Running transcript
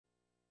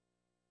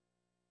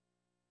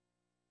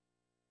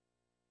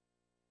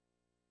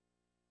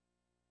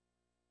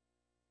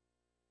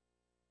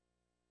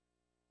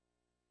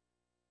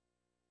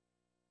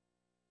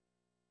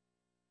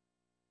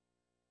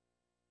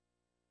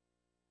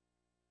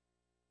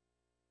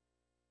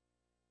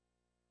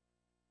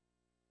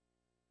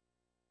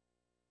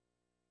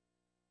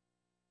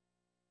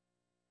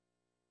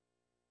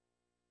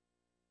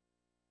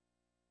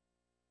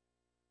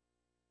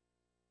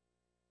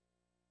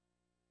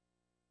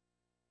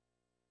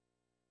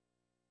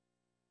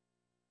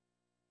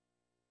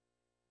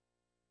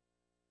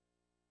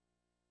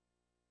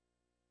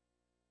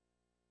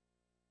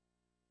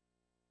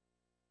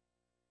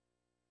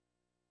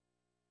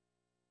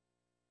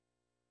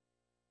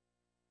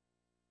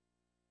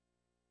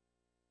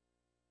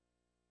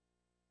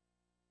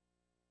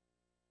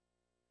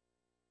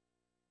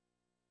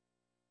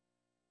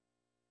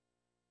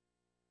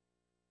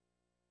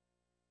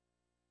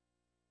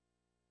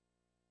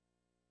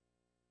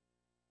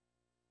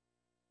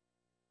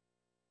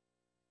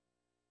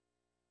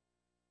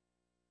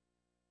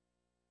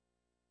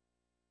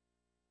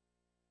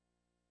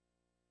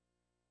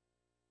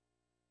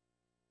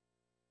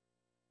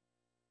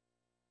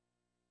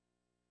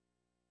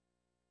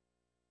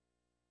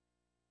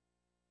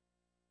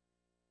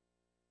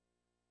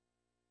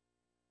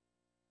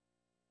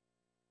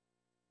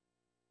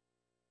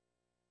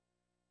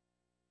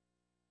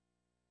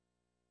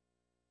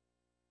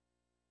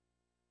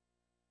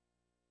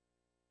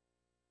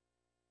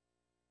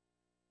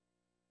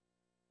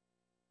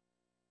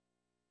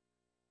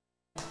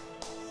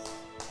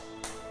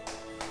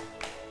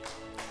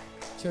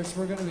Church,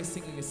 we're going to be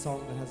singing a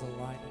song that has a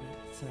line in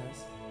it. It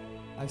says,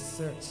 I've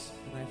searched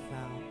and I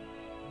found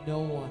no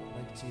one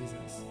like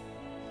Jesus.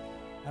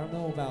 I don't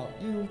know about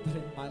you, but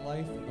in my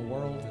life, in the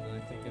world, and I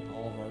think in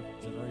all of our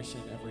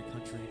generation, every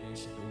country and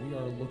nation, we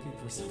are looking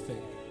for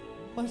something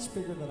much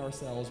bigger than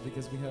ourselves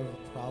because we have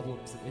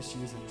problems and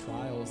issues and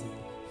trials and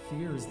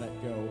fears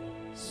that go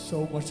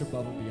so much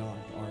above and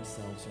beyond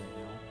ourselves right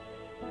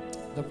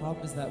now. The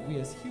problem is that we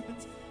as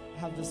humans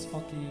have this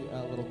funky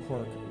little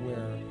quirk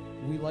where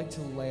we like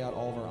to lay out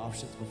all of our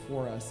options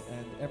before us,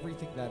 and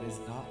everything that is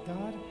not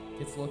God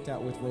gets looked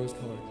at with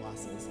rose-colored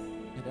glasses,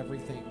 and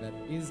everything that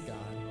is God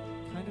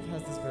kind of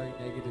has this very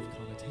negative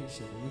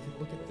connotation. We can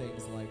look at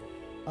things like,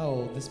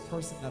 oh, this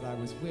person that I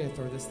was with,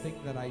 or this thing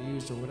that I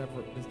used, or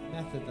whatever, this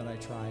method that I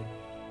tried,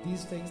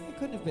 these things, they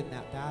couldn't have been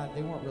that bad.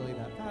 They weren't really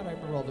that bad. I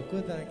remember all the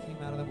good that came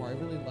out of them, or I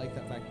really liked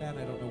that back then.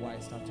 I don't know why I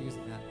stopped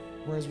using that.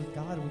 Whereas with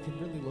God, we can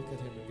really look at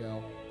him and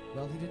go,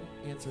 well, he didn't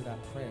answer that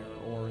prayer,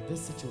 or this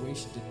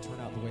situation didn't turn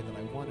out the way that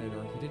I wanted,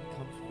 or he didn't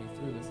come through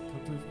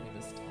for me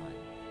this time.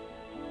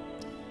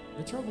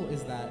 The trouble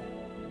is that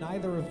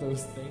neither of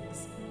those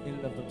things in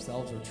and of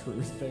themselves are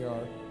truth. They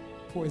are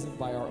poisoned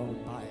by our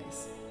own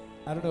bias.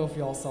 I don't know if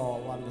y'all saw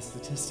a lot of the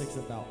statistics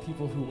about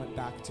people who went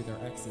back to their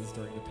exes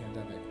during the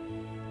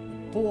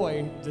pandemic.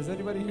 Boy, does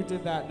anybody who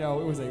did that know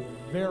it was a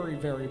very,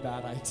 very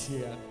bad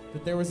idea.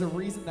 That there was a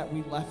reason that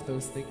we left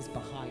those things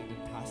behind in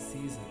past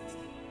seasons.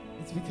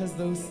 It's because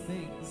those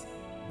things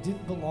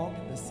didn't belong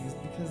in this season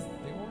because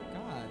they weren't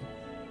God.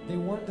 They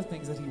weren't the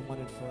things that he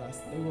wanted for us.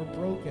 They were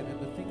broken, and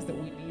the things that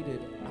we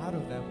needed out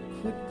of them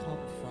couldn't come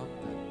from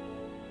them.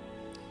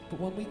 But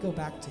when we go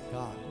back to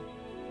God,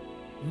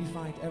 we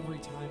find every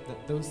time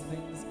that those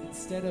things,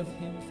 instead of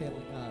him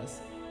failing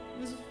us,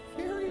 it was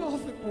very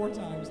often more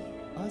times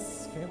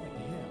us failing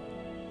him.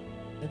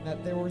 And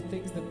that there were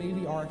things that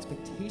maybe our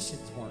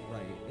expectations weren't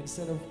right.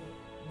 Instead of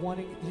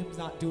wanting him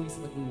not doing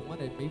something we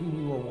wanted, maybe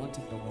we were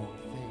wanting the wrong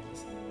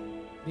things.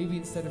 Maybe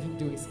instead of him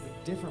doing something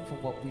different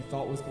from what we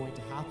thought was going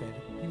to happen,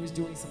 he was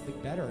doing something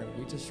better and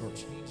we just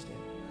shortchanged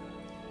it.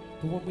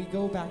 But when we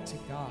go back to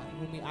God,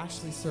 when we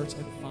actually search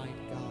and find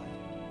God,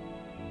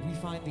 we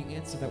find the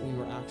answer that we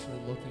were actually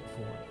looking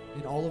for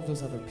in all of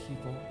those other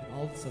people and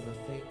all those other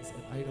things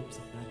and items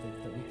and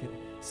methods that we can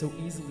so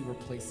easily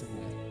replace him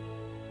with.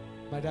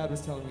 My dad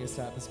was telling me a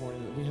stat this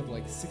morning that we have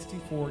like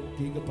 64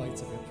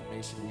 gigabytes of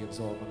information we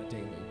absorb on a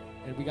daily.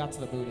 And we got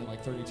to the moon in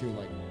like 32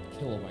 like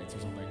kilobytes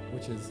or something,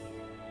 which is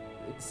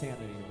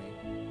insanity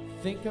to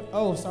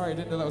me. Sorry, I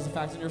didn't know that was a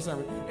fact in your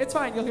sermon. It's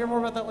fine, you'll hear more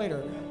about that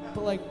later.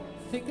 But like,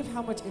 think of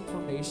how much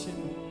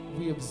information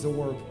we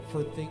absorb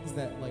for things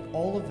that like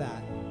all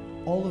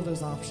of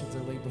those options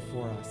are laid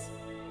before us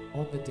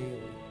on the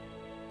daily.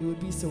 It would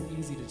be so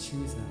easy to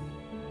choose them,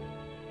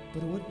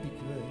 but it wouldn't be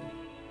good.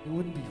 It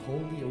wouldn't be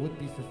holy, it wouldn't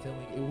be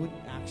fulfilling, it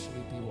wouldn't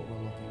actually be what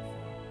we're looking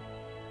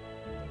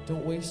for.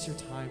 Don't waste your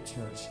time,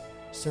 church,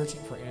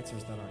 searching for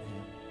answers that aren't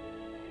him.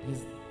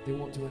 Because they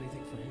won't do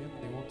anything for him,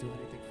 they won't do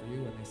anything for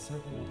you, and they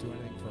certainly won't do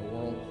anything for a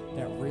world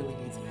that really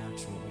needs an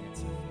actual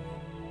answer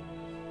from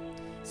him.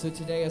 So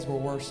today as we're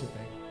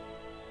worshiping,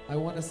 I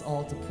want us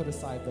all to put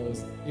aside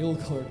those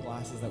ill-colored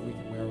glasses that we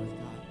can wear with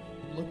God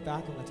and look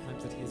back on the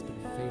times that he has been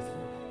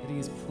faithful, that he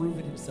has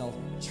proven himself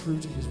true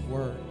to his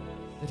word,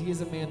 that he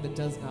is a man that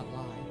does not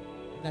lie,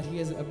 and that he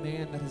is a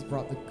man that has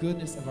brought the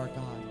goodness of our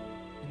God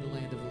in the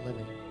land of the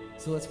living.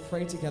 So let's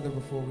pray together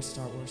before we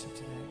start worship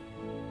today.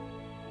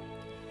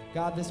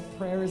 God, this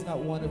prayer is not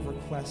one of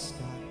request,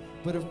 God,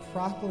 but of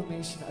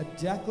proclamation, a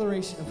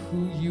declaration of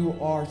who you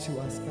are to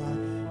us,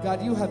 God.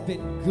 God, you have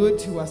been good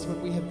to us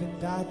when we have been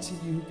bad to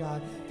you,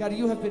 God. God,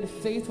 you have been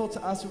faithful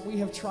to us when we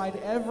have tried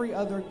every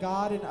other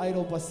God and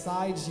idol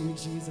besides you,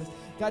 Jesus.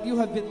 God, you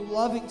have been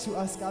loving to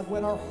us, God,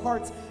 when our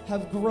hearts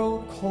have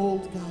grown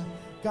cold, God.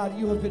 God,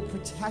 you have been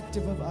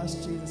protective of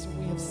us, Jesus, when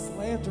we have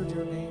slandered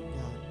your name,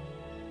 God.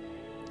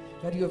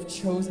 God, you have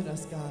chosen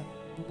us, God,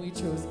 when we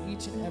chose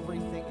each and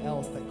everything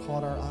else that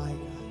caught our eye,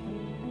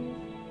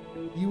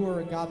 God. You are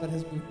a God that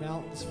has moved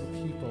mountains for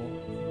people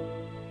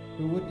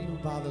who wouldn't even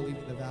bother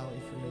leaving the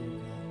valley for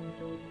you,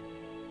 God.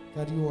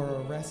 God, you are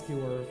a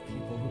rescuer of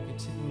people who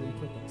continually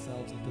put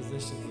themselves in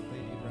positions that they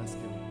need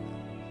rescuing,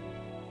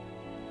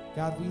 God.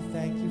 God, we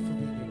thank you for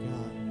being a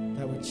God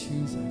that would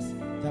choose us,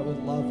 that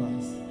would love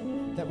us,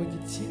 that would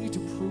continue to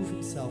prove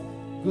himself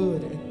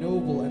good and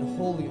noble and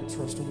holy and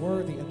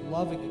trustworthy and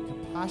loving and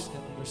compassionate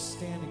and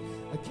understanding,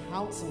 a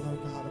counselor,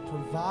 God, a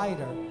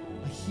provider,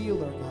 a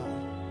healer,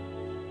 God.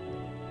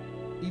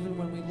 Even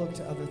when we look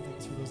to other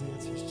things for those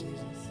answers,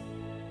 Jesus.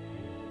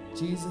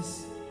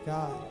 Jesus,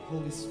 God,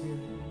 Holy Spirit,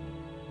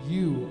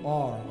 you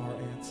are our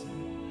answer.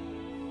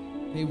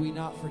 May we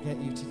not forget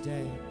you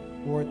today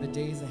or in the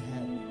days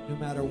ahead, no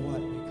matter what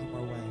may come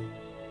our way.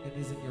 It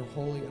is in your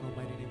holy and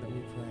almighty name that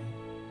we pray.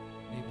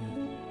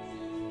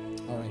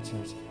 Amen. All right,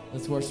 church,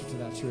 let's worship to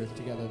that truth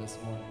together this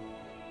morning.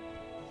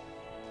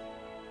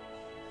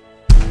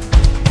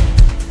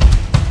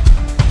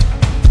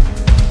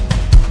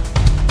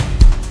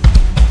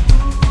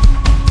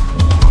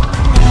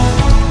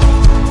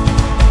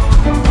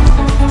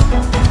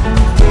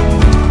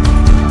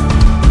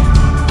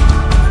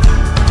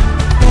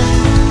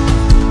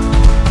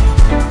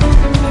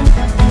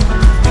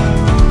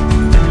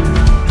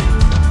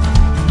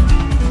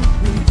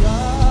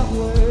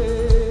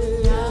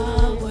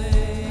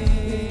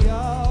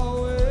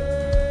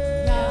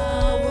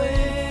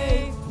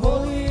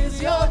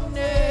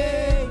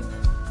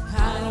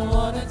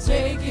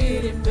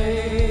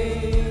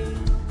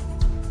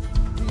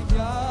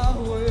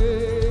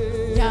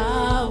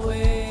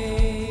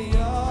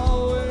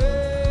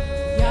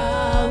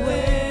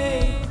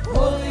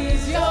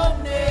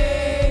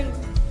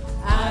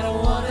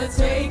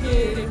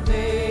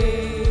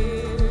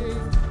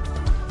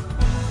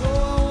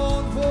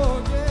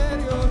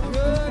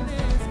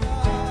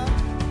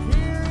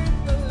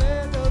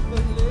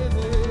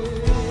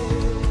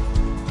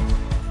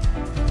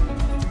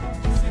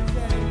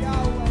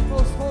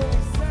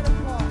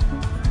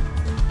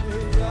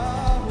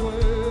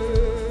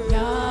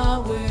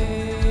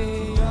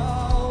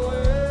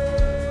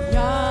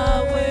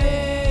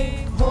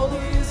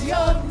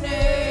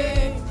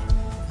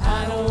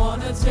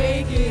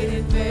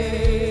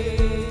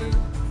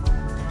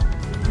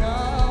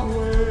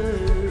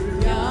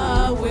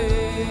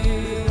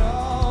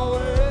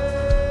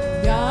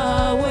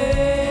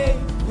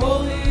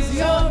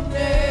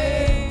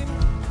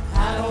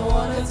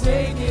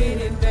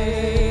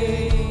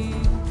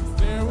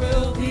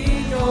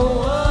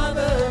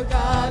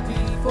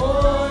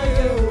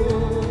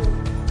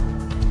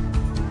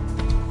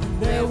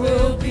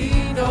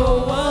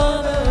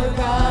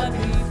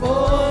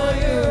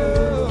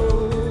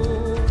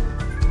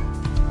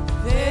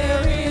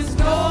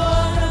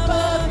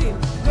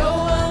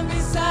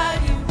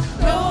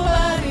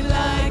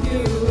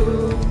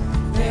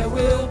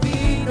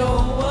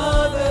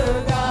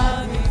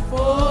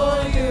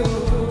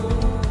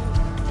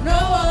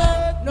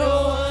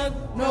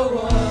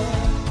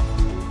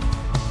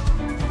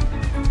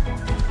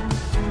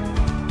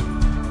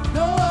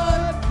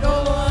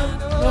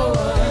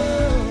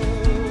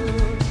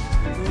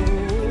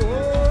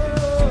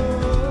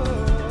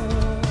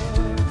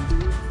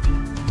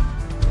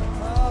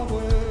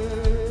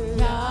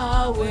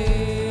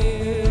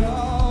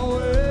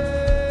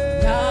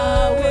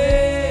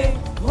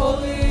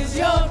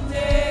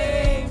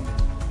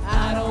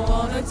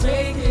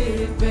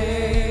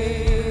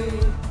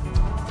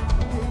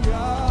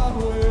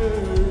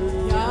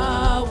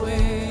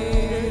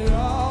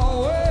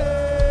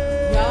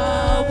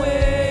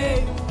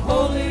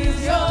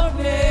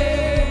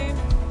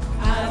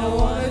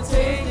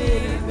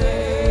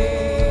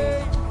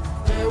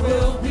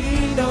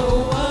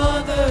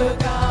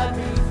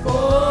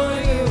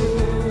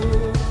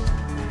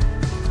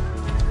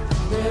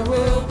 There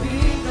will be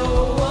no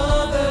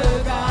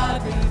other God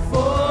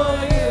before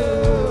you.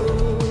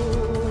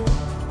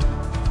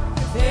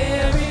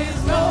 There is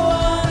no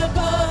one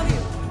above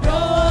you, no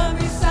one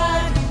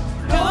beside you,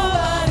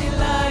 nobody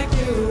like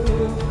you.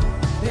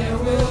 There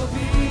will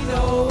be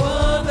no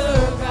other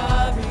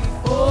God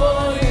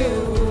before you.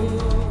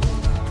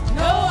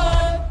 No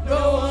one,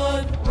 no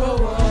one, no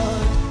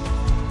one.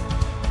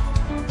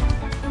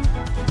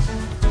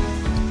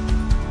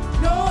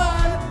 No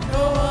one,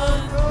 no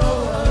one, no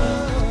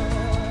one.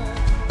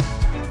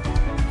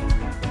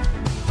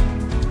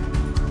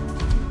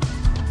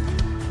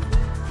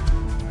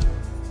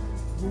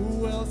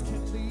 Who else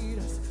can lead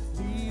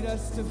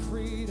us to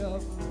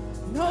freedom?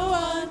 No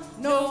one,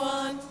 no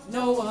one,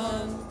 no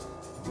one.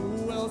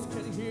 Who else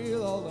can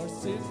heal all our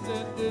sins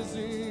and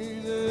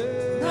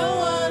diseases? No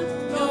one,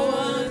 no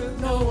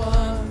one, no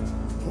one.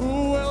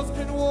 Who else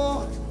can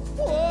walk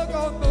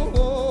on the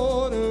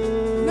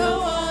water? No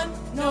one,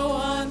 no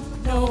one,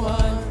 no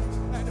one.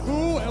 And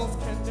who else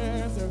can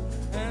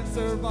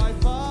answer by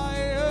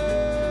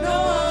fire?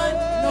 No one,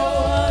 no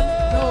one,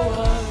 no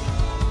one.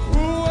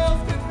 Who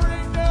else can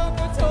bring down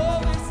the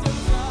tallest of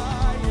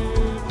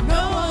giants?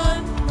 No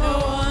one, no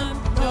one,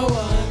 no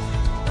one.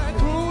 And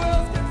who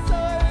else can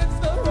silence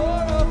the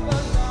roar of a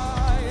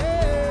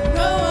lion?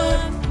 No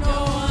one, no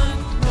one,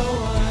 no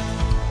one.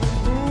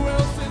 Who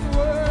else is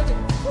worthy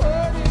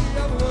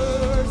of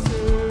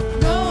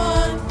worship? No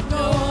one,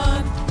 no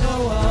one, no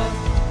one.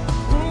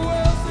 Who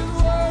else is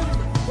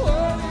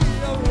worthy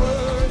of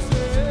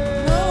worship?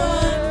 No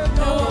one,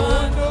 no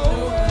one,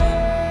 nowhere.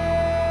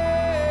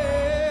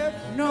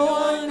 No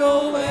one,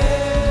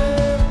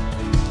 nowhere.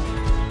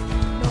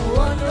 No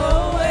one,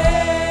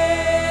 nowhere.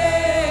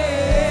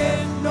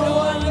 No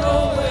one,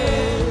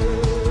 nowhere.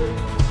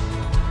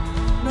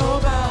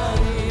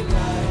 Nobody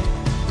like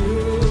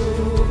you.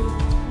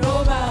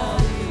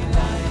 Nobody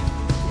like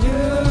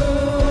you.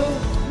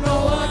 No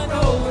one,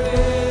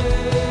 nowhere.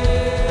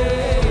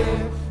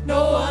 No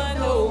one,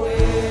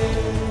 nowhere.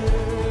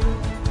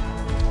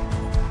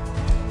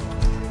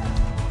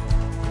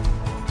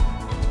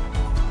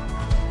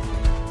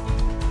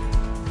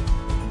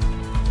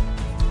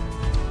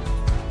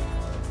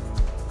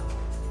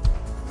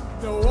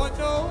 No one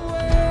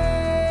nowhere.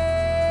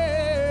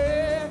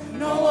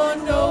 No one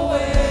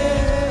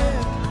nowhere.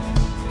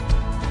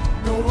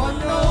 No one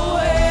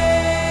nowhere.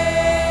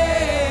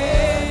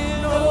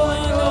 No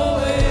one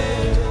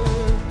nowhere.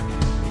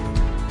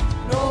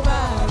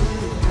 Nobody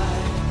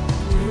like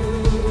you.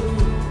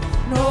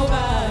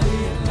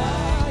 Nobody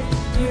like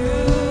you.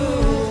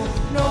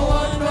 No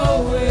one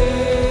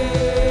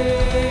nowhere.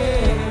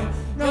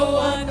 No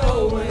one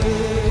nowhere.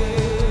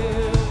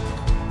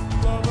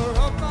 Lover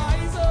of my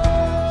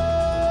soul.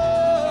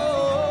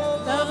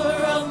 Lover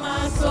of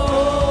my soul.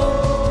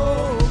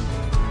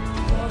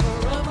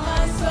 Lover of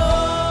my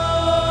soul.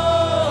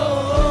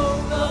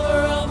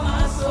 Lover of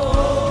my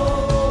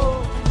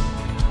soul.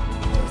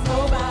 There's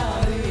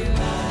nobody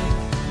like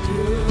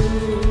you.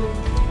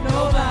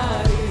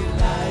 Nobody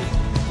like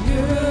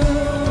you.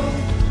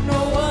 No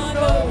one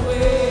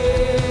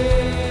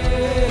nowhere.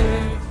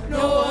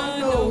 No one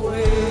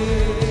nowhere.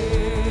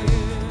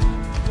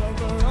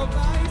 Lover of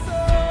my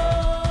soul.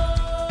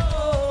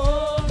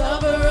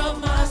 Lover of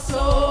my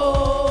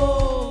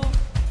soul.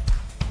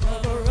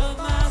 Lover of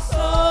my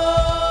soul.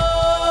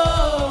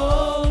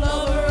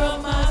 Lover of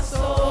my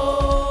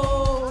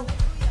soul.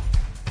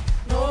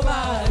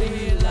 Nobody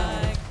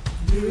like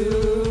you.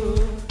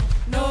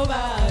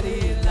 Nobody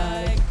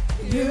like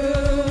you.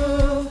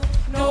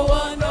 No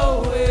one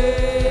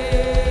nowhere.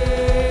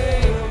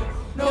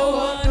 No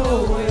one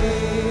nowhere.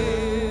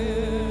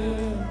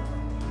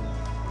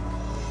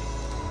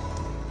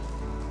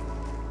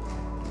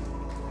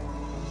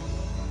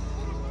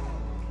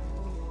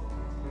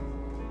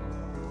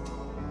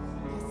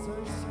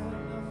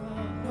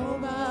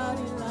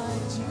 Nobody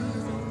like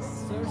Jesus.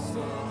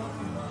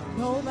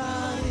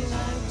 Nobody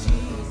like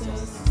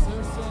Jesus.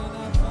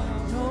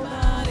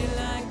 Nobody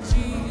like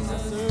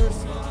Jesus.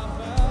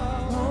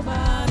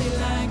 Nobody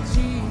like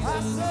Jesus.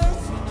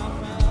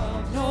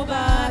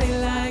 Nobody like Jesus. Nobody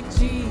like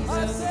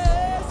Jesus.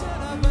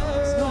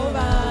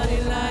 Nobody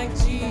like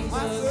Jesus.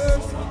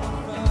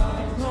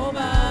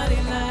 Nobody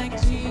like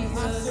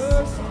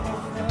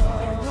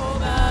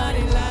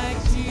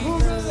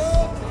Jesus.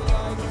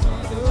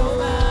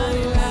 Nobody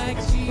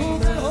like Jesus.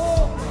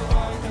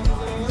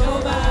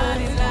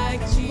 Nobody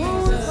like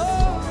Jesus.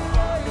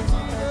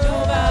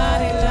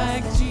 Nobody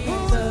like Jesus.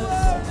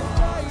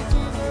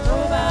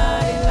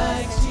 Nobody like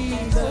Jesus.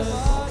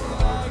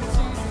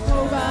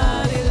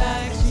 Nobody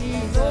like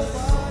Jesus.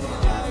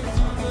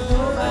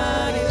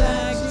 Nobody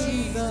like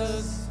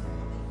Jesus.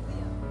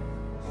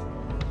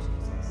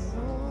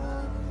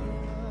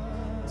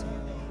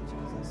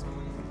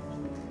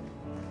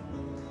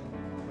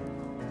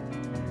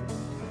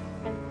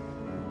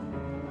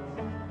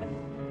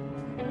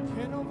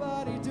 Can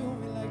nobody do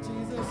me like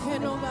Jesus?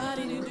 Can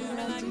nobody do me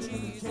like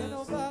Jesus? Can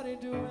nobody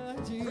do me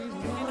like Jesus?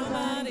 Can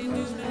nobody do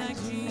me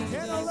like Jesus?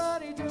 Can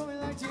nobody do me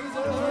like Jesus?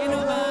 Can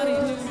nobody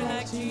do me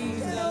like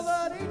Jesus? Can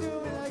nobody do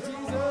me like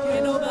Jesus?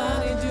 Can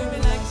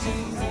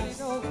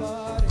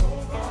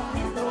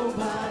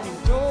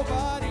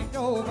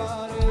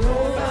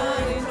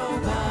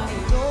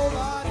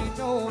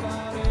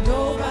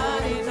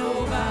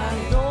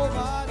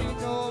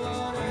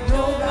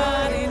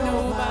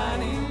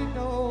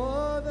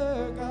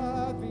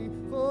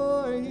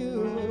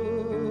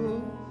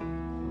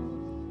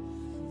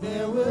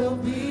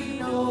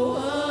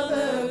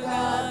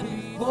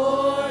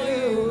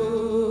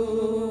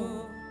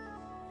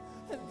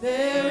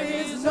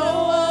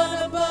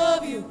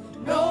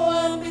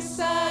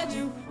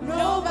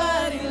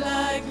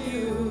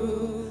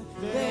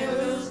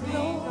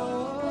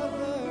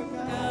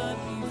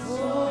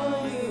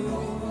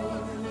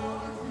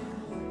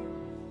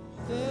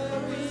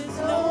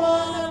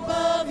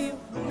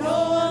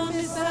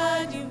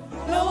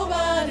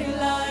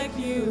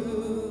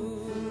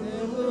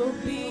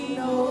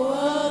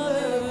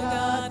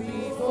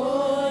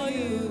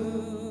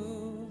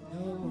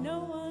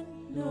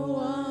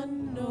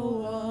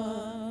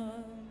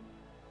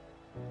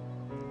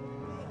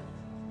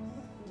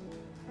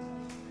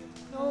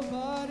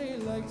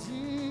like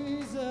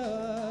Jesus.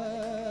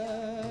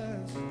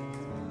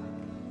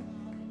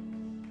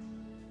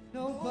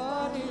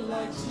 Nobody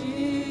like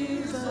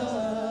Jesus.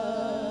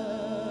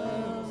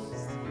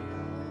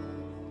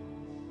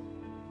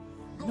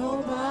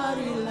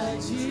 Nobody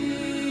like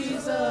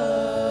Jesus.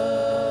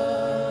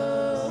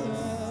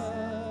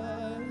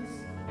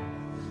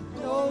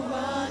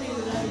 Nobody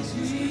like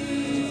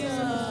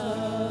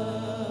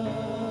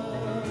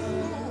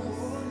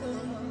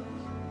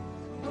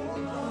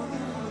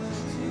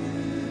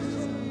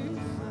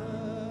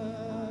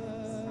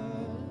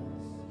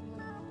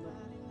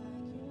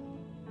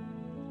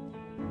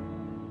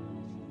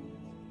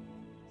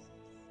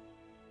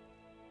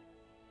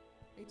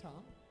Hey,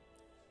 Tom.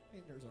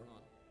 Fingers are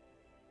on.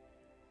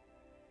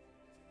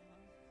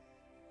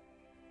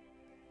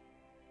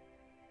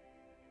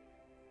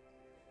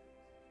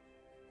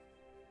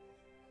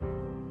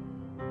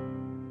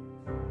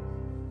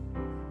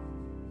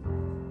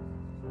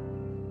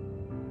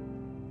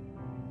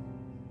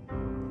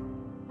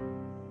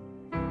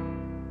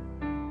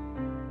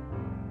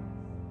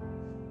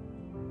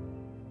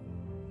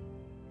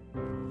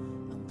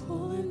 I'm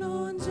pulling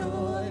on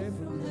joy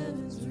from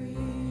heaven's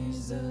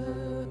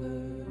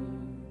reserve.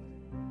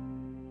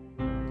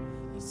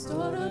 He's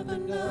stored up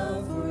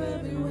enough for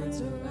every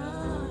winter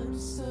I'm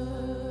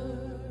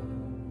served.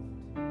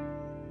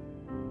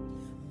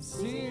 I'm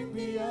seeing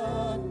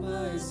beyond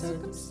my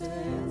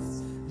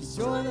circumstance.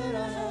 The joy that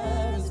I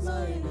have is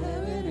my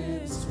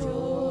inheritance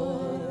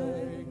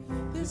joy.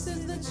 This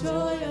is the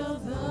joy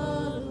of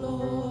the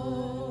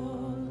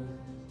Lord.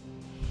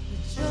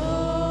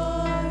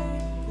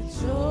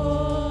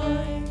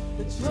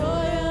 The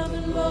joy of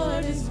the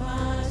Lord is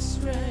my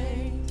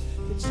strength.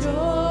 The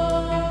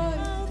joy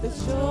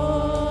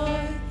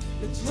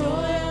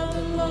of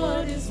the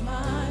Lord is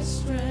my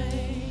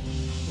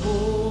strength.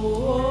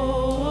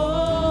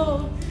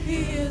 Oh, He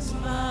is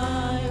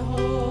my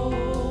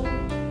hope.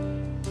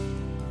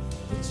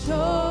 The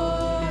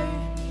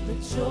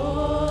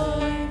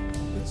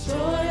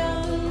joy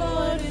of the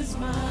Lord is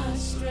my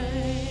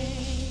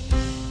strength.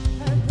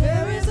 And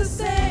there is a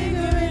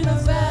Savior in the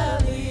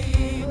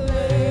valley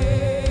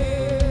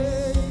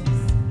place.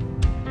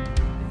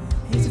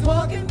 He's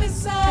walking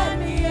beside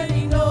me and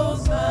He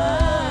knows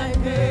my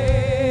pain.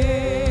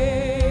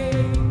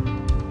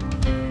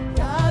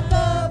 God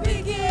the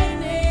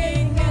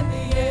beginning and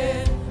the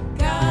end,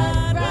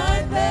 God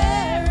right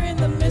there in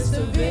the midst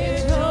of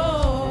it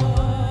joy.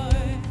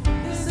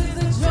 This is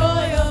the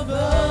joy of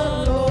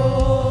the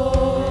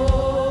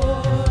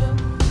Lord.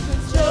 The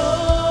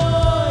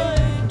joy,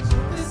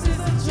 this is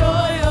the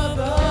joy of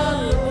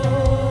the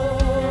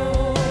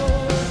Lord.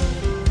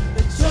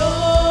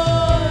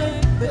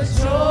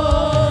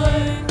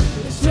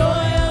 The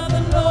joy of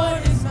the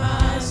Lord is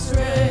my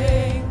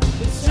strength.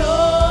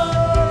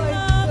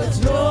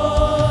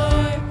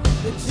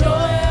 The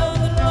joy of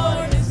the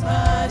Lord is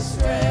my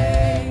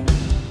strength.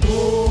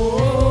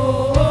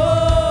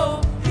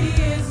 Oh, He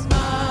is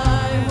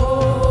my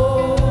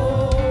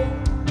hope.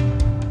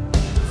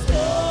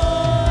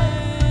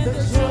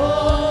 The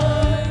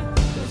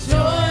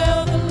joy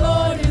of the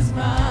Lord is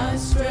my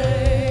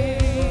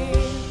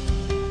strength.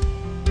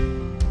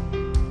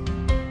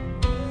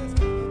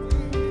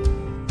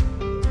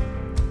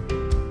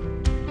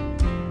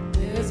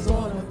 There's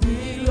gonna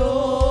be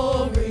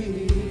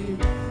glory.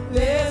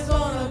 There's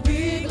gonna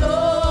be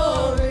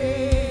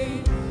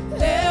glory.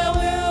 There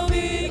will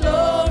be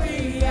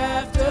glory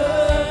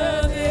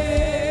after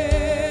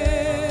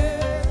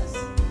this.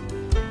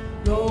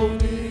 No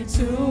need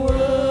to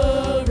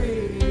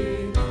worry.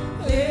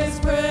 This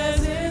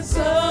present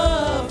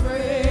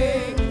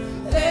suffering.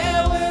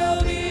 There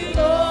will be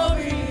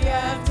glory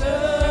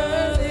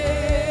after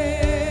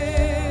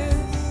this.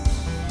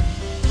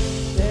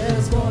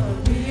 There's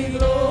gonna be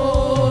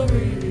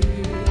glory.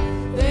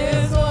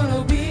 There's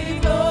gonna be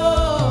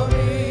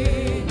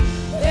glory.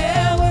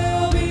 There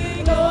will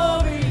be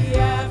glory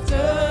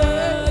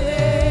after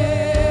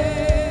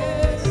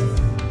this.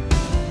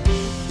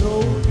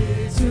 No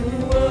need to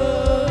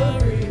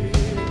worry.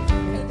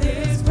 At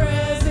this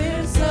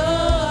present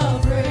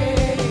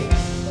suffering,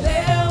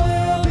 there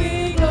will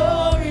be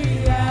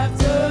glory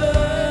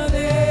after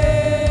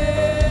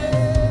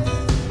this.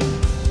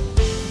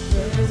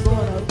 There's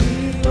gonna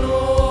be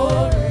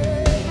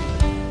glory.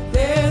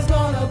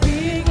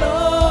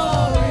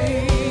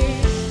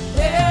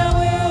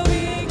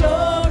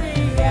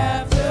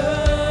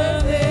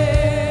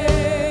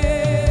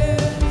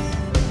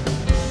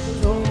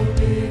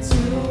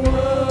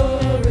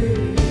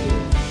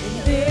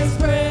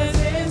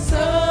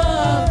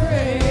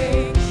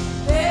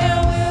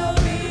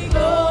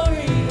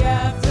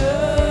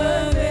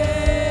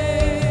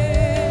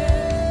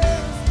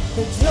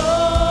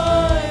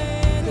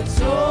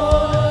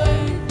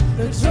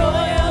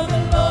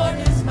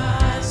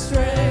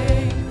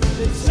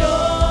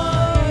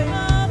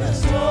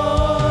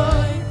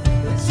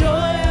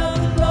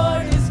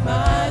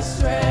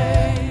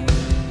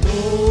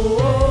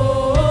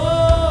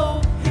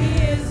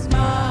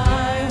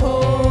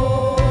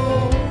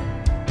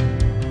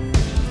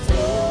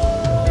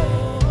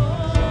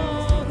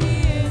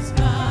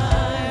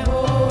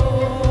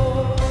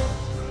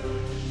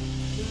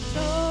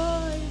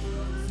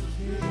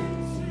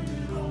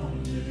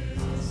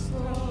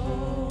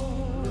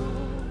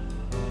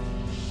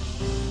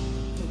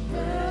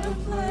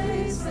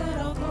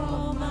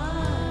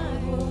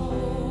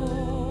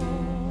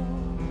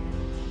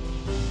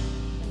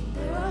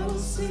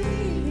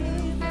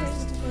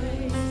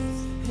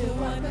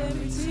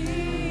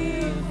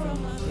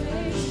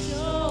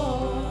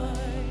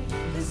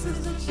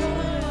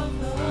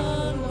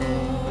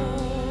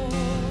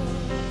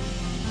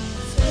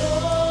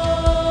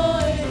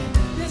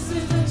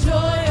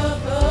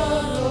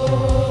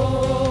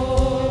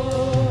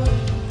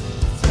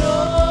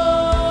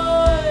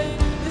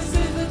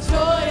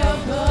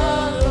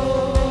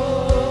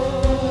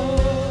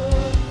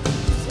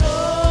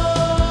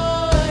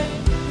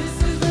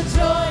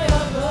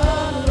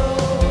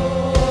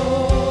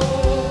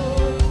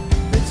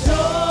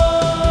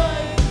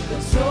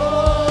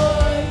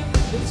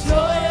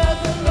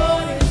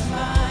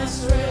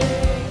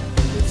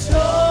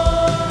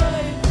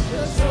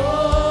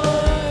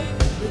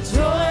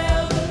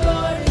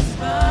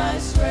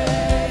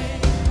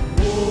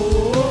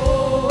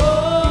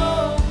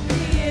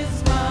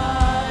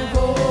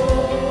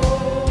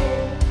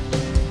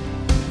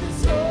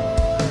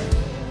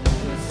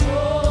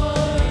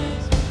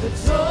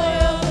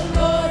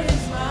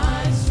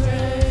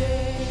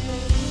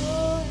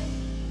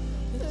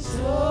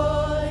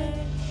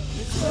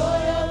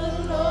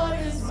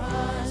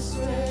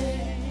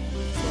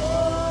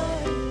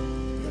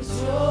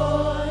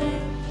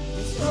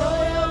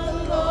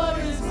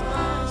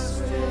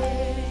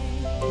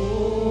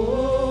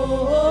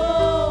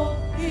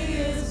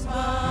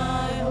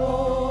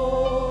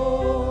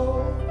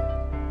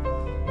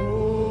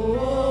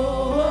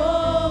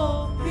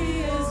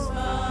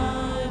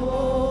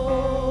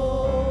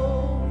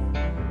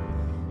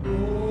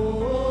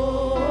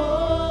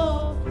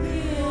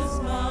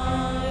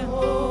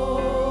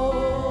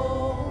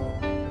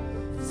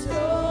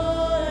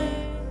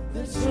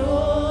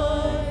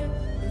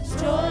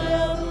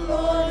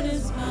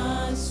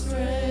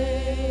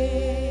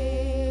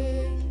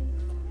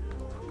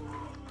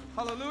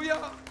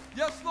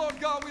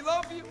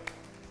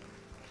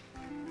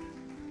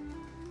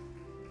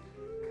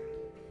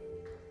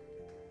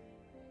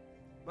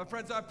 My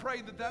friends, I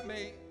pray that that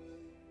may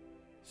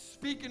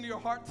speak into your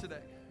heart today.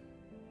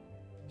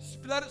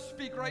 Let it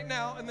speak right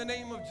now in the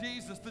name of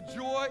Jesus. The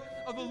joy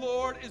of the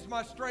Lord is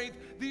my strength.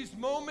 These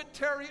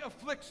momentary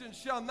afflictions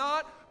shall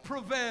not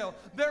prevail.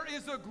 There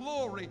is a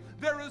glory.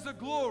 There is a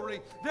glory.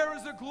 There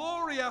is a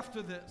glory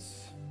after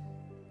this.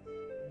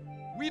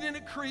 We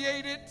didn't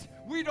create it.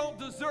 We don't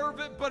deserve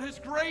it, but His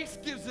grace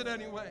gives it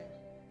anyway.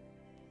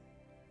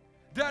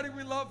 Daddy,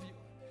 we love you.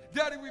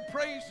 Daddy, we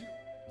praise you.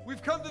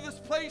 We've come to this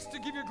place to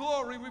give you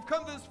glory. We've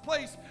come to this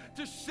place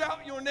to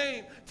shout your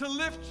name, to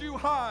lift you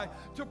high,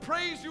 to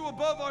praise you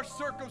above our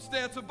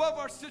circumstance, above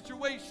our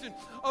situation,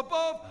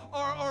 above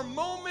our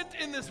moment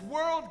in this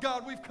world,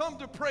 God. We've come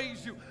to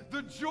praise you.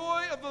 The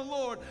joy of the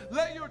Lord.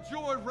 Let your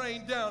joy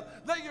rain down.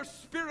 Let your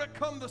spirit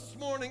come this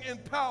morning in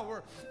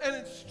power and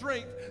in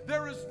strength.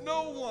 There is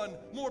no one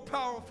more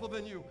powerful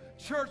than you.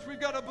 Church, we've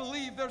got to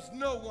believe there's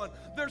no one.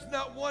 There's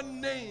not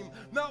one name,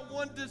 not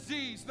one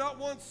disease, not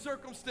one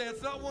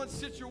circumstance, not one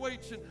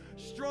situation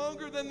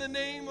stronger than the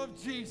name of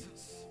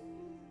Jesus.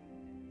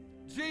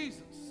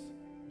 Jesus,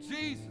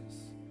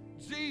 Jesus,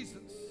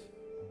 Jesus.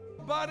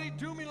 Nobody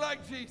do me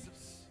like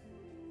Jesus.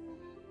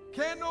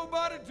 Can't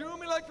nobody do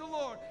me like the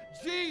Lord.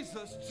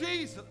 Jesus,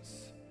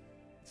 Jesus.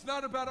 It's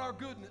not about our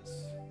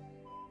goodness.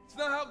 It's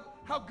not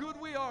how good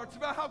we are. It's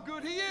about how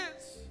good He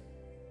is.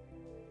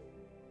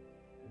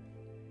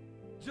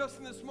 Just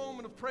in this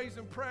moment of praise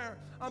and prayer,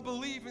 I'm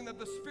believing that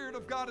the Spirit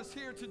of God is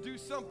here to do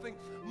something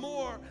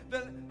more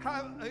than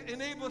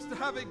enable us to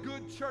have a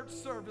good church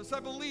service. I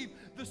believe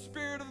the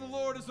Spirit of the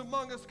Lord is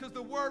among us because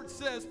the Word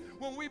says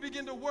when we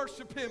begin to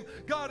worship Him,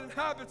 God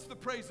inhabits the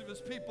praise of His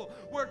people.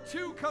 Where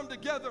two come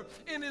together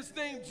in His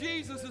name,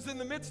 Jesus is in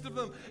the midst of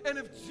them. And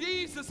if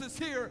Jesus is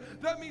here,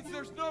 that means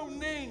there's no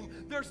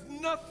name, there's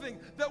nothing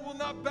that will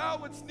not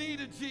bow its knee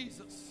to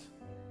Jesus.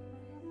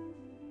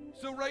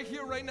 So right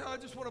here, right now, I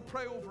just want to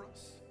pray over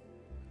us.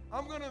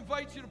 I'm going to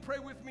invite you to pray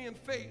with me in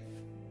faith.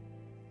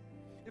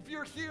 If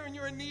you're here and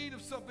you're in need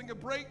of something, a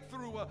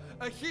breakthrough,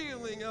 a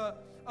healing, a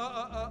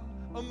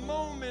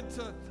moment,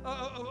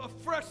 a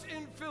fresh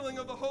infilling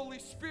of the Holy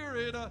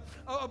Spirit,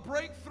 a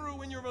breakthrough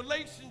in your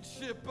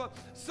relationship,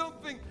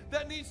 something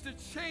that needs to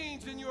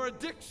change in your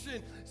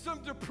addiction,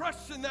 some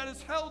depression that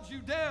has held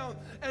you down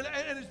and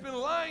has been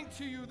lying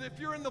to you, that if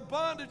you're in the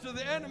bondage of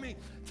the enemy,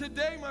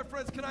 today, my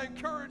friends, can I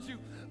encourage you?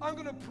 I'm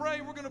going to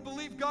pray. We're going to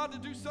believe God to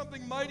do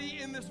something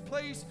mighty in this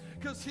place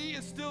because He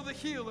is still the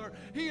healer.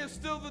 He is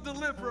still the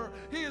deliverer.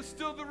 He is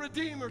still the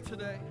redeemer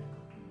today.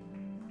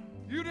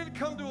 You didn't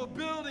come to a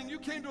building. You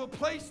came to a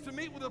place to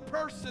meet with a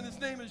person. His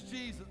name is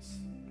Jesus.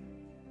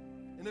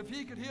 And if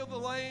He could heal the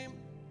lame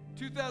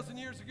 2,000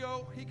 years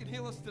ago, He can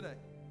heal us today.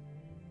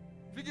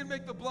 If He can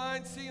make the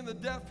blind see and the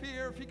deaf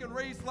hear, if He can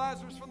raise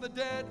Lazarus from the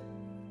dead,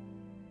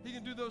 He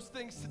can do those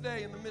things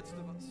today in the midst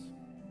of us.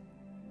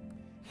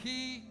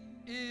 He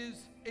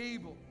is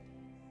able.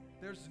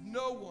 There's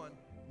no one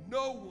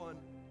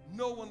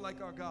like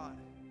our God.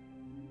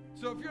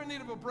 So if you're in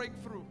need of a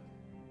breakthrough,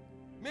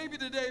 maybe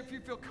today, if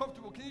you feel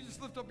comfortable, can you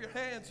just lift up your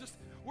hands?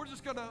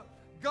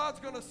 God's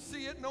gonna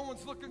see it. No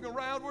one's looking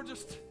around. We're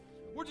just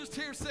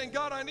here saying,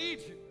 God, I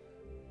need you.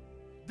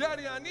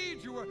 Daddy, I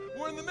need you.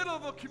 We're in the middle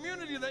of a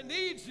community that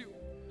needs you.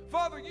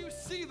 Father, you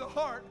see the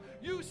heart.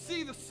 You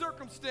see the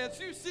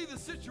circumstance. You see the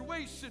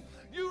situation.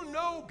 You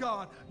know,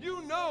 God.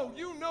 You know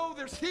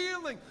there's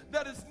healing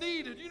that is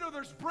needed. You know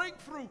there's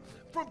breakthrough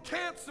from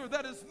cancer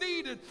that is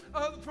needed,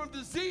 from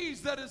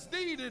disease that is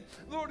needed,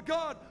 Lord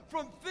God,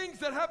 from things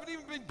that haven't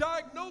even been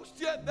diagnosed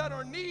yet that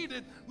are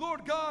needed,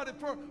 Lord God, and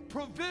for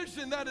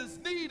provision that is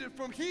needed,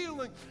 from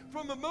healing,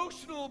 from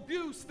emotional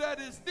abuse that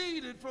is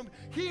needed, from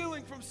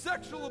healing from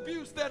sexual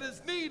abuse that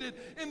is needed.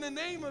 In the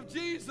name of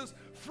Jesus,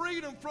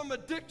 freedom from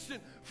addiction,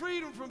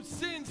 freedom from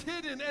sins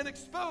hidden and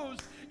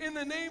exposed. In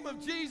the name of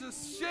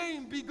Jesus,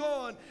 shame be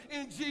gone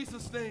in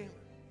Jesus' name.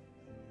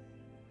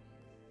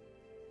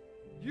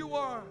 You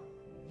are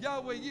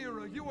Yahweh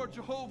Yireh. You are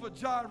Jehovah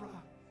Jireh,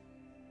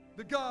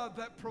 the God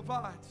that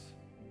provides.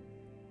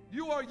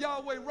 You are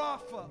Yahweh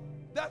Rapha.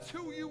 That's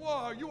who you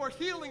are. You are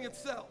healing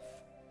itself.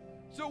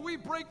 So we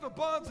break the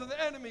bonds of the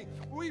enemy.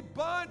 We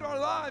bind our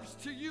lives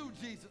to you,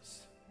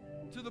 Jesus,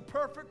 to the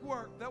perfect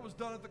work that was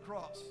done at the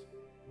cross,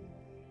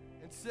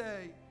 and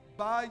say,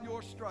 by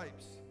your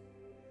stripes,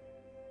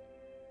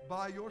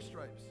 by your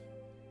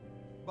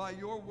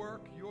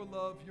work, your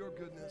love, your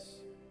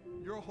goodness,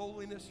 your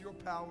holiness, your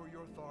power,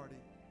 your authority,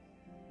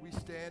 we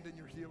stand in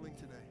your healing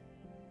today.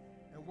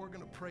 And we're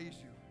going to praise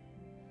you.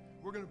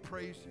 We're going to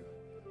praise you.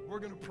 We're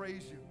going to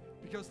praise you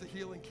because the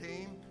healing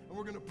came. And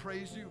we're going to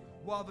praise you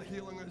while the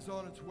healing is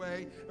on its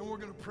way. And we're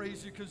going to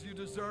praise you because you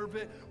deserve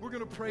it. We're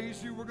going to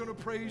praise you. We're going to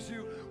praise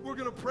you. We're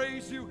going to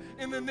praise you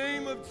in the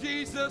name of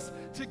Jesus.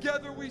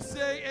 Together we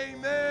say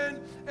amen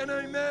and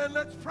amen.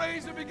 Let's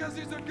praise Him because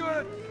He's a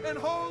good and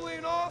holy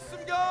and awesome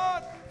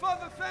God.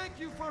 Father, thank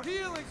you for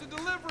healings and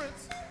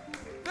deliverance.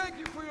 Thank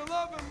you for your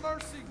love and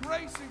mercy,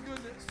 grace and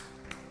goodness.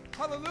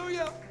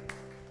 Hallelujah.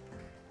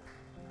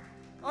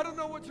 I don't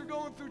know what you're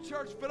going through,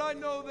 church, but I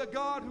know the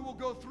God who will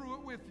go through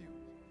it with you.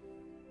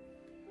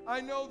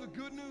 I know the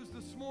good news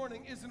this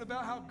morning isn't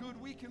about how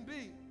good we can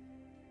be,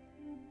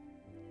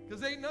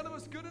 because ain't none of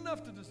us good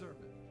enough to deserve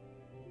it.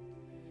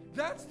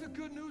 That's the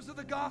good news of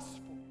the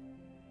gospel.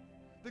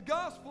 The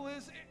gospel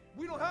is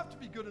we don't have to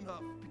be good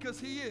enough because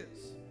he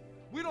is.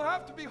 We don't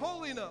have to be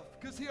holy enough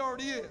because he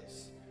already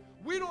is.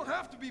 We don't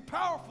have to be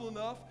powerful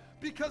enough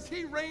because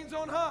he reigns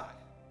on high.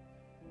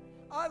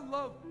 I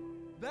love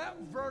that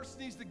verse.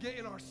 Needs to get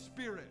in our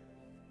spirit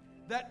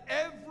that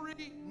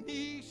every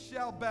knee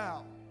shall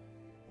bow,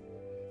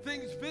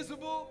 things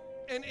visible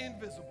and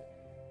invisible,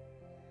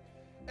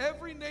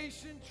 every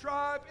nation,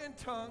 tribe, and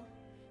tongue,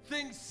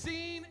 things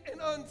seen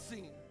and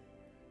unseen,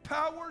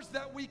 powers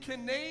that we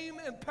can name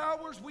and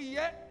powers we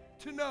yet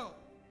to know.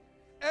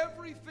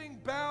 Everything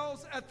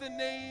bows at the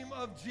name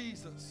of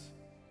Jesus.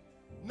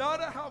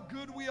 Not at how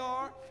good we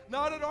are,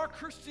 not at our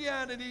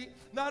Christianity,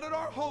 not at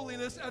our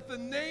holiness, at the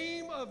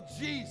name of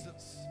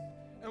Jesus.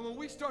 And when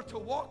we start to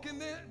walk in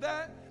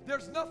that,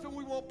 there's nothing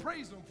we won't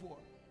praise him for.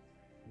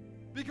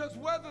 Because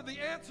whether the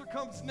answer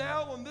comes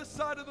now on this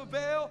side of the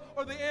veil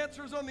or the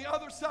answer is on the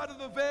other side of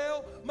the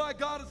veil, my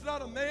God is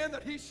not a man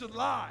that he should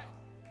lie.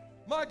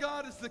 My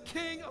God is the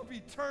King of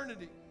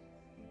eternity.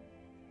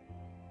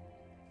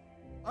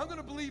 I'm going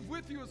to believe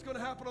with you what's going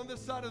to happen on this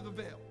side of the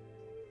veil.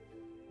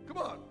 Come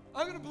on,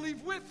 I'm going to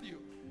believe with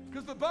you.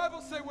 Because the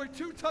Bible says where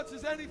two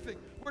touches anything,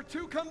 where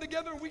two come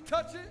together and we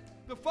touch it,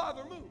 the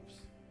Father moves.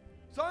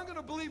 So I'm going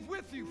to believe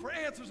with you for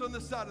answers on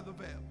this side of the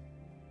veil.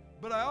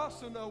 But I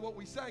also know what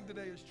we sang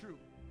today is true.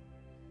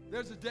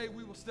 There's a day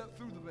we will step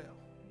through the veil.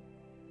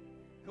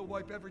 He'll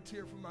wipe every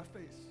tear from my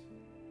face.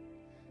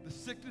 The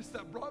sickness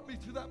that brought me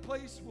to that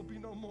place will be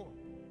no more.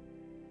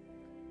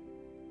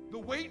 The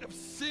weight of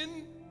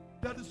sin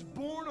that is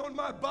born on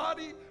my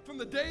body from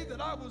the day that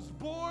I was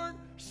born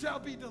shall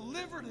be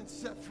delivered and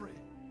set free.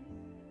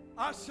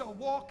 I shall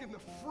walk in the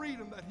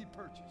freedom that he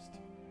purchased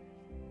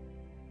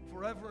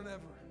forever and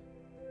ever.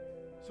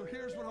 So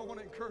here's what I want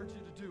to encourage you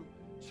to do.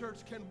 Church,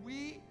 can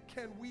we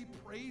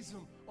praise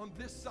him on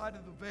this side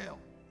of the veil?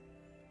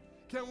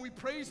 Can we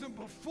praise him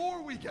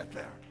before we get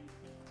there?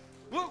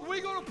 Look,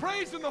 we're going to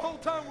praise him the whole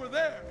time we're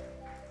there.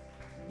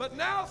 But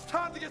now it's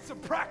time to get some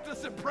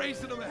practice in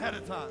praising him ahead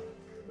of time.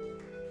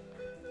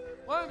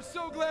 Well, I'm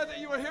so glad that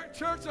you are here at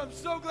church. I'm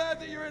so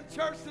glad that you're in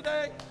church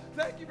today.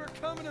 Thank you for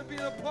coming and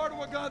being a part of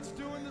what God's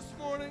doing this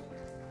morning.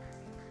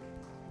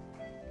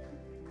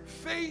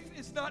 Faith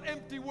is not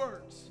empty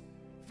words.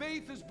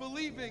 Faith is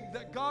believing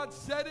that God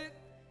said it,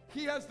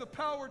 he has the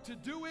power to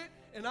do it,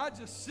 and I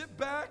just sit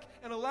back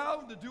and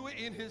allow him to do it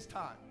in his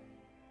time.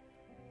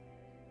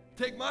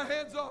 Take my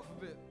hands off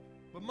of it,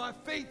 but my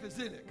faith is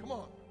in it. Come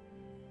on.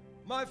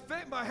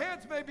 My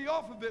hands may be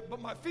off of it,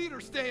 but my feet are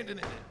standing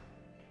in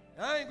it.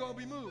 I ain't going to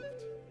be moved.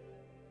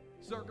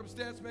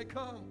 Circumstance may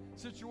come,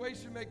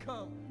 situation may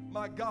come.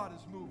 My God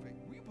is moving.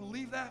 Will you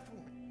believe that for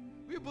me?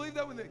 Will you believe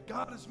that when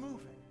God is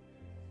moving?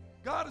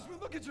 God is moving.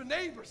 Look at your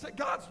neighbor. Say,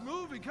 God's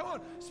moving. Come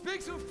on.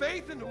 Speak some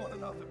faith into one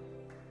another.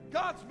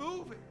 God's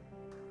moving.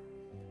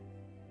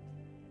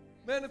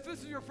 Man, if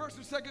this is your first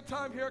or second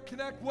time here at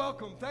Connect,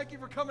 welcome. Thank you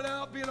for coming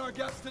out, being our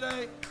guest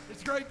today.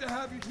 It's great to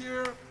have you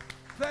here.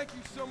 Thank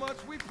you so much.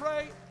 We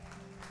pray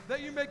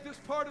that you make this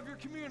part of your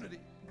community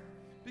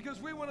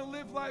because we want to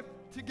live life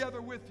together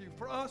with you.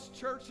 For us,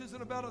 church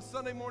isn't about a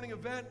Sunday morning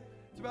event.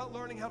 It's about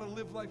learning how to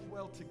live life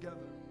well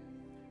together.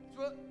 It's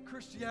what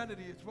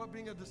Christianity, it's what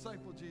being a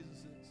disciple of Jesus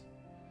is.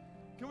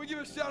 Can we give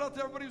a shout out to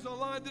everybody who's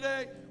online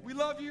today? We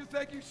love you.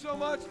 Thank you so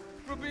much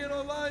for being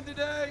online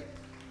today.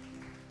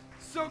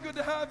 So good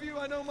to have you.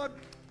 I know my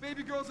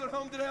baby girl's at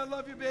home today. I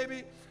love you,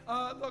 baby.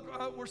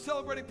 We're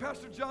celebrating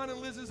Pastor John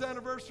and Liz's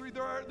anniversary.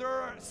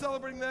 They're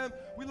celebrating them.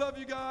 We love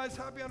you guys.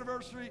 Happy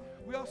anniversary.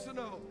 We also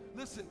know,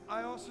 listen,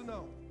 I also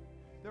know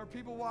there are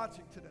people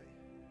watching today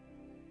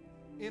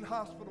in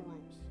hospital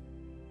rooms.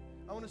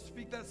 I want to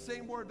speak that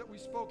same word that we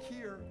spoke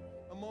here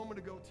a moment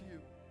ago to you.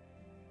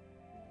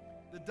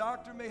 The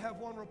doctor may have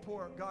one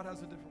report. God has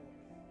a different one.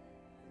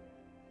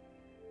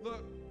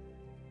 Look,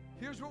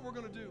 here's what we're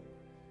going to do.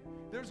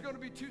 There's going to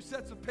be two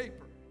sets of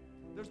paper.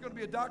 There's going to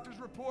be a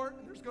doctor's report,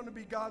 and there's going to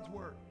be God's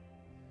word.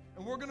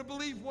 And we're going to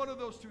believe one of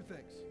those two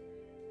things.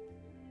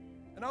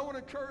 And I want to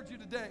encourage you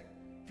today,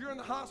 if you're in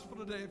the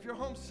hospital today, if you're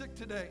homesick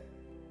today,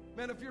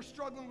 man, if you're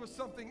struggling with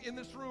something in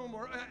this room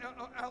or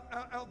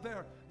out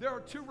there, there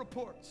are two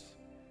reports.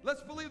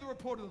 Let's believe the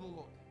report of the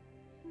Lord.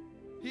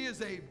 He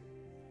is able.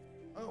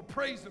 I'm going to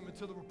praise him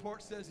until the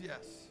report says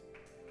yes.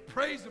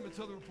 Praise him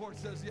until the report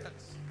says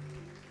yes.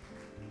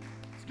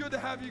 It's good to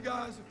have you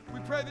guys. We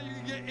pray that you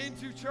can get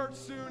into church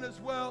soon as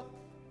well.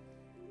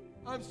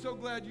 I'm so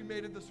glad you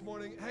made it this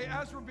morning. Hey,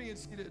 as we're being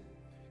seated,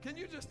 can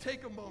you just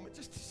take a moment,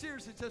 just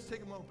seriously, just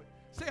take a moment.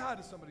 Say hi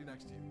to somebody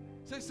next to you.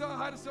 Say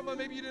hi to someone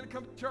maybe you didn't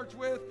come to church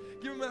with.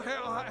 Give them a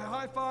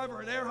high five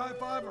or an air high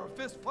five or a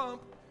fist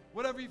pump,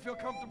 whatever you feel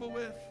comfortable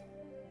with.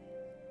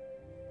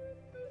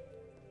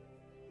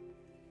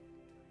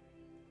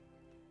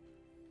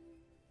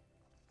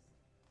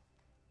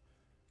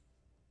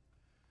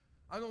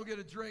 I'm going to get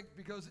a drink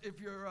because if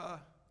you're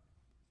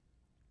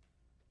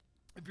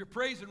If you're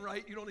praising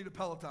right, you don't need a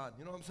Peloton.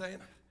 You know what I'm saying?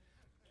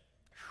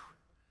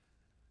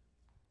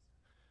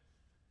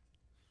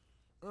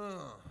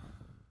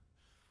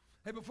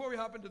 Hey, before we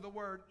hop into the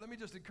word, let me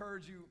just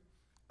encourage you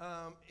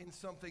in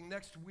something.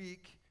 Next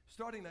week,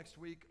 starting next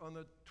week on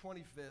the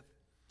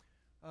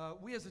 25th,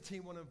 we as a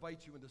team want to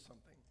invite you into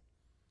something.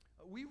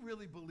 We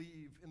really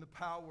believe in the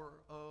power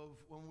of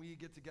when we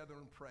get together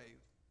and pray,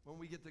 when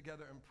we get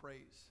together and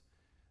praise,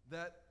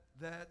 that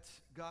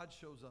God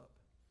shows up.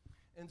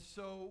 And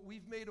so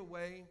we've made a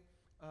way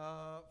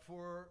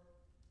for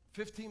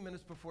 15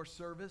 minutes before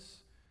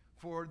service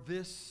for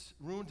this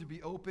room to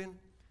be open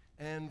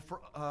and for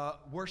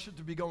worship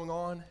to be going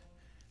on.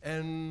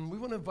 And we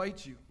want to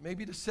invite you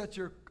maybe to set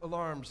your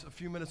alarms a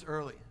few minutes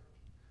early.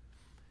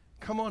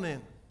 Come on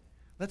in.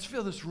 Let's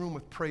fill this room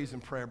with praise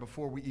and prayer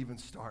before we even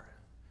start.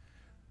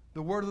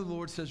 The word of the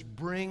Lord says,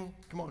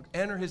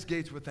 enter his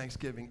gates with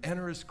thanksgiving,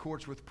 enter his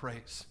courts with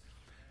praise.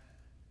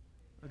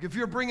 Like if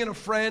you're bringing a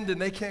friend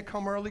and they can't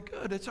come early,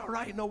 good, it's all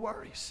right, no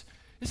worries.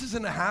 This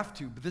isn't a have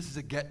to, but this is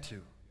a get to.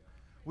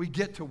 We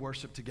get to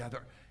worship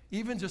together,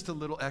 even just a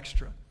little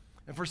extra.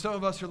 And for some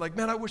of us who are like,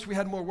 man, I wish we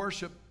had more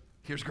worship,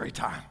 here's a great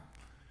time.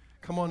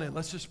 Come on in,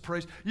 let's just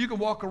praise. You can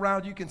walk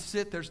around, you can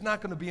sit, there's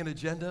not going to be an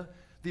agenda.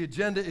 The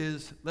agenda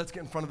is, let's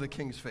get in front of the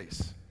King's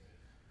face.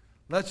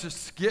 Let's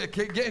just get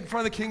in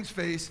front of the King's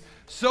face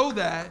so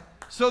that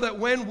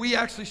when we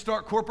actually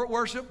start corporate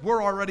worship,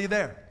 we're already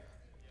there.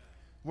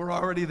 We're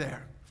already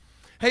there.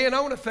 Hey, and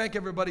I want to thank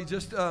everybody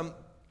just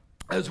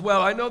as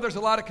well. I know there's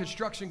a lot of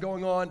construction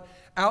going on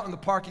out in the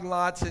parking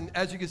lots, and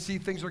as you can see,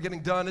 things are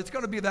getting done. It's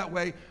going to be that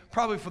way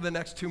probably for the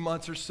next 2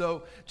 months or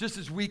so, just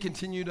as we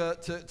continue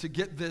to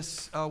get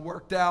this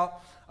worked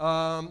out.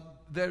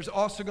 There's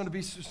also going to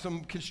be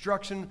some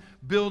construction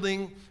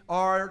building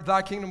our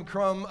Thy Kingdom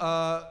Come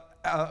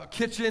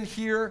kitchen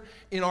here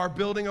in our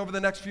building over the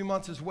next few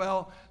months as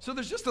well. So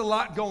there's just a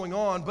lot going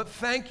on, but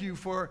thank you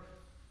for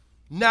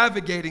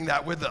navigating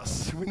that with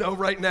us. We know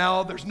right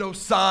now there's no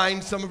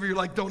sign. Some of you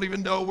don't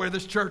even know where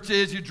this church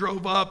is. You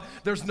drove up,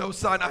 there's no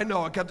sign. I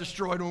know it got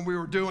destroyed when we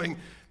were doing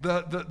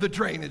the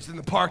drainage in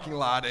the parking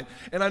lot.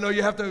 And I know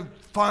you have to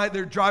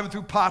they're driving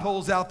through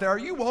potholes out there.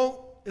 You won't.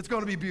 It's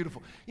going to be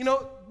beautiful.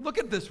 Look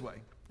at it this way.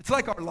 It's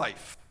like our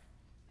life.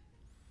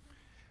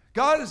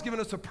 God has given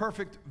us a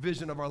perfect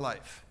vision of our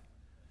life.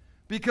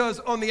 Because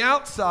on the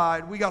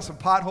outside, we got some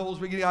potholes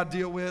we got to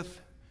deal with.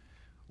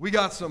 We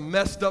got some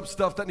messed up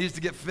stuff that needs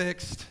to get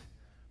fixed.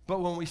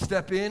 But when we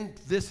step in,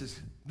 this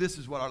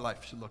is what our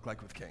life should look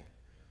like with King.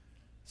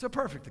 It's a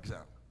perfect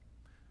example.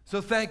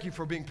 So thank you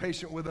for being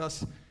patient with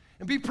us.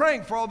 And be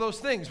praying for all those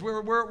things.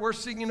 We're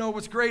seeing,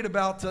 what's great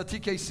about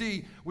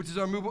TKC, which is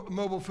our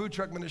mobile food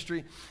truck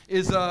ministry,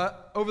 is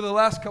over the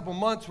last couple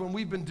months when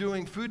we've been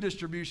doing food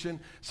distribution,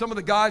 some of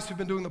the guys who've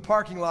been doing the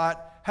parking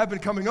lot have been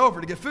coming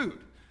over to get food.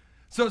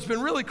 So it's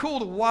been really cool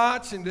to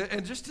watch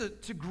and just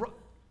to grow.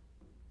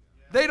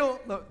 They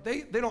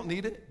don't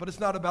need it, but it's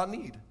not about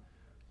need.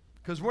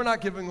 Because we're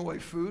not giving away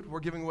food, we're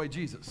giving away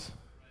Jesus.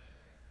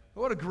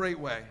 What a great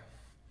way.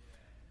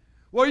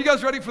 Well, are you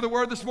guys ready for the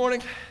word this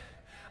morning?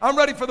 I'm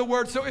ready for the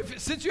word. So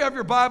since you have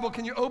your Bible,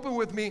 can you open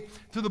with me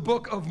to the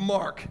book of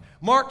Mark?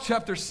 Mark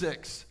chapter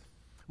 6.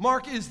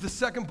 Mark is the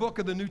second book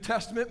of the New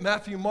Testament,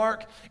 Matthew,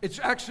 Mark. It's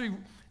actually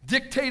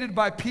dictated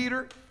by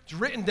Peter. It's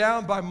written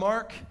down by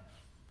Mark.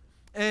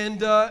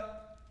 And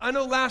I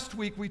know last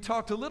week we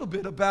talked a little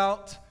bit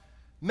about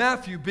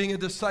Matthew being a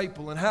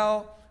disciple and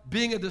how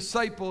being a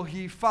disciple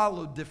he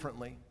followed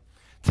differently.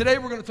 Today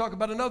we're going to talk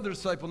about another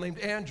disciple named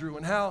Andrew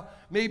and how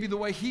maybe the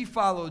way he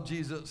followed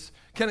Jesus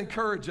can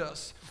encourage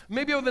us.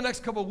 Maybe over the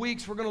next couple of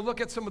weeks we're going to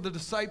look at some of the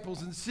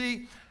disciples and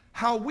see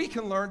how we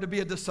can learn to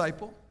be a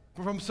disciple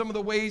from some of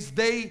the ways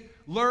they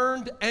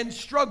learned and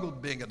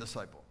struggled being a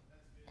disciple.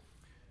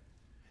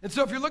 And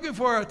so if you're looking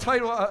for a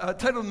title of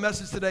the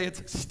message today,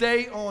 it's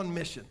Stay on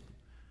Mission.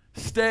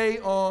 Stay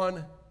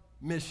on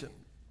Mission.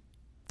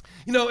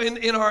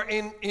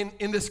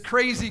 In this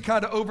crazy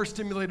kind of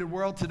overstimulated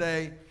world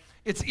today,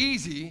 it's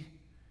easy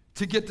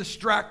to get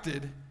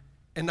distracted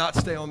and not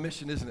stay on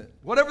mission, isn't it?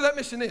 Whatever that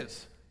mission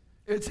is,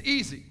 it's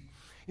easy.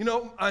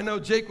 I know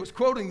Jake was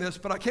quoting this,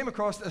 but I came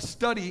across a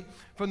study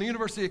from the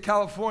University of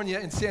California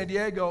in San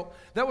Diego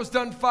that was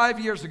done 5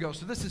 years ago.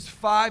 So this is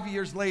 5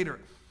 years later.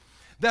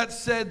 That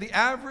said the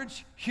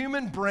average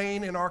human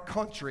brain in our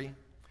country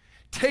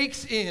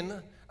takes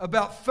in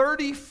about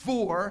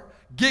 34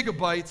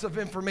 gigabytes of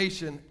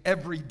information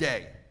every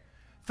day.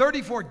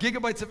 34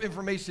 gigabytes of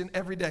information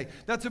every day.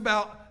 That's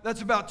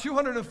about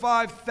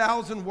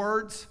 205,000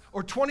 words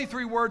or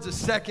 23 words a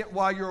second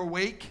while you're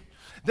awake.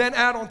 Then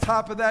add on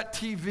top of that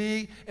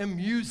TV and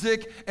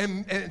music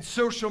and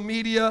social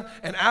media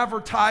and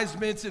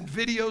advertisements and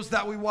videos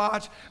that we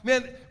watch.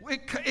 Man,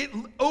 it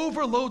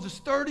overloads us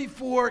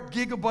 34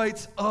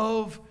 gigabytes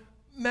of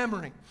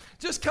memory.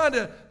 Just kind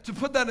of to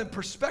put that in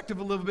perspective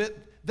a little bit,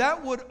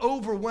 that would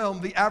overwhelm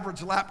the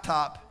average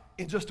laptop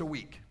in just a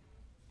week.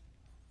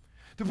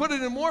 To put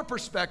it in more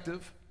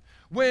perspective,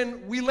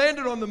 when we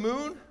landed on the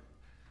moon,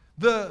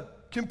 the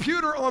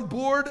computer on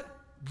board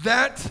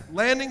that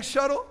landing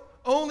shuttle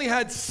only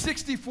had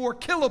 64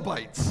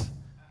 kilobytes.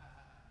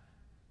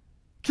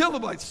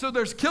 Kilobytes. So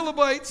there's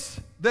kilobytes,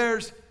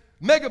 there's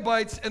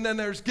megabytes, and then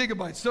there's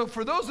gigabytes. So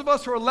for those of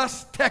us who are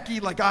less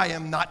techie, like I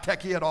am, not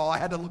techie at all, I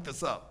had to look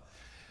this up.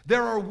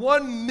 There are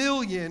 1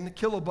 million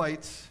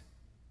kilobytes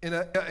in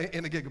a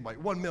gigabyte,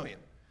 1 million.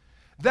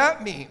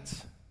 That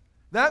means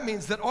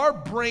that our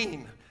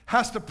brain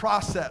has to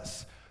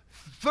process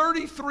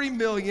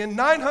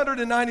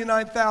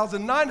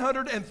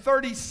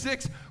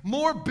 33,999,936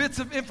 more bits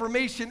of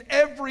information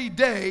every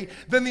day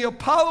than the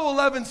Apollo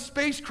 11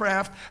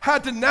 spacecraft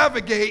had to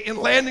navigate in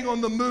landing on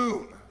the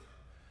moon.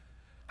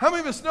 How many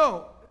of us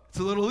know it's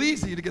a little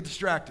easy to get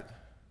distracted?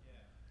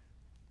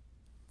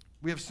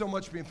 We have so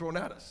much being thrown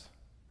at us.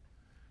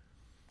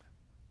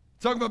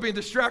 Talking about being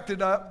distracted,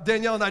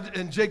 Danielle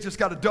and Jake just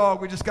got a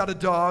dog. We just got a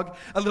dog,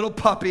 a little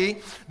puppy.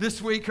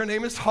 This week, her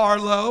name is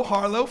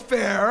Harlow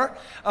Fair.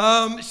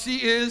 She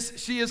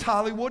is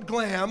Hollywood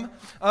glam.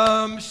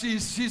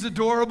 She's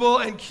adorable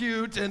and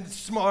cute and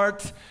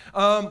smart,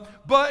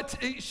 but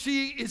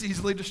she is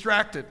easily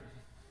distracted.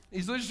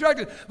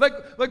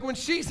 Like when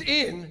she's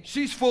in,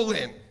 she's full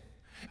in,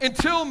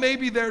 until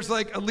maybe there's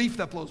like a leaf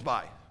that blows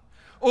by.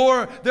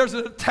 Or there's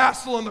a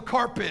tassel on the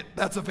carpet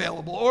that's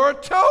available, or a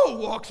toe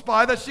walks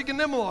by that she can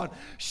nibble on.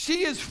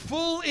 She is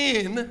full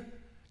in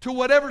to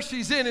whatever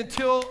she's in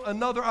until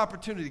another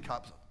opportunity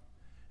comes up.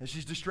 And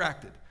she's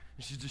distracted,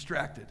 and she's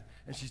distracted,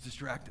 and she's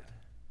distracted.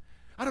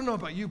 I don't know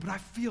about you, but I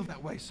feel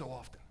that way so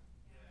often.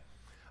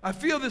 I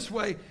feel this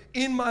way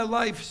in my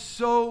life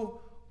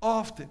so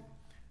often.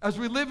 As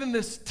we live in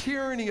this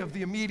tyranny of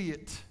the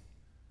immediate,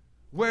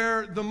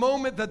 where the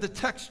moment that the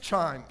text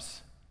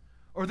chimes,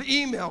 or the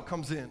email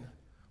comes in,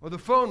 or the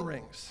phone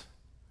rings,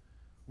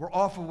 we're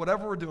off of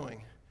whatever we're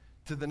doing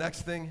to the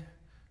next thing,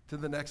 to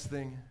the next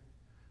thing,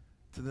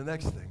 to the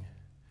next thing.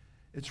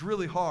 It's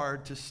really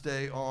hard to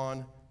stay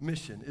on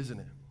mission, isn't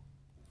it?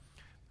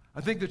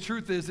 I think the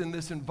truth is, in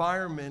this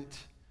environment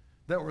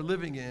that we're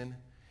living in,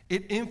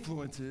 it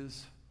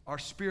influences our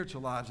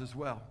spiritual lives as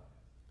well.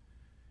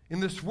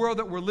 In this world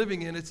that we're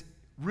living in, it's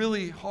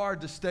really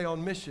hard to stay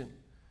on mission,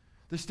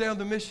 to stay on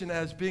the mission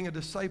as being a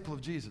disciple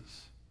of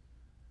Jesus,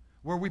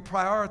 where we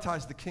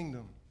prioritize the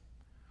kingdom,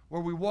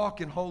 where we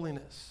walk in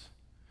holiness,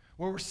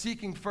 where we're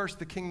seeking first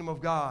the kingdom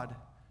of God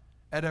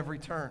at every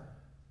turn.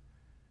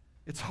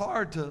 It's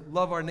hard to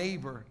love our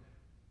neighbor,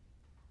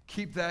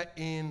 keep that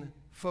in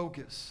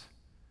focus,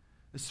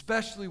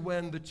 especially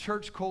when the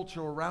church culture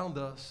around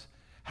us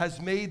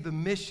has made the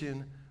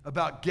mission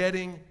about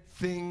getting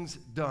things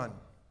done.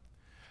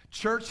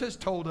 Church has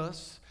told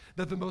us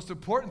that the most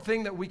important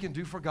thing that we can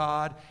do for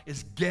God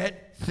is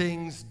get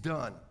things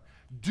done.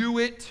 Do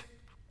it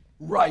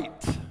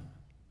right.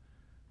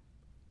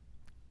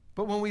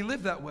 But when we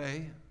live that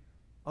way,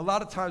 a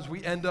lot of times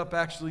we end up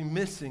actually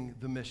missing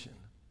the mission,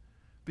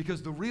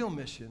 because the real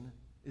mission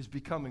is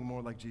becoming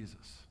more like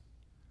Jesus.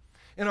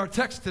 In our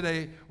text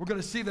today, we're going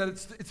to see that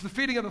it's the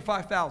feeding of the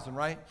 5,000,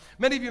 right?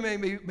 Many of you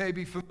may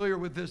be familiar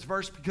with this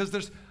verse because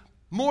there's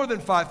more than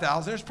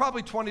 5,000. There's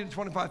probably 20 to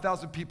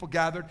 25,000 people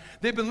gathered.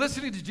 They've been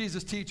listening to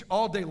Jesus teach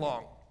all day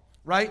long,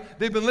 right?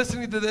 They've been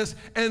listening to this,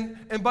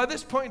 and by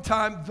this point in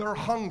time, they're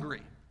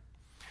hungry.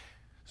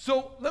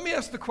 So let me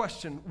ask the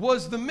question,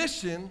 was the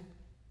mission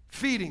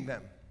feeding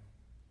them?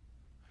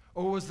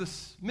 Or was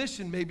this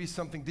mission maybe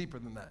something deeper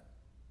than that?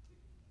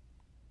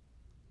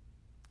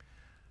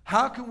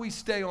 How can we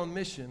stay on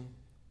mission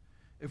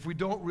if we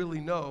don't really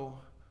know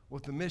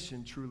what the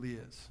mission truly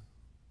is?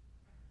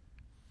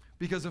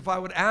 Because if I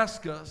would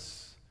ask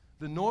us,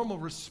 the normal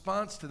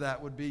response to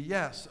that would be,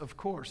 yes, of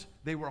course,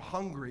 they were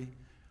hungry.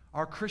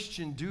 Our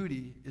Christian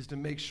duty is to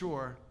make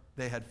sure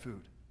they had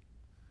food.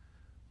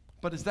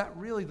 But is that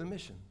really the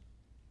mission?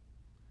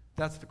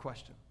 That's the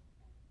question.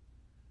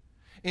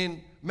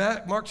 In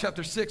Mark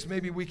chapter 6,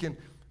 maybe we can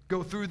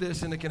go through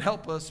this and it can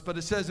help us, but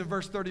it says in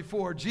verse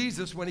 34,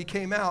 Jesus, when he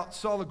came out,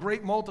 saw a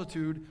great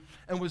multitude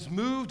and was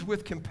moved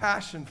with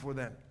compassion for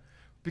them,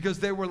 because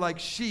they were like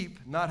sheep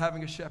not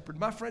having a shepherd.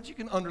 My friends, you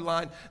can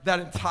underline that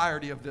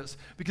entirety of this,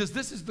 because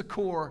this is the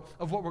core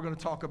of what we're going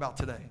to talk about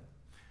today.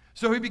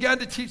 So he began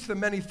to teach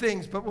them many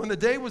things, but when the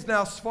day was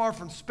now far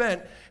from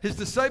spent, his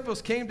disciples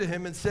came to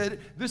him and said,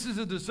 "This is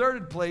a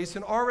deserted place,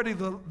 and already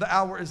the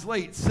hour is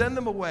late. Send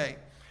them away,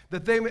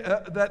 that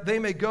they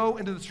may go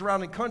into the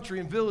surrounding country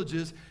and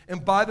villages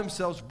and buy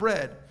themselves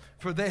bread,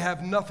 for they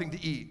have nothing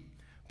to eat."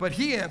 But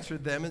he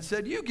answered them and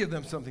said, "You give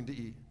them something to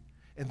eat."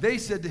 And they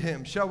said to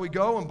him, "Shall we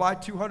go and buy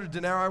 200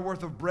 denarii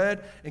worth of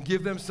bread and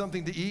give them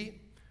something to eat?"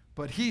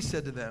 But he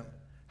said to them,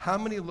 "How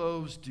many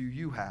loaves do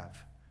you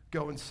have?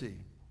 Go and see."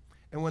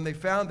 And when they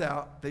found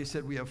out, they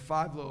said, "We have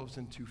 5 loaves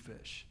and 2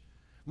 fish."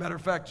 Matter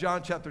of fact,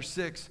 John chapter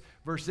 6,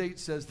 verse 8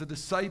 says, the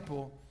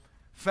disciple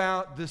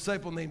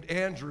named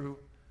Andrew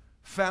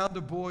found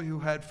a boy who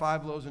had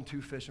 5 loaves and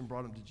 2 fish and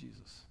brought him to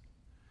Jesus.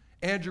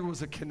 Andrew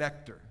was a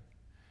connector.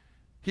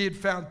 He had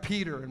found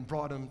Peter and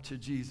brought him to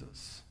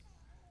Jesus.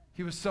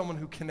 He was someone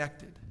who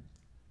connected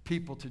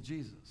people to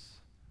Jesus.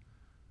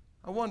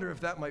 I wonder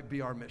if that might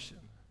be our mission,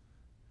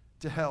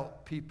 to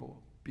help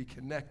people be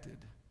connected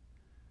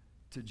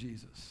to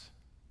Jesus.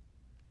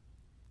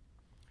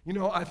 You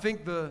know, I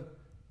think the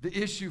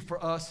issue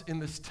for us in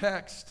this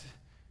text,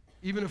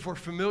 even if we're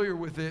familiar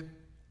with it,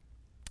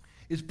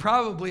 is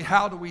probably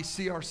how do we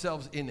see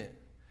ourselves in it?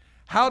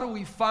 How do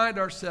we find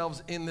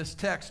ourselves in this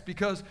text?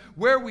 Because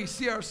where we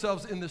see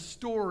ourselves in the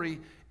story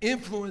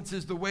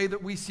influences the way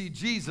that we see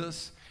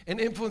Jesus and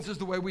influences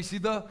the way we see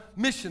the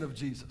mission of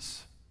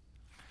Jesus.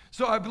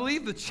 So I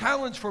believe the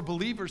challenge for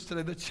believers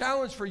today, the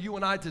challenge for you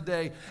and I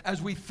today,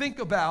 as we think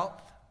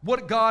about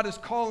what God is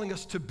calling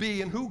us to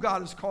be and how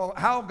God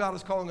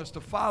is calling us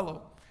to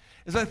follow,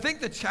 is I think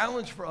the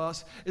challenge for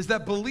us is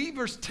that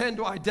believers tend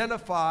to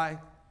identify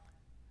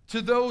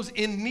to those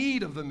in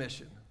need of the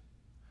mission,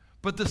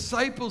 but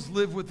disciples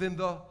live within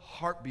the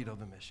heartbeat of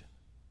the mission.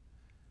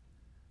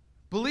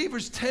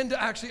 Believers tend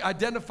to actually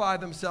identify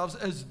themselves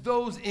as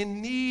those in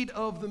need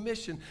of the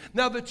mission.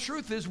 Now, the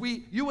truth is,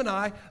 you and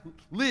I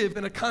live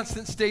in a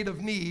constant state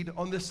of need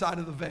on this side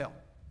of the veil.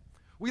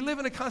 We live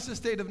in a constant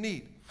state of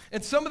need.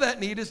 And some of that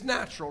need is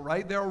natural,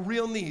 right? There are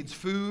real needs,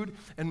 food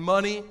and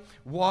money,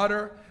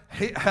 water,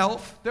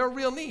 health. There are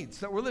real needs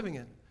that we're living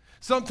in.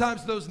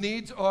 Sometimes those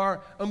needs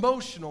are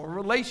emotional or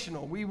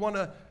relational. We want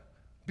to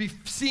be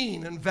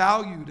seen and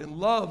valued and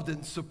loved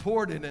and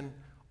supported, and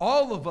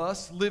all of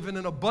us live in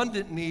an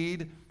abundant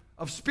need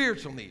of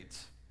spiritual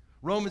needs.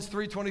 Romans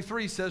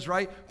 3:23 says,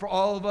 right, for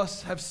all of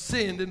us have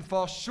sinned and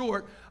fall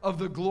short of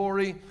the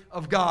glory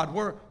of God.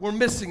 We're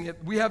missing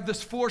it. We have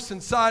this force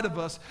inside of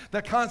us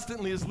that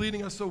constantly is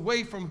leading us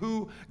away from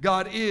who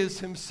God is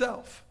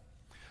himself.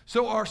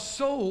 So our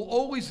soul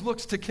always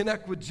looks to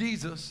connect with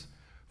Jesus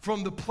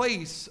from the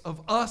place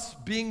of us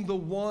being the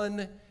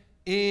one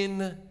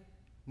in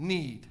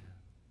need.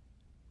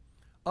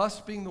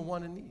 Us being the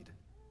one in need.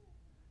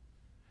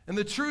 And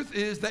the truth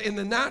is that in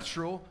the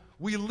natural,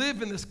 we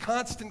live in this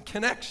constant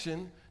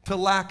connection to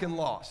lack and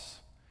loss.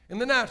 In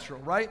the natural,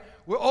 right?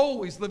 We're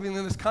always living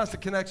in this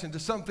constant connection to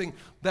something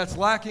that's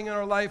lacking in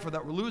our life or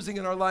that we're losing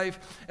in our life.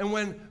 And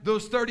when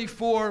those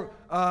 34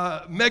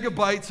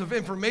 megabytes of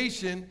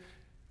information,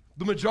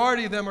 the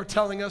majority of them are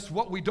telling us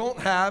what we don't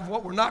have,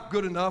 what we're not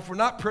good enough, we're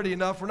not pretty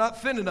enough, we're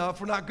not thin enough,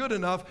 we're not good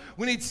enough.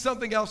 We need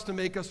something else to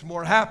make us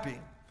more happy.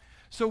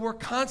 So we're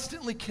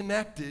constantly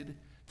connected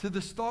to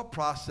this thought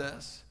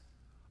process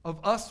of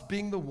us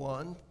being the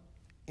one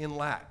in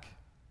lack.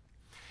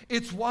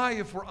 It's why,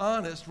 if we're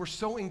honest, we're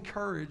so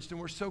encouraged and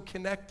we're so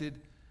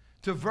connected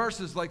to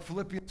verses like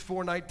Philippians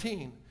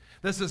 4:19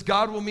 that says,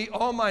 God will meet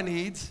all my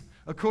needs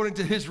according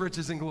to his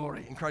riches and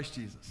glory in Christ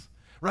Jesus.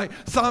 Right?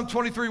 Psalm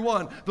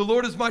 23:1, the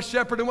Lord is my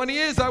shepherd, and when he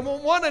is, I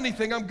won't want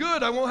anything. I'm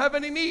good. I won't have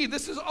any need.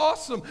 This is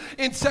awesome.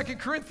 In 2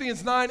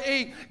 Corinthians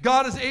 9:8,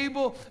 God is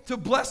able to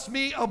bless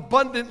me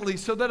abundantly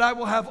so that I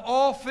will have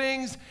all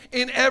things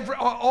in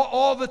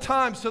all the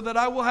time, so that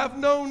I will have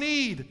no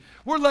need.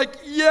 We're like,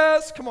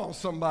 yes, come on,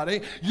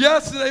 somebody.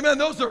 Yes and amen.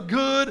 Those are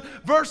good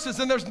verses,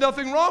 and there's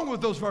nothing wrong with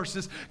those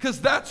verses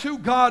because that's who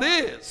God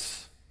is.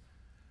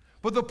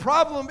 But the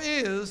problem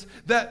is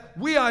that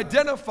we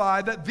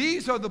identify that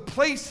these are the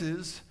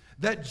places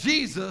that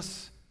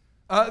Jesus,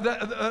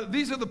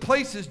 these are the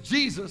places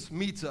Jesus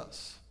meets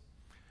us.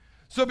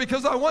 So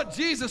because I want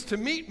Jesus to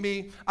meet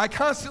me, I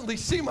constantly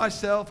see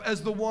myself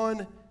as the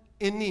one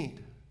in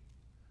need.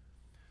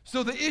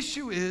 So the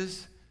issue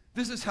is,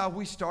 this is how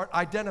we start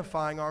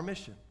identifying our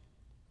mission.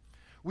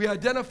 We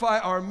identify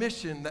our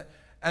mission that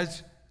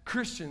as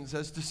Christians,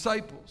 as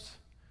disciples.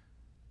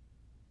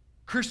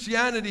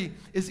 Christianity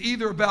is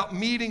either about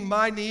meeting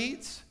my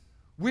needs,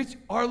 which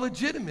are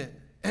legitimate,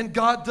 and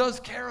God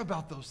does care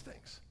about those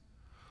things.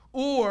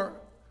 Or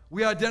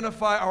we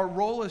identify our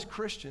role as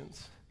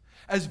Christians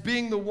as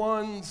being the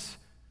ones,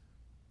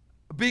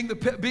 being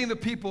the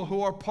people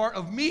who are part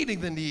of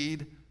meeting the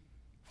need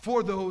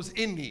for those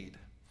in need.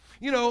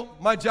 You know,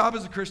 my job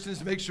as a Christian is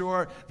to make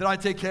sure that I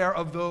take care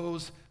of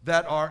those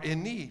that are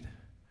in need.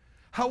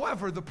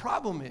 However, the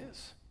problem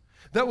is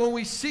that when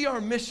we see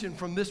our mission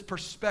from this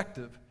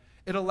perspective,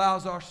 it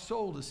allows our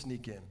soul to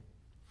sneak in.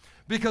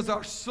 Because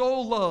our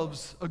soul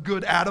loves a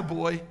good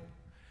attaboy.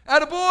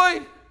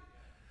 Attaboy!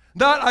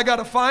 Not I got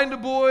to find a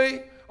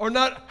boy, or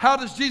not how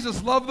does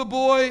Jesus love the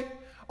boy.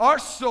 Our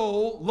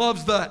soul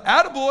loves the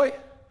attaboy.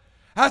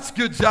 That's a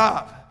good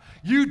job.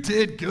 You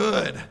did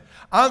good.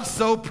 I'm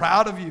so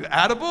proud of you.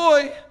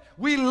 Attaboy.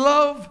 We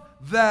love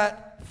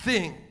that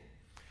thing.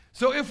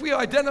 So if we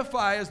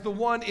identify as the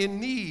one in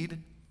need,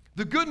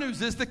 the good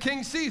news is the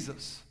King sees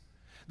us.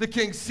 The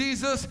King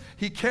sees us,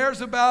 he cares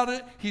about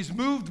it, he's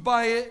moved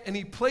by it, and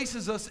he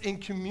places us in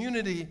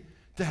community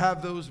to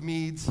have those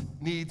needs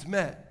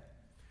met.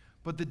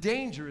 But the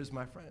danger is,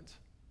 my friends,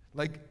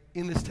 like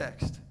in this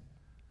text,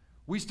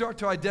 we start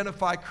to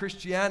identify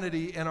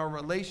Christianity and our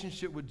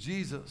relationship with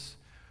Jesus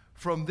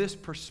from this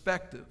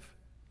perspective.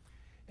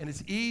 And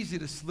it's easy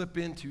to slip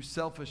into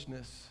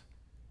selfishness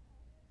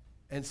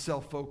and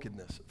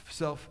self-focusedness.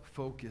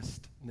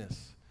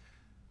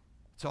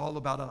 It's all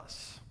about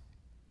us.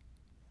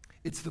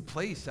 It's the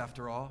place,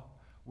 after all,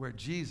 where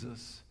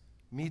Jesus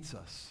meets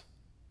us.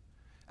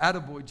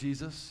 Attaboy,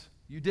 Jesus,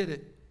 you did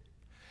it.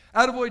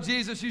 Attaboy,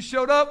 Jesus, you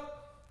showed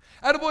up.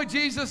 Attaboy,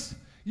 Jesus,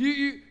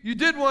 you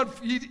did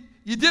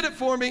you did it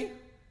for me.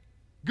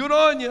 Good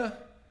on you.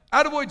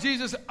 Attaboy,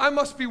 Jesus, I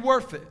must be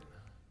worth it.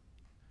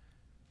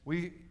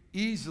 We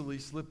easily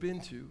slip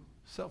into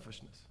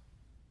selfishness.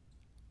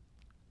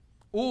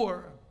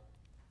 Or,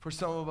 for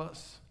some of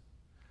us,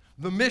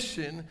 the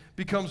mission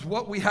becomes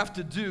what we have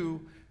to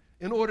do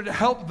in order to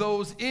help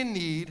those in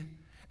need.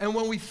 And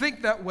when we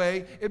think that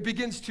way, it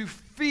begins to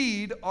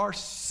feed our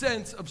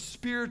sense of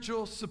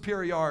spiritual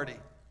superiority.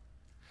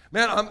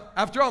 Man,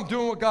 after all, I'm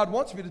doing what God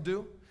wants me to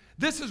do.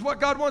 This is what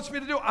God wants me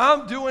to do.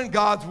 I'm doing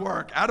God's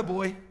work.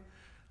 Attaboy.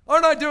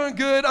 Aren't I doing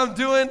good? I'm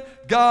doing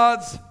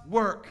God's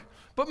work.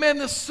 But man,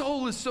 the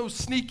soul is so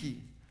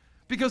sneaky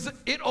because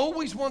it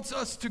always wants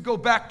us to go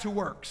back to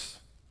works.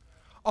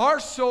 Our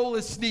soul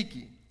is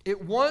sneaky.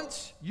 It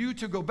wants you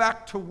to go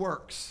back to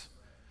works,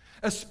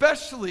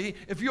 especially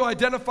if you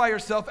identify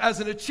yourself as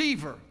an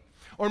achiever.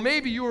 Or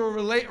maybe you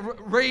were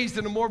raised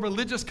in a more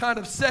religious kind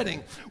of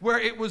setting where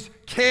it was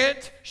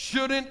can't,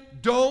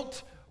 shouldn't,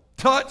 don't,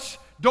 touch,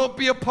 don't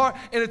be a part,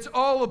 and it's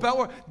all about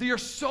work. Your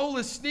soul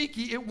is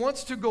sneaky. It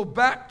wants to go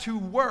back to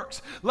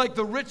works, like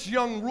the rich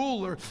young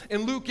ruler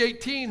in Luke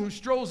 18 who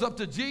strolls up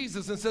to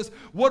Jesus and says,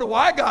 what do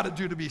I got to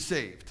do to be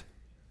saved?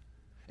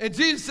 And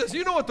Jesus says,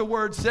 you know what the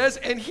word says,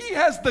 and he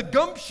has the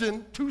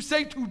gumption to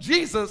say to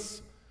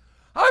Jesus,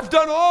 I've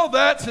done all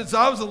that since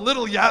I was a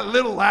little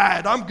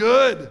lad. I'm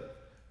good.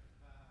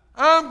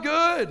 I'm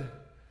good.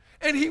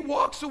 And he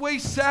walks away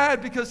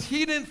sad because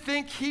he didn't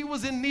think he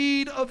was in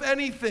need of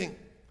anything.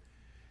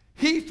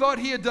 He thought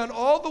he had done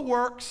all the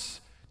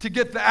works to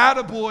get the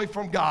attaboy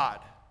from God.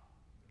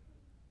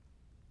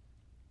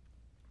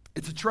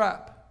 It's a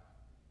trap.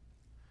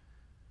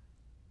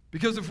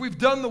 Because if we've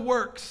done the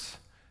works,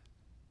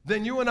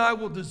 then you and I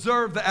will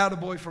deserve the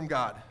attaboy from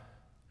God.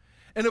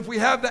 And if we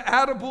have the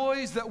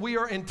attaboys that we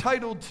are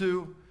entitled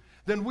to,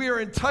 then we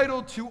are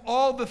entitled to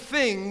all the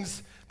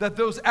things that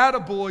those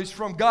attaboys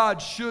from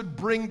God should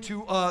bring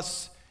to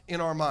us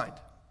in our mind.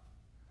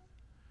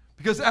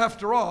 Because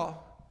after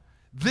all,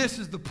 this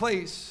is the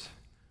place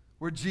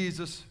where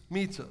Jesus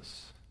meets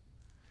us.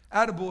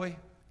 Attaboy,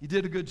 you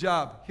did a good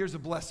job. Here's a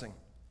blessing.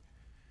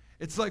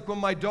 It's like when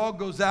my dog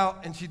goes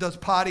out and she does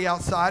potty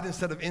outside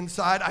instead of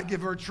inside, I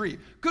give her a treat.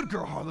 Good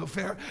girl, Harlow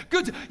Fair.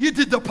 Good, you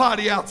did the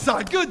potty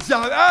outside. Good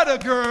job,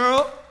 atta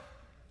girl.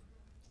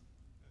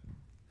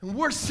 And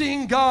we're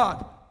seeing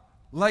God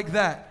like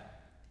that.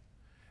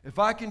 If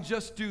I can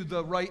just do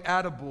the right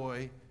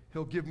attaboy,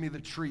 he'll give me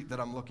the treat that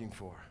I'm looking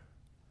for.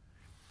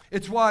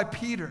 It's why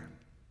Peter,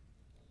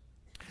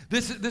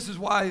 this is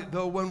why,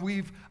 though, when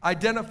we've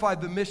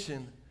identified the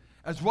mission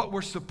as what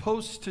we're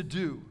supposed to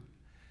do,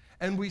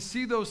 and we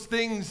see those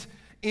things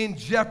in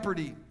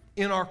jeopardy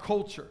in our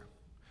culture,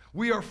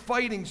 we are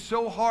fighting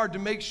so hard to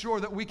make sure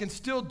that we can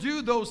still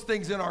do those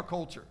things in our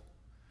culture.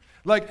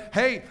 Like,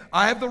 hey,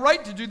 I have the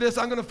right to do this.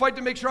 I'm going to fight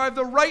to make sure I have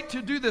the right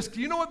to do this.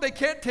 Do you know what they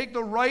can't take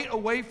the right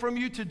away from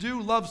you to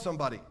do? Love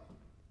somebody.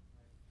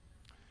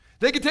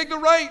 They can take the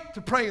right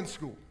to pray in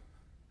school.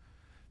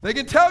 They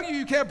can tell you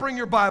you can't bring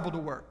your Bible to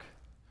work.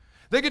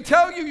 They can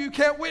tell you you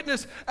can't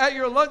witness at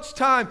your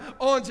lunchtime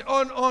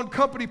on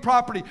company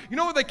property. You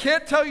know what they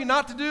can't tell you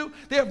not to do?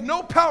 They have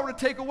no power to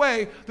take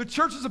away the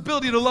church's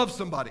ability to love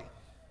somebody.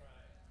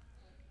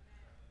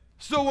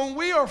 So when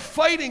we are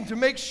fighting to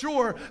make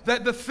sure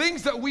that the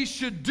things that we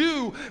should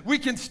do, we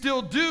can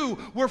still do,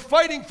 we're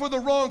fighting for the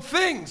wrong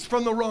things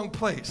from the wrong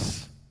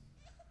place.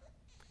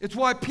 It's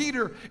why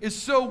Peter is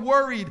so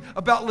worried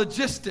about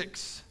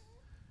logistics.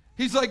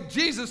 He's like,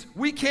 Jesus,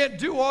 we can't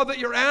do all that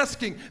you're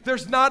asking.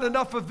 There's not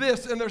enough of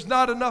this and there's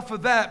not enough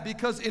of that,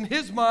 because in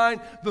his mind,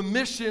 the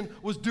mission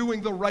was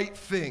doing the right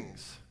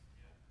things.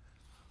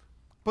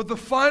 But the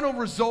final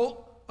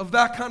result of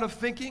that kind of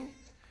thinking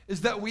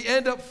is that we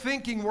end up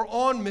thinking we're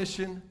on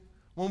mission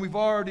when we've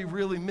already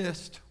really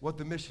missed what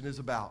the mission is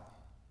about.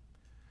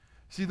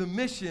 See, the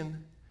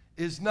mission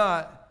isn't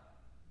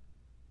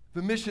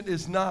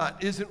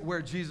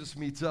where Jesus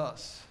meets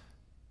us.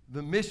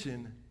 The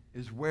mission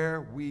is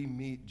where we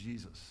meet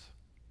Jesus.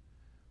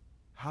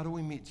 How do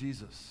we meet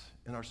Jesus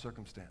in our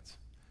circumstance?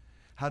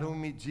 How do we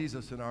meet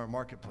Jesus in our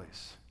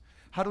marketplace?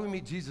 How do we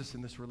meet Jesus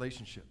in this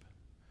relationship?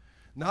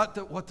 Not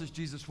that what does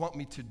Jesus want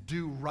me to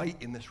do right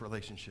in this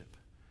relationship?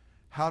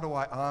 How do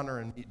I honor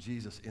and meet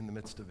Jesus in the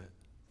midst of it?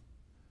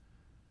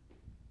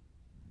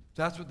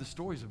 That's what the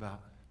story's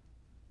about.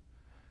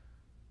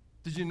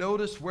 Did you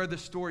notice where the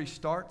story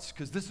starts?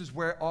 Because this is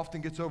where it often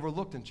gets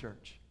overlooked in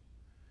church.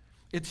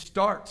 It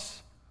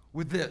starts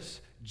with this: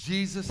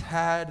 Jesus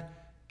had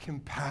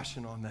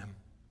compassion on them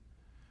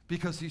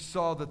because he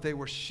saw that they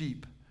were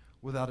sheep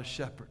without a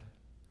shepherd.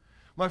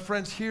 My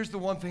friends, here's the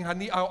one thing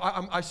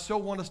I so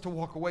want us to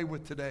walk away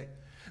with today.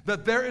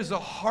 That there is a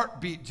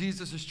heartbeat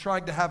Jesus is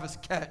trying to have us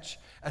catch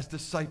as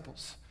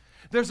disciples.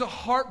 There's a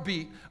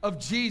heartbeat of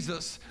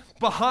Jesus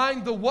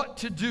behind the what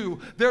to do.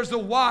 There's a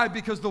why,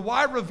 because the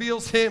why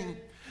reveals him.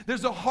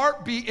 There's a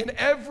heartbeat in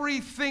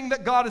everything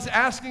that God is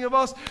asking of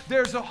us.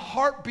 There's a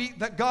heartbeat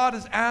that God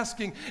is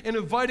asking and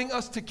inviting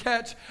us to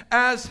catch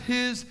as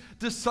His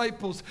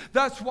disciples.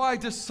 That's why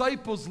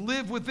disciples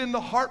live within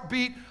the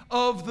heartbeat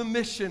of the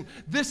mission.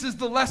 This is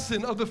the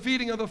lesson of the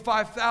feeding of the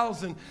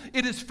 5,000.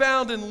 It is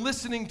found in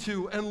listening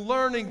to and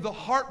learning the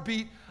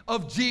heartbeat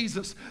of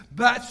Jesus.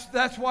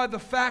 That's why the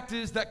fact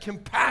is that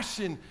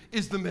compassion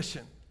is the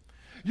mission.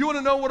 You want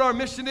to know what our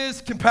mission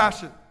is?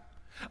 Compassion.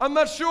 I'm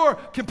not sure.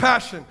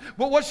 Compassion.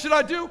 Well, what should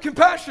I do?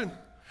 Compassion.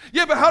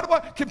 Yeah, but how do I?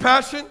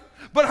 Compassion.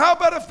 But how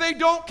about if they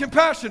don't?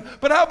 Compassion.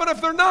 But how about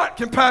if they're not?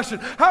 Compassion.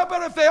 How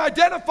about if they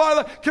identify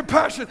like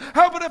compassion?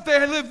 How about if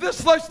they live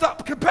this lifestyle?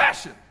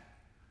 Compassion.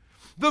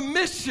 The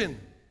mission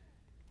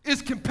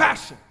is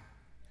compassion.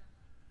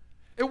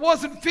 It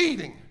wasn't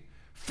feeding.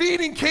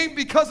 Feeding came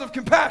because of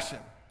compassion.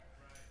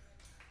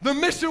 The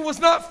mission was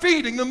not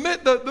feeding.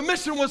 The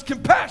mission was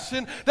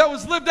compassion that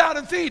was lived out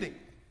in feeding.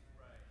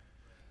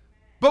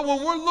 But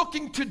when we're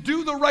looking to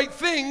do the right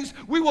things,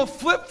 we will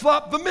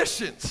flip-flop the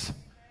missions.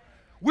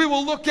 We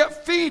will look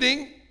at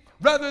feeding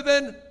rather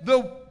than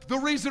the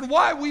reason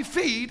why we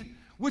feed,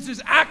 which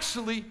is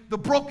actually the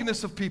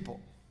brokenness of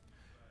people.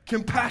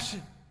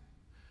 Compassion.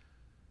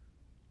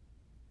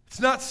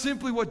 It's not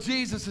simply what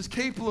Jesus is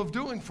capable of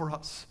doing for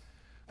us.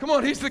 Come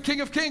on, He's the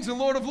King of Kings and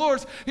Lord of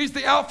Lords. He's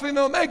the Alpha and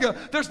Omega.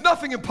 There's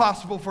nothing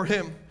impossible for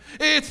Him.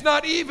 It's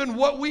not even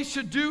what we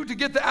should do to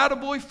get the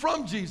attaboy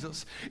from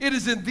Jesus. It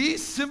is in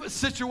these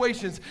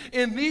situations,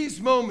 in these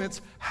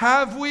moments,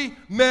 have we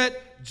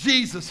met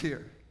Jesus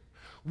here?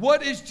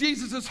 What is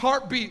Jesus'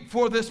 heartbeat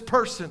for this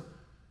person?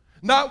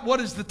 Not what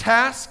is the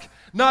task,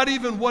 not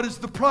even what is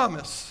the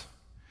promise.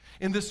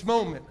 In this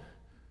moment,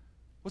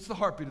 what's the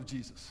heartbeat of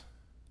Jesus?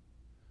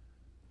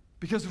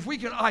 Because if we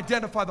can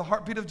identify the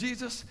heartbeat of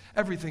Jesus,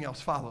 everything else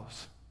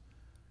follows.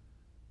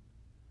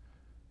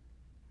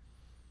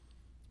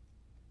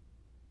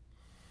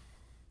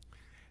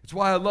 It's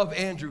why I love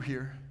Andrew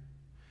here.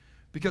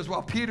 Because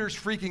while Peter's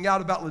freaking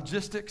out about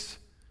logistics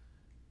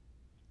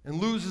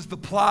and loses the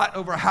plot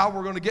over how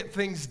we're going to get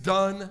things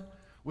done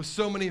with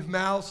so many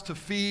mouths to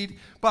feed.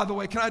 By the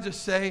way, can I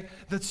just say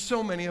that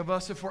so many of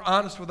us, if we're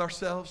honest with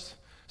ourselves,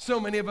 so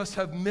many of us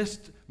have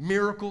missed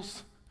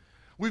miracles.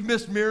 We've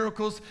missed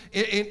miracles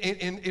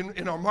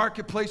in our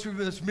marketplace. We've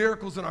missed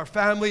miracles in our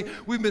family.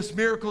 We've missed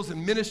miracles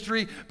in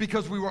ministry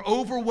because we were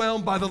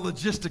overwhelmed by the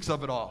logistics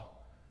of it all.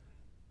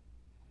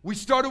 We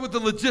started with the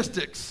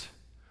logistics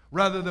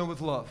rather than with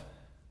love.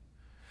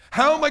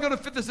 How am I going to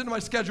fit this into my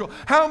schedule?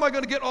 How am I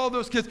going to get all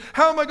those kids?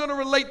 How am I going to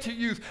relate to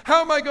youth?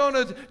 How am I going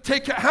to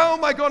take care? How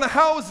am I going to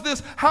house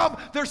this?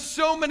 There's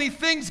so many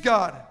things,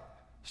 God.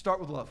 Start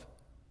with love.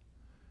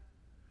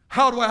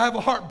 How do I have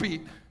a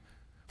heartbeat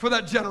for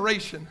that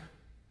generation?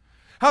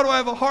 How do I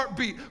have a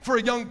heartbeat for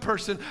a young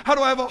person? How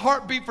do I have a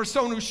heartbeat for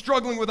someone who's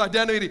struggling with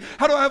identity?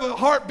 How do I have a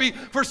heartbeat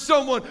for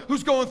someone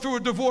who's going through a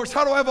divorce?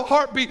 How do I have a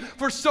heartbeat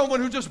for someone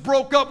who just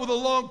broke up with a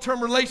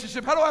long-term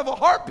relationship? How do I have a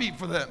heartbeat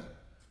for them?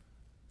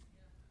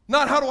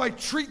 Not how do I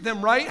treat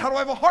them right? How do I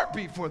have a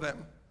heartbeat for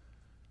them?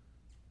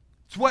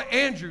 It's what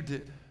Andrew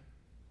did.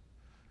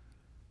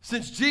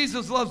 Since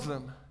Jesus loves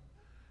them,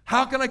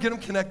 how can I get them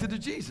connected to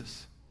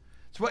Jesus?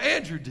 It's what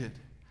Andrew did.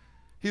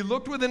 He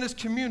looked within his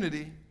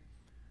community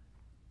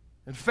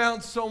and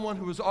found someone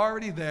who was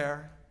already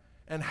there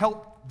and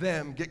helped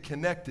them get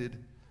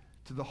connected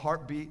to the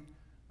heartbeat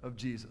of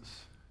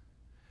Jesus.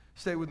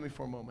 Stay with me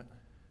for a moment.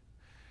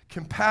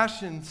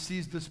 Compassion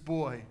sees this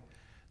boy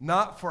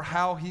not for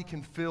how he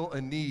can fill a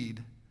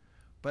need,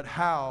 but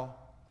how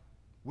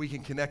we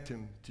can connect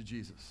him to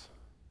Jesus.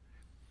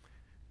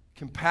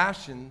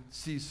 Compassion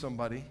sees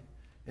somebody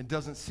and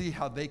doesn't see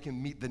how they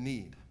can meet the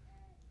need.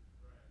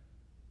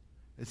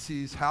 It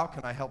sees how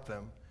can I help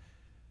them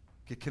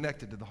get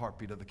connected to the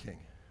heartbeat of the King.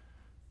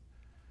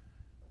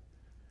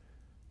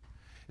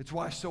 It's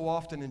why so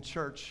often in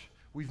church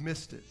we've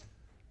missed it.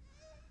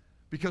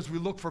 Because we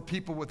look for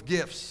people with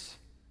gifts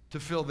to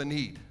fill the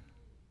need.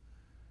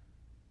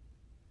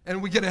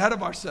 And we get ahead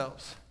of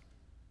ourselves.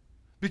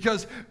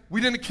 Because we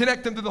didn't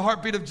connect them to the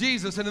heartbeat of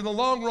Jesus. And in the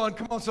long run,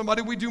 come on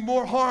somebody, we do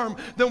more harm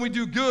than we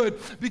do good.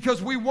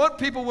 Because we want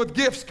people with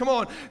gifts, come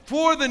on,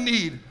 for the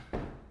need.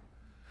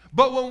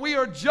 But when we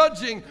are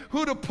judging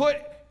who to put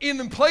in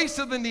the place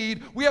of the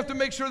need, we have to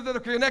make sure that they're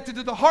connected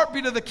to the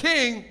heartbeat of the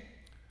King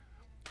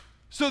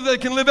so that they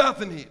can live out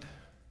the need.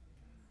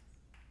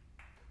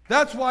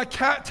 That's why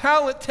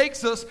talent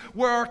takes us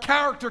where our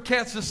character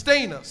can't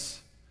sustain us.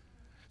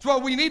 That's why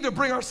we need to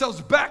bring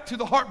ourselves back to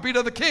the heartbeat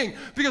of the King,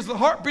 because the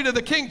heartbeat of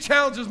the King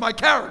challenges my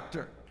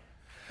character.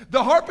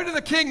 The heartbeat of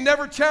the King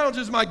never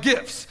challenges my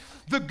gifts.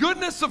 The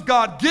goodness of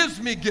God gives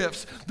me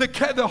gifts.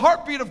 The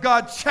heartbeat of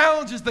God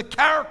challenges the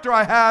character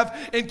I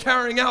have in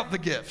carrying out the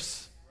gifts.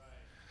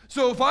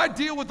 So if I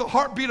deal with the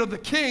heartbeat of the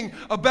King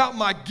about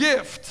my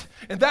gift,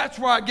 and that's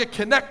where I get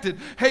connected.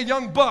 Hey,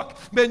 young buck,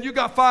 man, you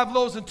got 5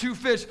 loaves and 2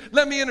 fish.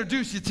 Let me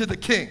introduce you to the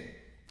King.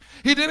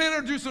 He didn't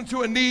introduce him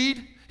to a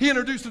need. He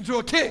introduced him to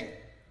a king.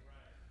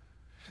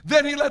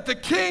 Then he let the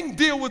King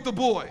deal with the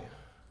boy.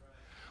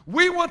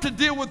 We want to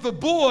deal with the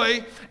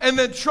boy and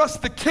then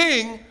trust the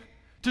king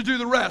to do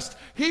the rest.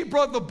 He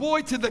brought the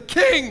boy to the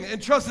king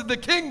and trusted the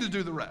king to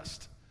do the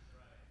rest.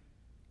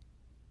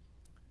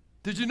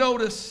 Did you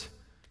notice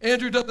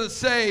Andrew doesn't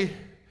say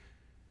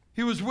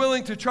he was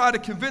willing to try to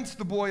convince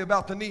the boy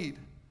about the need,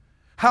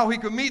 how he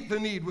could meet the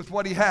need with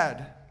what he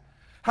had,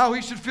 how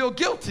he should feel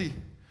guilty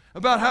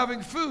about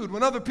having food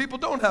when other people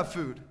don't have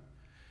food.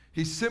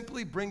 He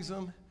simply brings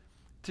him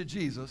to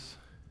Jesus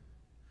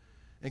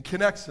and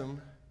connects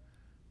him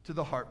to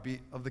the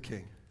heartbeat of the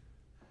king.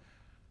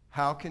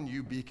 How can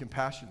you be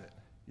compassionate,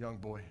 young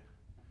boy,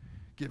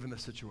 given the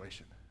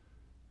situation?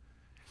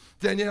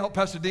 Danielle,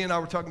 Pastor D and I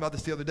were talking about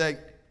this the other day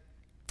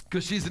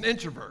because she's an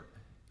introvert.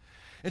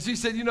 And she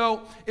said, you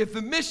know, if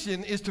the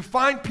mission is to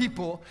find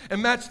people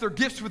and match their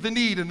gifts with the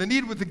need and the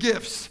need with the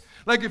gifts,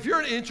 like if you're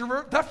an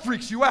introvert, that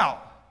freaks you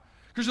out.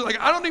 Because you're like,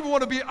 I don't even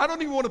want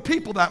to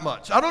people that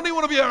much. I don't even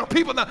want to be around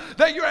people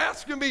that you're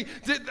asking me.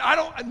 I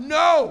don't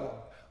know,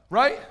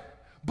 right?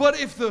 But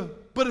if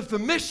the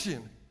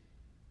mission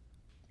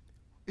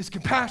is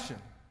compassion,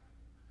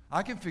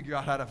 I can figure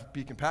out how to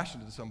be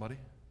compassionate to somebody.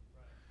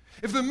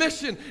 If the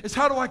mission is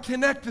how do I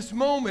connect this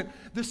moment,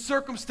 this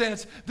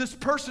circumstance, this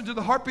person to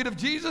the heartbeat of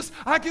Jesus,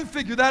 I can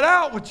figure that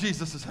out with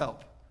Jesus'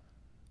 help.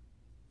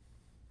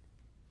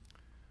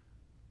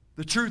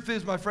 The truth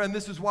is, my friend,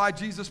 this is why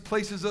Jesus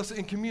places us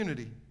in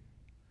community.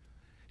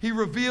 He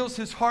reveals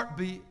his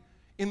heartbeat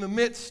in the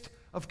midst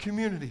of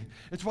community.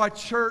 It's why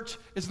church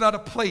is not a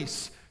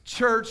place.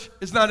 Church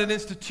is not an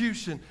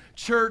institution.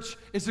 Church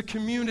is a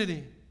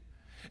community.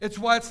 It's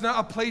why it's not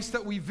a place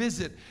that we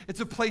visit.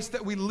 It's a place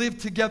that we live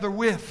together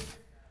with.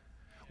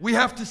 We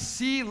have to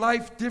see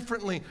life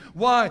differently.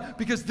 Why?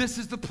 Because this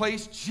is the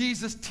place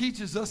Jesus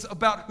teaches us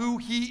about who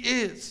he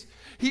is.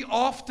 He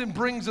often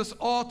brings us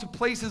all to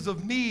places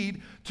of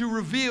need to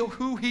reveal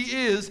who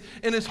he is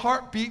and his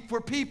heartbeat for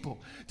people.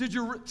 Did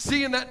you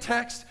see in that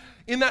text?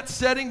 In that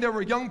setting, there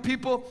were young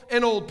people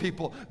and old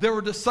people. There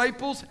were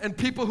disciples and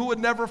people who would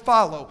never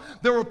follow.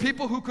 There were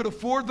people who could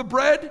afford the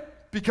bread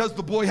because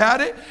the boy had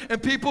it,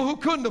 and people who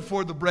couldn't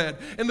afford the bread.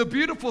 And the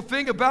beautiful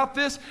thing about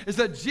this is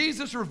that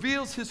Jesus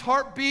reveals his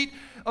heartbeat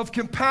of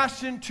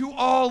compassion to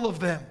all of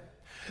them.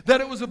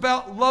 That it was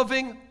about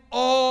loving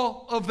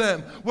all of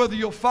them, whether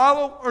you'll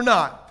follow or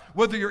not.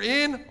 Whether you're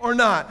in or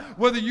not,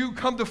 whether you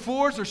come to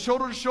fours or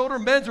shoulder to shoulder,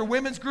 men's or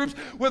women's groups,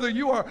 whether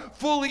you are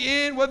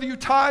fully in, whether you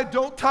tithe,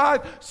 don't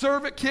tithe,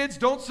 serve at kids,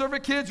 don't serve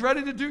at kids,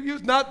 ready to do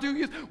youth, not do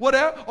youth,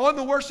 whatever, on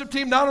the worship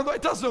team, not on the,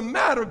 it doesn't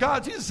matter.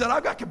 God, Jesus said,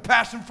 I've got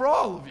compassion for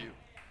all of you.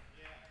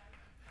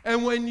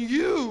 And when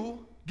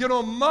you get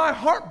on my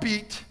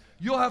heartbeat,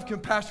 you'll have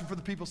compassion for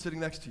the people sitting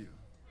next to you.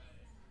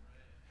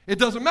 It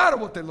doesn't matter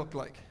what they look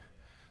like.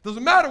 It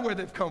doesn't matter where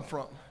they've come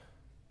from.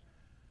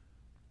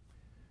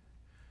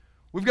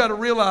 We've got to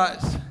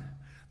realize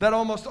that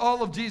almost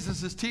all of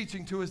Jesus'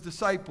 teaching to his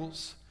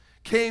disciples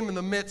came in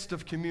the midst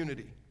of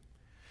community.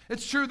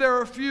 It's true there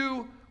are a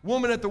few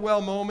woman at the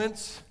well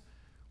moments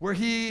where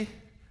he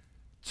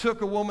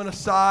took a woman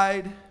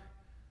aside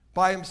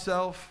by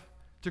himself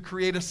to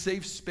create a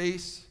safe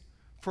space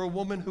for a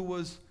woman who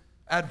was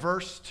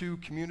adverse to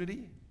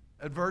community,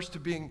 adverse to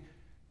being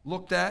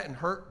looked at and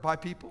hurt by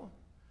people.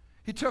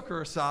 He took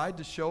her aside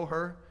to show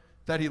her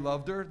that he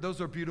loved her. Those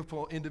are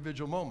beautiful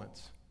individual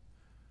moments.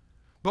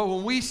 But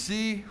when we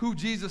see who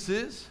Jesus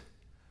is,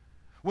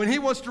 when he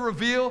wants to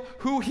reveal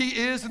who he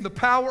is and the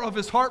power of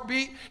his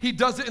heartbeat, he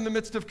does it in the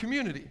midst of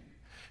community.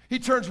 He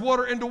turns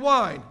water into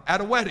wine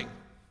at a wedding.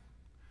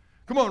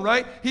 Come on,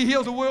 right? He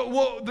heals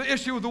the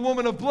issue of the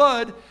woman of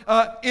blood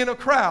in a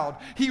crowd.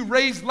 He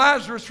raised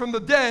Lazarus from the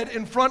dead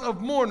in front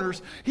of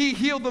mourners. He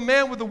healed the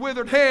man with the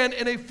withered hand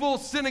in a full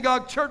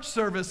synagogue church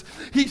service.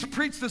 He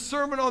preached the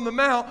Sermon on the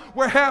Mount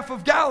where half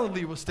of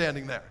Galilee was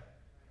standing there.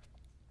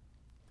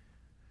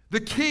 The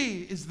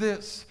key is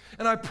this,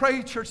 and I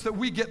pray, church, that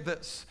we get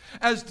this.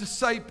 As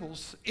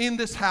disciples in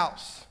this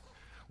house,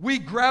 we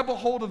grab a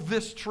hold of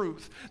this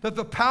truth, that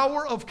the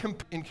power of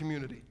in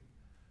community,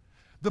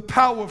 the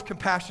power of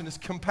compassion is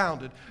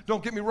compounded.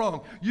 Don't get me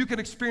wrong. You can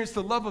experience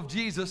the love of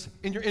Jesus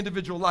in your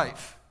individual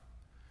life.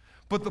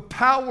 But the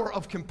power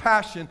of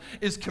compassion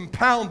is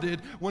compounded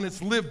when it's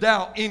lived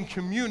out in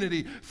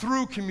community,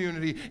 through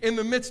community, in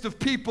the midst of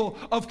people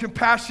of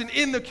compassion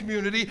in the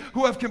community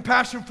who have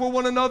compassion for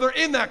one another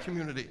in that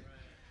community.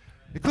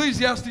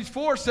 Ecclesiastes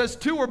 4 says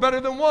 2 are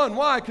better than 1.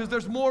 Why? Because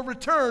there's more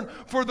return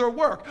for their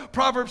work.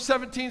 Proverbs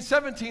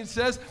 17:17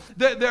 says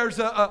that there's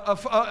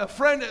a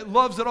friend that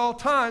loves at all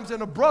times,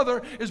 and a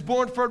brother is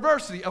born for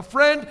adversity. A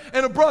friend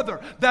and a brother.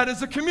 That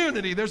is a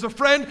community. There's a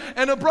friend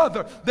and a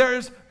brother. There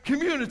is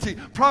community.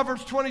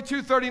 Proverbs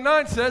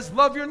 22:39 says,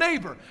 love your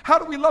neighbor. How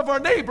do we love our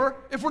neighbor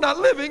if we're not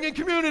living in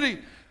community?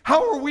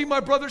 How are we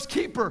my brother's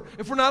keeper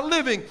if we're not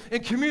living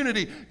in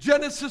community?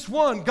 Genesis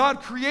 1,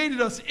 God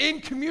created us in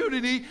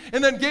community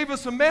and then gave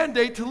us a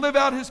mandate to live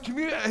out his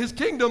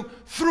kingdom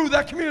through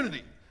that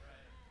community.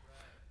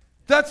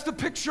 That's the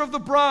picture of the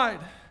bride.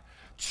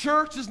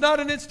 Church is not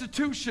an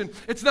institution.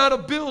 It's not a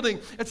building.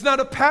 It's not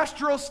a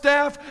pastoral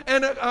staff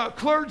and a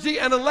clergy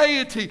and a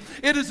laity.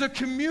 It is a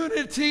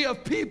community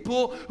of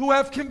people who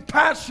have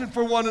compassion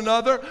for one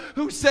another,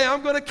 who say,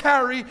 I'm going to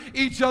carry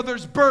each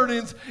other's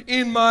burdens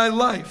in my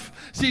life.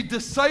 See,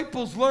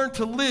 disciples learn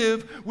to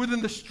live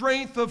within the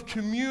strength of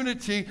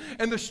community,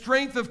 and the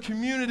strength of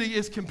community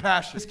is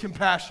compassion. It's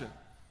compassion.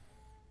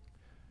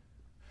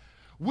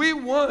 We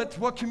want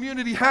what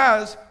community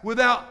has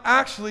without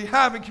actually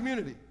having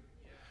community.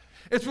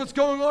 It's what's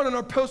going on in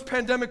our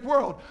post-pandemic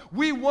world.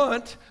 We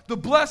want the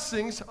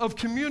blessings of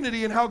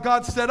community and how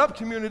God set up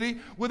community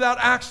without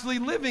actually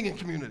living in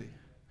community.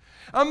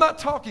 I'm not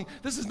talking,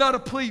 this is not a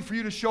plea for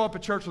you to show up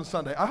at church on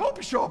Sunday. I hope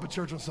you show up at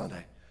church on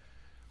Sunday.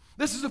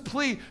 This is a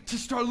plea to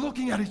start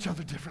looking at each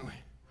other differently,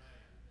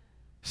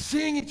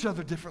 seeing each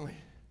other differently,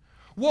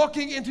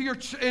 walking into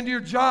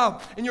your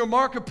job, in your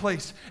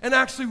marketplace, and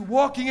actually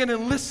walking in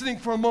and listening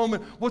for a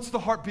moment. What's the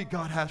heartbeat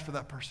God has for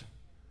that person?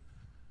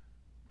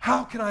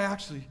 How can I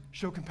actually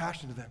show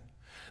compassion to them?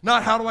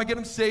 Not how do I get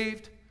them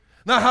saved?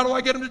 Not how do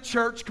I get them to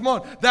church? Come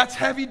on, that's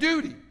heavy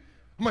duty.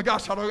 Oh my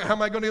gosh, how am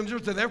I going to get them to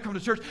church? They never come to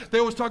church. They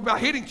always talk about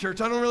hating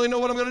church. I don't really know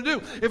what I'm going to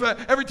do.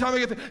 Every time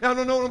I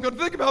don't know what I'm going to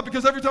think about,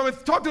 because every time I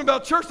talk to them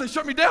about church, they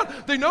shut me down.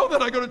 They know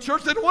that I go to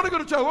church. They don't want to go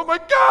to church. Oh my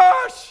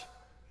gosh!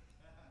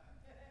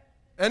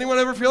 Anyone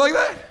ever feel like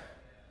that?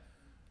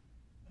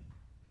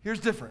 Here's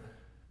different.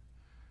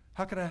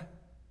 How can I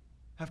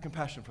have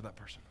compassion for that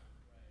person?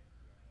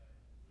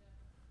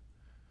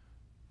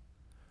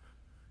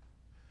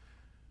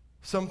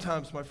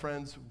 Sometimes, my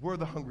friends, we're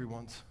the hungry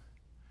ones.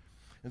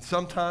 And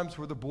sometimes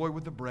we're the boy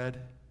with the bread.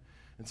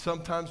 And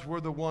sometimes we're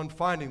the one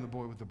finding the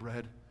boy with the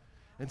bread.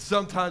 And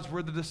sometimes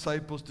we're the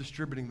disciples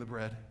distributing the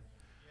bread.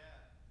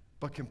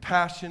 But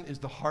compassion is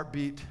the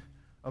heartbeat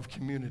of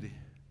community.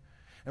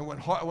 And when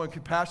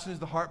compassion is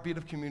the heartbeat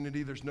of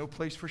community, there's no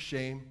place for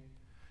shame.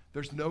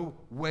 There's no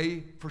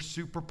way for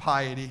super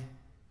piety.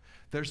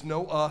 There's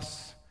no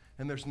us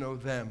and there's no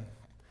them.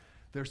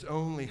 There's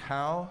only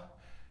how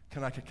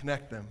can I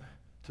connect them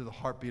to the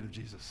heartbeat of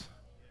Jesus.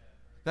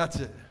 That's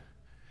it.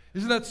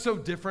 Isn't that so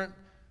different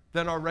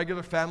than our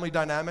regular family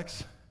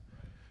dynamics?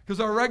 Because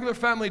our regular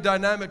family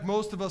dynamic,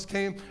 most of us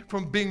came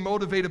from being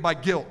motivated by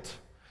guilt.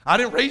 I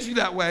didn't raise you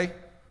that way.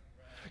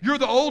 You're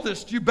the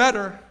oldest, you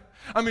better.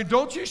 I mean,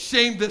 don't you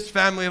shame this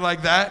family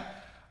like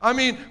that. I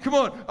mean, come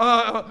on.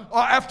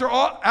 After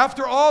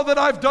all that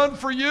I've done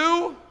for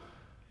you,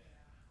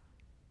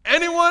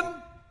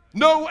 anyone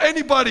know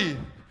anybody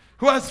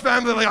who has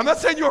family like, I'm not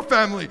saying your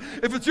family.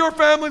 If it's your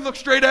family, look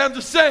straight at them. I'm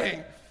just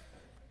saying.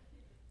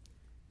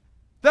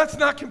 That's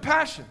not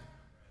compassion.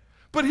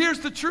 But here's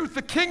the truth.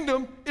 The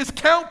kingdom is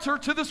counter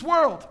to this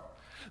world.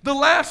 The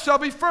last shall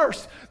be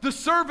first. The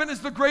servant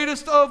is the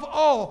greatest of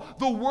all.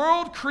 The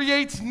world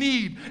creates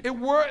need. The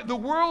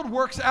world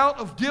works out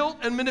of guilt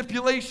and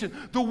manipulation.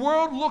 The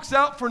world looks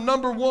out for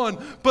number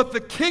one. But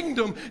the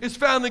kingdom is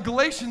found in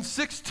Galatians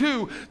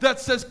 6:2 that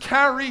says,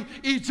 carry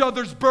each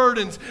other's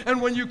burdens.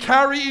 And when you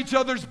carry each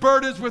other's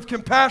burdens with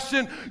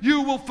compassion,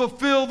 you will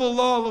fulfill the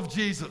law of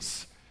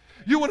Jesus.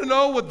 You want to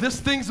know what this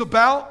thing's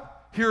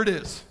about? Here it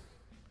is.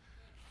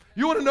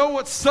 You want to know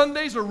what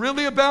Sundays are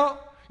really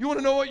about? You want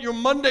to know what your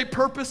Monday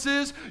purpose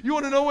is? You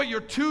want to know what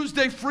your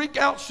Tuesday freak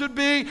out should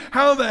be?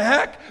 How the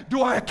heck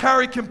do I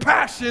carry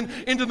compassion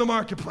into the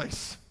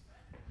marketplace?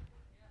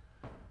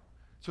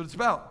 That's what it's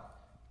about.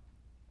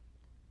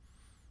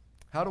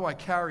 How do I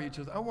carry each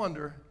other? I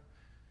wonder,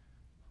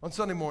 on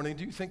Sunday morning,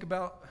 do you think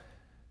about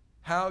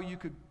how you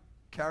could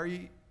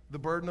carry the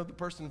burden of the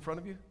person in front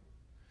of you,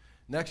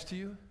 next to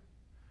you?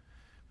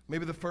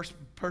 Maybe the first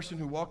person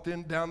who walked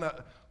in down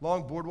that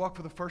long boardwalk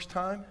for the first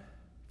time,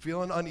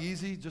 feeling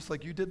uneasy just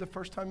like you did the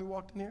first time you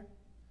walked in here?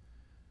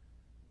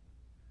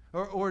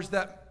 Or is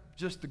that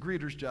just the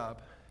greeter's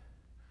job?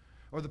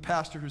 Or the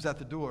pastor who's at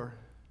the door?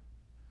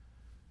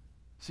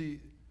 See,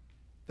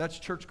 that's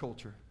church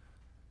culture.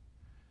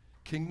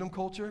 Kingdom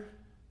culture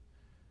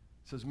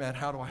says, man,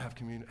 how do I have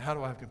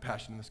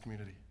compassion in this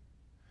community?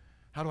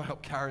 How do I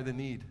help carry the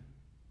need?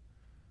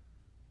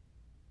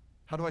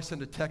 How do I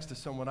send a text to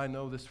someone I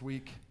know this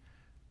week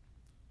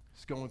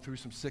is going through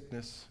some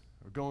sickness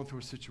or going through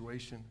a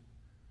situation?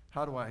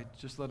 How do I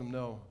just let them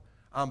know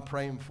I'm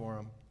praying for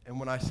them? And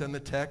when I send the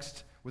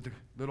text with the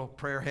little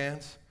prayer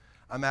hands,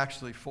 I'm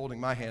actually folding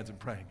my hands and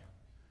praying.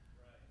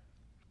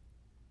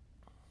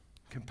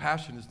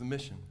 Compassion is the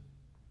mission.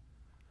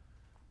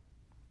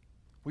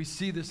 We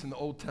see this in the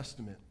Old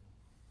Testament.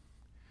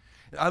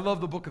 I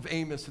love the book of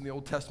Amos in the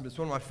Old Testament. It's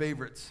one of my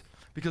favorites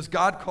because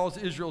God calls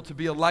Israel to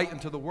be a light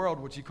into the world,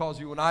 which he calls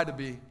you and I to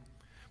be.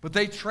 But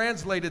they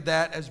translated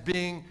that as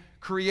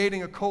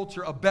creating a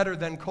culture, a better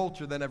than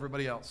culture than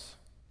everybody else.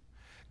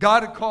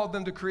 God had called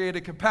them to create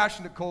a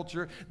compassionate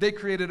culture. They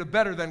created a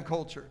better than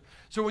culture.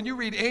 So when you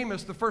read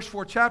Amos, the first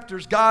 4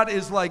 chapters, God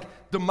is like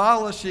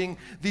demolishing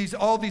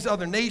all these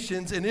other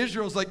nations, and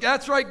Israel's like,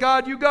 that's right,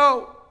 God, you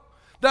go.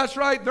 That's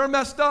right, they're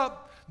messed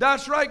up.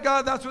 That's right,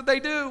 God, that's what they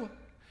do.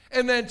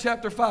 And then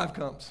chapter 5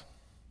 comes.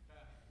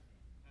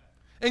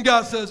 And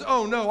God says,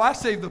 oh no, I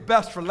saved the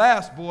best for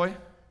last, boy.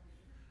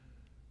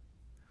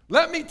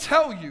 Let me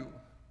tell you,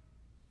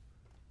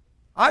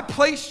 I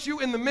placed you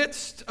in the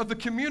midst of the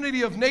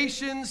community of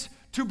nations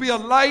to be a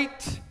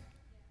light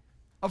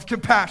of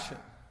compassion.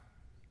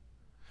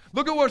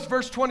 Look at what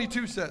verse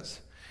 22 says.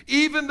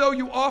 Even though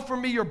you offer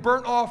me your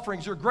burnt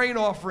offerings, your grain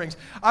offerings,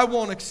 I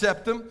won't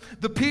accept them.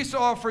 The peace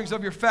offerings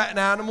of your fattened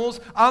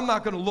animals, I'm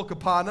not going to look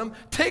upon them.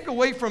 Take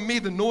away from me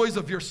the noise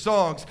of your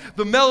songs,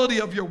 the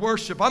melody of your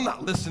worship. I'm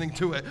not listening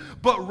to it.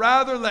 But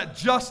rather let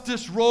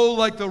justice roll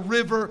like the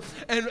river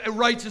and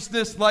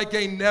righteousness like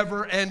a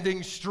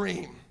never-ending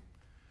stream.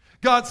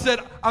 God said,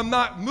 I'm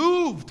not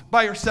moved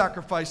by your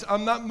sacrifice.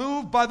 I'm not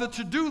moved by the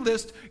to-do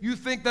list you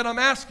think that I'm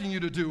asking you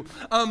to do.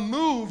 I'm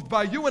moved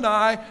by you and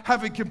I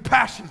having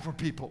compassion for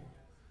people.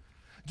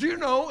 Do you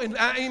know in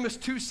Amos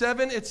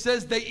 2:7 it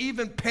says they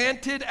even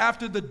panted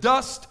after the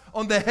dust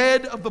on the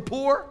head of the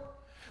poor?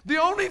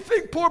 The only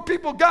thing poor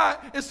people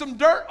got is some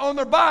dirt on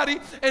their body,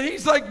 and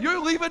he's like,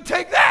 you'll even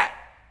take that.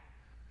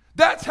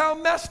 That's how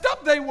messed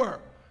up they were.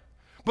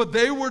 But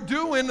they were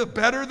doing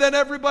better than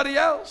everybody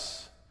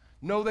else.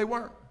 No, they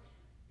weren't.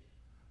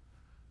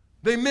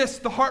 They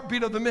missed the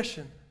heartbeat of the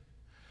mission.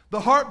 The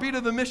heartbeat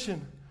of the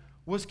mission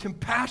was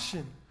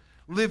compassion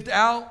lived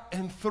out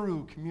and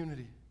through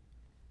community.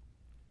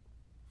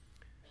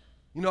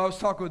 You know, I was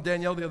talking with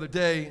Danielle the other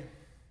day,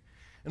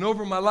 and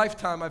over my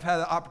lifetime, I've had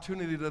the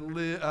opportunity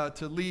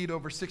to lead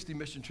over 60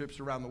 mission trips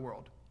around the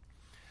world.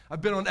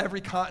 I've been on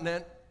every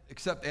continent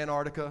except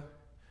Antarctica.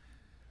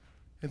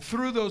 And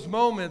through those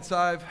moments,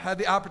 I've had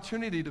the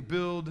opportunity to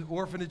build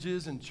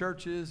orphanages and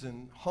churches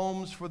and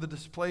homes for the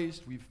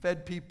displaced. We've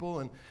fed people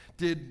and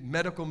did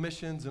medical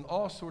missions and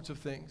all sorts of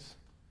things.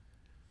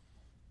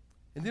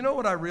 And you know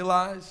what I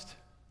realized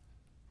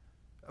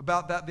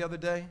about that the other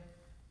day?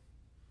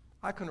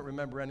 I couldn't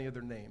remember any of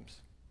their names.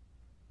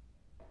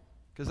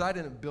 Because I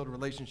didn't build a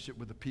relationship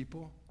with the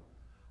people.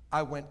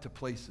 I went to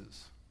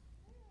places.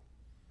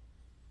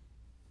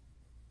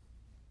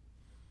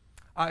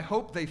 I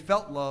hope they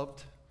felt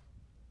loved,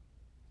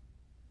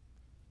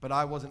 but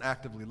I wasn't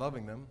actively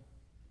loving them.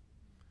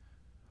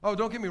 Oh,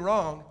 don't get me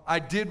wrong. I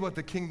did what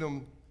the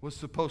kingdom was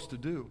supposed to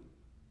do.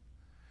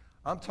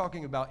 I'm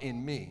talking about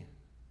in me.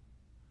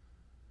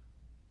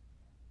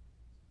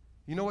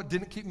 You know what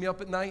didn't keep me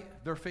up at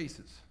night? Their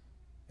faces.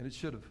 And it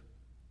should have.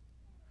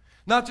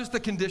 Not just the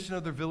condition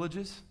of their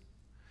villages.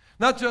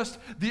 Not just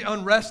the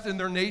unrest in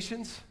their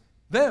nations.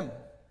 Them.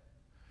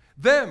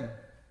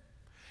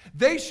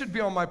 They should be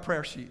on my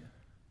prayer sheet.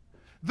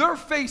 Their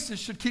faces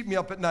should keep me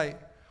up at night.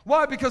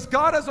 Why? Because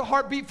God has a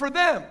heartbeat for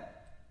them.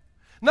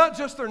 Not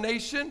just their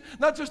nation,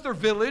 not just their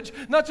village,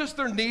 not just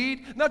their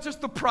need, not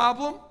just the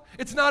problem.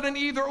 It's not an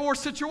either-or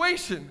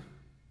situation.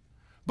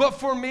 But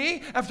for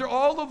me, after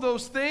all of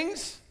those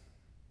things,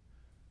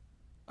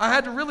 I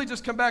had to really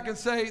just come back and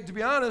say, to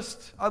be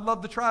honest, I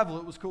love the travel.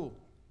 It was cool.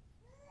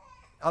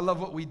 I love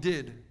what we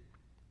did.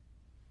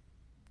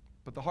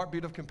 But the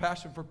heartbeat of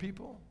compassion for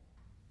people,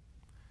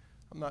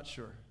 I'm not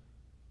sure.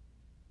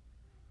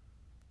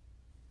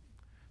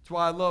 That's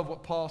why I love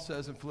what Paul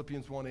says in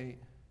Philippians 1:8.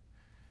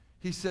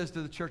 He says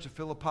to the church of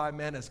Philippi,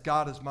 man, as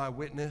God is my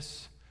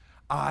witness,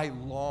 I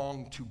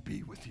long to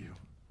be with you.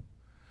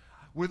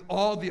 With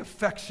all the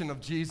affection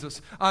of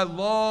Jesus, I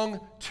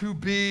long to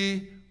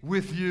be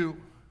with you.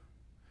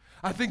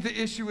 I think the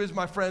issue is,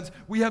 my friends,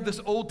 we have this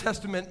Old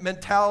Testament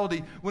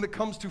mentality when it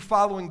comes to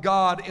following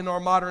God in our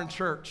modern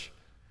church.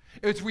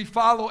 It's we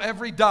follow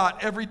every dot,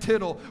 every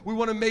tittle. We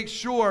want to make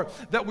sure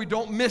that we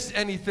don't miss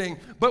anything,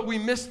 but we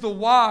miss the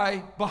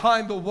why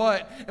behind the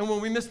what. And when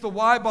we miss the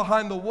why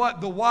behind the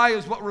why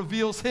is what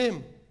reveals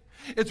Him.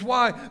 It's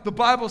why the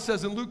Bible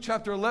says in Luke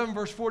chapter 11,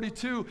 verse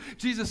 42,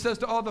 Jesus says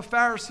to all the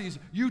Pharisees,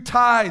 you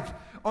tithe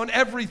on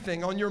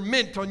everything, on your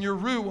mint, on your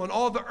rue, on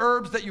all the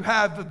herbs that you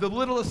have, the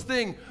littlest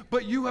thing,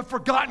 but you have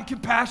forgotten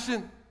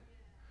compassion.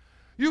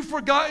 You've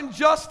forgotten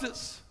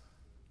justice.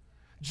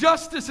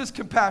 Justice is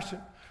compassion.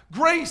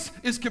 Grace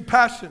is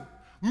compassion.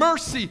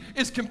 Mercy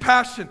is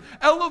compassion.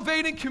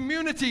 Elevating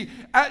community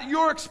at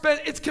your expense,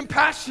 it's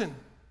compassion.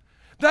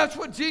 That's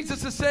what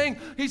Jesus is saying.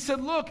 He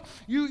said, look,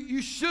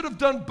 you should have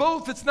done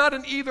both. It's not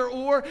an either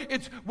or.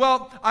 It's,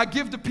 well, I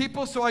give to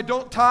people so I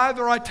don't tithe,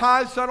 or I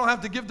tithe so I don't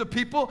have to give to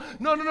people.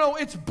 No.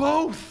 It's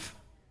both.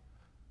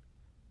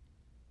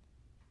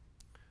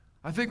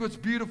 I think what's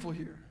beautiful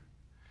here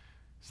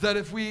is that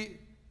if we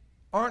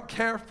aren't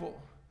careful,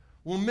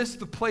 we'll miss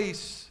the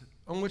place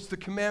on which the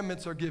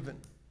commandments are given.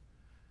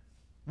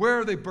 Where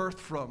are they birthed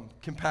from?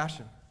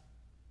 Compassion.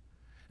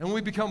 And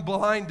we become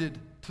blinded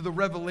to the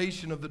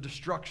revelation of the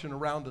destruction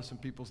around us in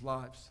people's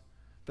lives,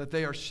 that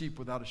they are sheep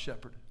without a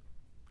shepherd.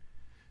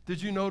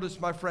 Did you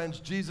notice, my friends,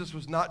 Jesus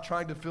was not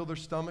trying to fill their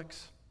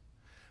stomachs,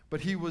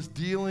 but He was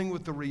dealing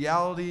with the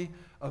reality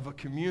of a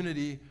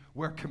community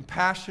where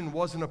compassion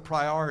wasn't a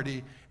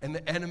priority and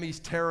the enemy's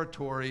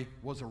territory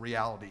was a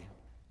reality.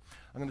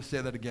 I'm going to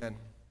say that again.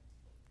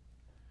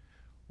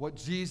 What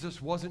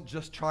Jesus wasn't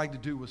just trying to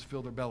do was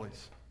fill their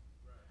bellies.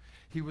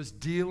 He was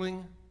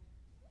dealing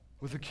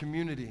with a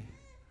community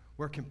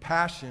where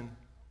compassion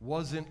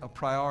wasn't a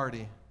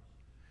priority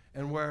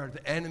and where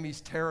the enemy's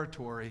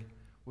territory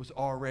was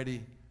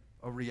already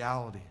a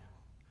reality.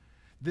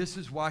 This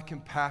is why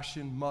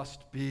compassion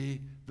must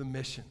be the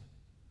mission.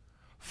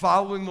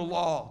 Following the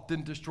law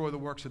didn't destroy the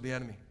works of the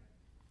enemy.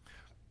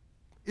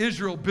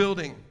 Israel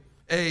building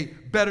a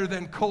better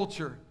than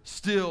culture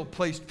still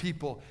placed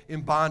people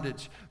in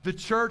bondage. The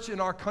church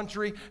in our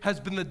country has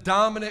been the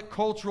dominant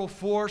cultural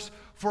force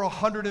for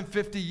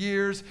 150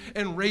 years,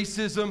 and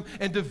racism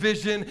and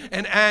division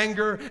and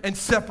anger and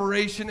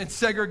separation and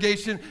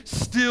segregation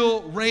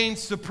still reigns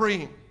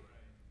supreme.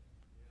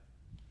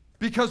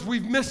 Because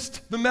we've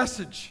missed the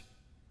message.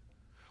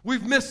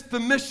 We've missed the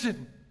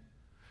mission.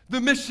 The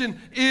mission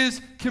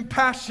is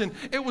compassion.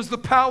 It was the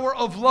power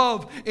of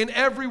love in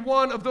every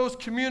one of those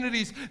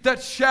communities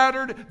that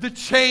shattered the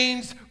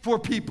chains for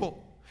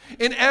people.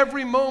 In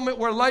every moment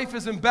where life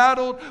is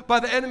embattled by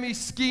the enemy's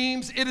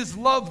schemes, it is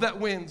love that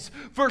wins.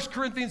 1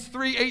 Corinthians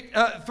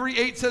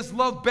 3:8 says,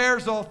 love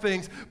bears all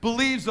things,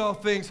 believes all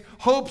things,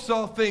 hopes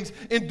all things,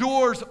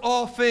 endures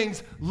all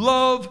things.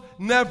 Love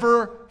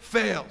never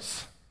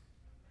fails.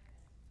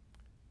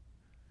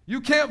 You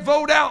can't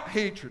vote out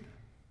hatred.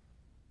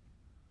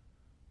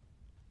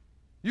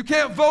 You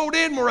can't vote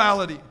in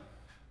morality.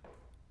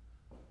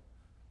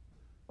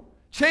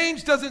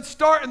 Change doesn't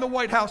start in the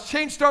White House.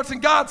 Change starts in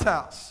God's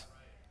house.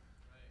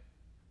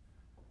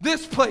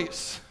 This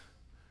place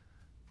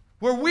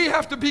where we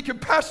have to be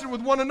compassionate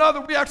with one another,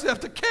 we actually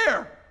have to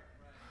care.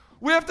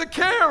 We have to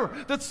care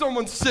that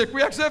someone's sick.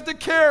 We actually have to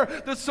care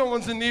that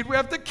someone's in need. We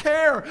have to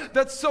care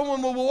that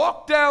someone will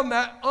walk down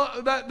that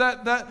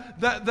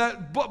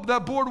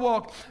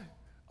boardwalk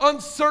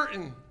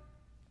uncertain.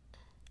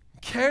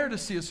 Care to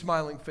see a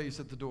smiling face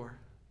at the door.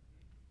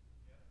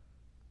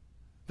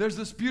 There's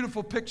this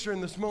beautiful picture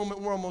in this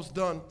moment. We're almost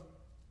done.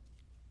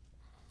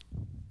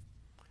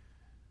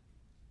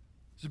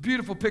 There's a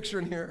beautiful picture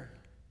in here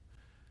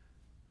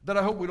that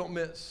I hope we don't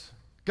miss.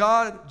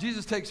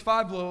 Jesus takes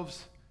 5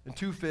 loaves and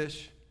 2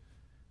 fish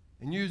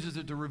and uses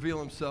it to reveal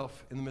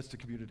himself in the midst of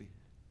community.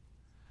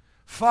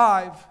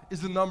 5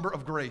 is the number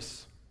of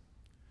grace.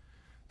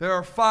 There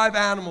are 5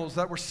 animals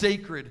that were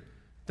sacred,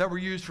 that were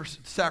used for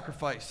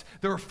sacrifice.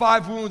 There were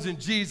 5 wounds in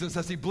Jesus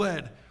as he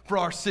bled for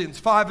our sins.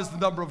 5 is the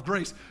number of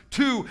grace.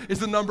 2 is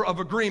the number of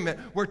agreement.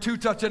 Where 2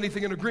 touch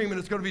anything in agreement,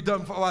 it's going to be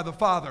done by the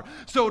Father.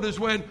 So it is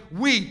when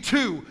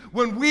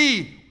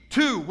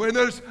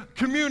there's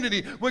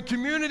community, when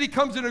community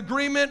comes in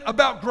agreement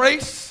about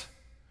grace,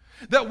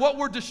 that what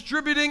we're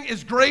distributing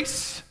is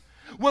grace.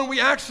 When we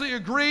actually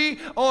agree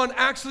on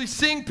actually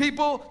seeing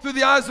people through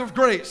the eyes of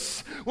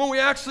grace. When we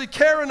actually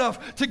care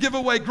enough to give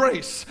away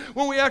grace.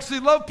 When we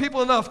actually love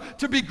people enough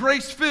to be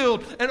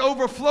grace-filled and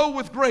overflow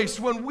with grace.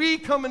 When we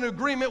come in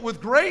agreement with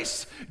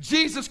grace,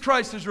 Jesus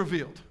Christ is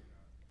revealed.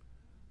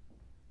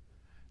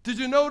 Did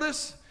you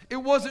notice? It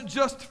wasn't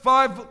just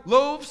 5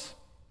 loaves.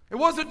 It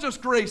wasn't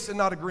just grace and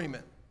not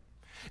agreement.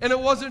 And it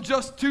wasn't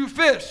just 2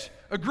 fish,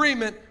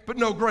 agreement but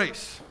no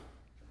grace.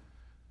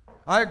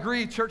 I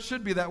agree, church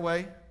should be that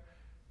way.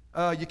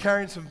 You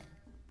carrying some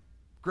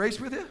grace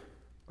with you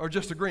or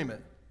just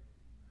agreement?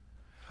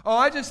 Oh,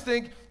 I just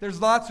think there's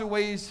lots of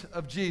ways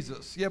of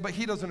Jesus. Yeah, but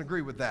he doesn't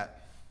agree with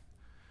that.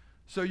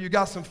 So you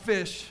got some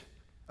fish,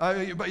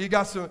 but you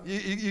got some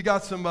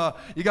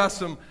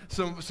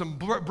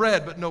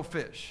bread, but no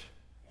fish.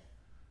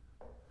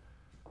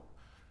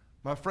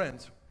 My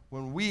friends,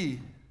 when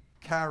we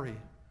carry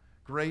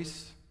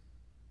grace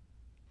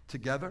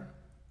together,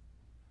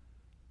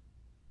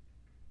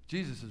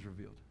 Jesus is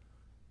revealed.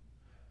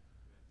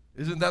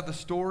 Isn't that the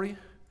story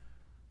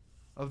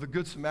of the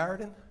Good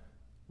Samaritan?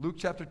 Luke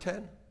chapter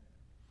 10.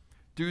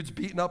 Dude's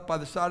beaten up by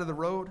the side of the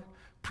road.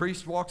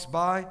 Priest walks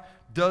by,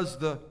 does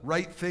the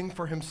right thing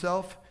for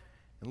himself,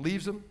 and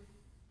leaves him.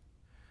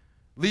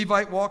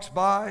 Levite walks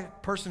by,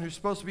 person who's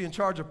supposed to be in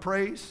charge of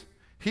praise.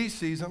 He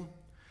sees him,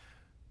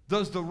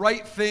 does the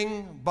right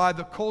thing by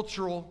the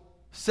cultural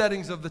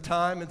settings of the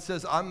time and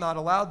says, I'm not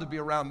allowed to be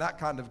around that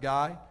kind of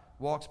guy.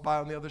 Walks by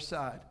on the other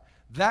side.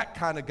 That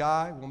kind of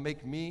guy will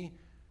make me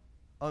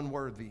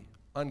unworthy,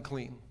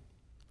 unclean.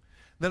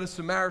 Then a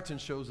Samaritan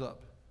shows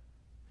up.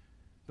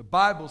 The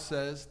Bible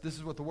says, this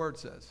is what the word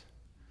says,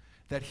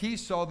 that he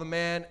saw the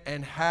man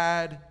and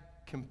had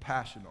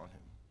compassion on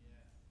him.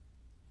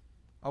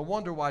 I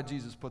wonder why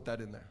Jesus put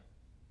that in there.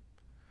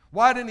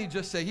 Why didn't he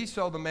just say he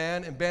saw the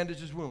man and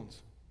bandaged his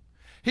wounds?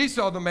 He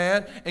saw the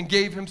man and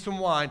gave him some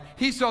wine.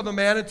 He saw the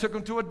man and took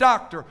him to a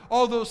doctor.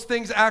 All those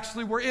things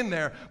actually were in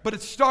there, but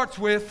it starts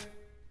with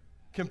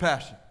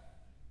compassion.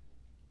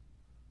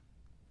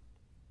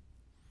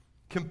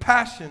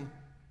 Compassion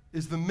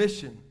is the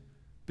mission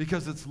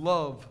because it's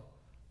love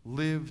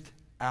lived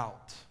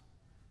out.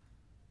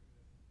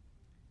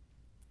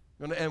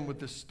 I'm going to end with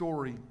this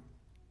story.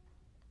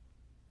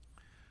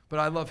 But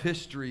I love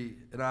history,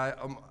 and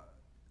I'm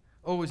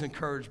always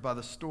encouraged by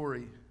the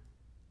story.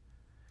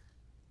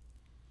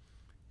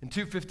 In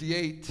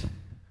 258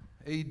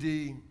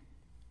 AD,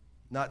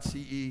 not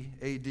CE,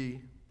 AD,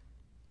 in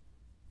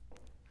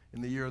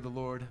the year of the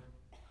Lord,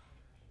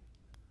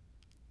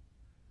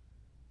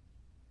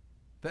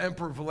 the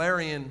Emperor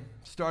Valerian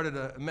started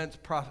an immense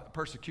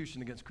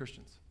persecution against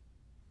Christians.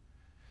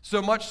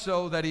 So much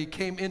so that he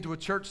came into a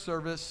church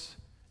service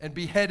and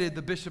beheaded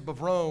the Bishop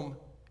of Rome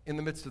in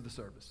the midst of the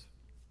service.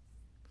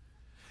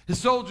 His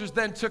soldiers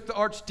then took the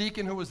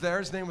archdeacon who was there,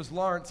 his name was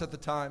Lawrence at the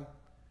time,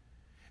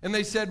 and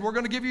they said, we're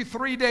going to give you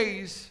 3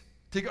 days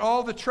to get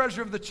all the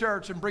treasure of the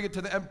church and bring it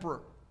to the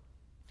emperor.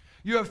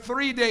 You have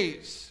 3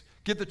 days,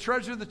 get the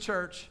treasure of the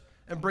church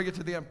and bring it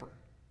to the emperor.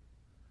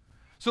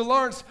 So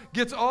Lawrence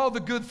gets all the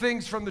good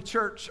things from the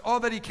church, all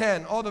that he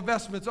can, all the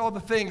vestments, all the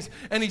things,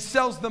 and he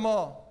sells them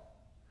all.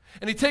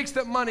 And he takes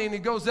that money and he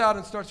goes out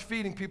and starts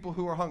feeding people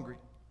who are hungry.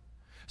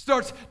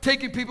 Starts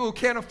taking people who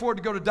can't afford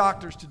to go to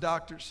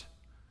doctors.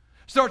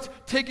 Starts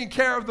taking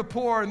care of the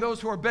poor and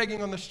those who are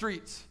begging on the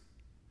streets.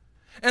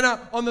 And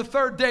on the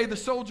 3rd day, the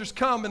soldiers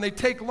come and they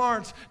take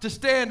Lawrence to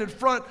stand in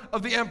front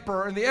of the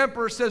emperor. And the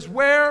emperor says,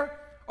 where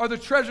are the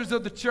treasures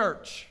of the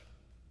church?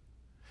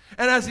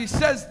 And as he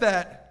says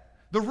that,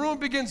 the room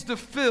begins to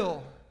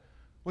fill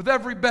with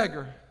every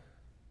beggar,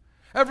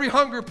 every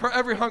hungry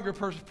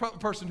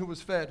person who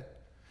was fed,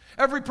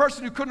 every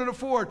person who couldn't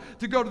afford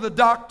to go to the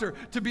doctor,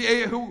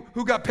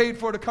 who got paid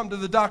for to come to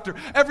the doctor,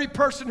 every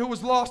person who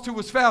was lost, who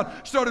was found,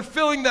 started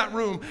filling that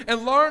room.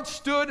 And Lawrence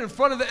stood in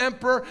front of the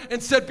emperor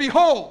and said,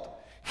 behold,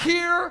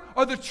 here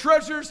are the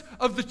treasures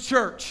of the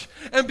church.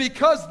 And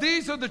because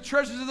these are the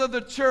treasures of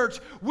the church,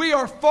 we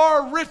are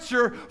far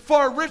richer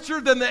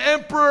than the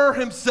emperor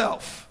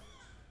himself.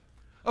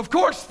 Of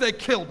course they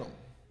killed him.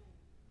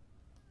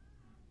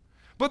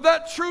 But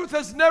that truth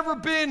has never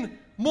been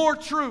more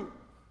true.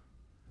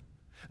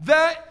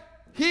 That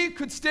he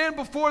could stand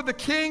before the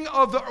king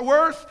of the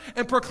earth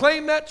and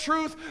proclaim that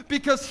truth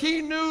because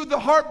he knew the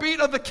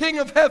heartbeat of the king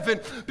of heaven.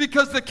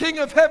 Because the king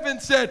of heaven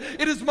said,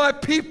 it is my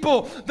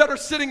people that are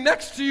sitting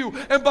next to you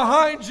and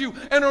behind you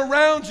and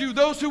around you.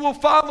 Those who will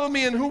follow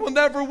me and who will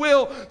never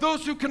will.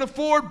 Those who can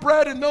afford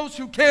bread and those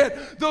who can't.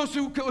 Those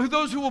who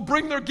will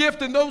bring their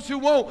gift and those who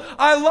won't.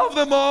 I love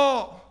them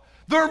all.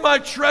 They're my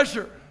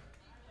treasure.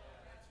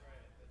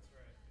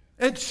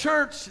 And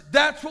church,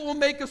 that's what will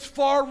make us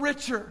far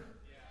richer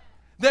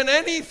than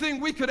anything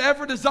we could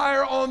ever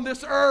desire on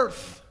this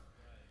earth,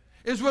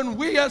 is when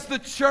we as the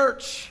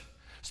church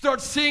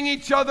start seeing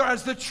each other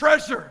as the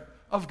treasure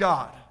of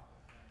God.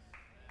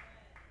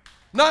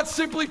 Not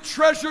simply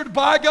treasured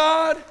by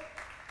God,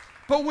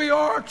 but we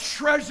are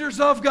treasures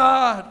of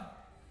God.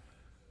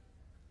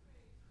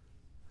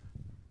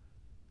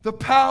 The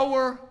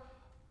power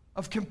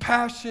of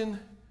compassion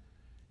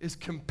is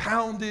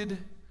compounded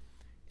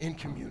in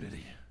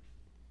community.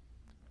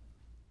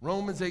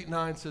 Romans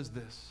 8:9 says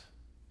this.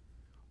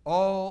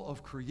 All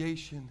of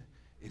creation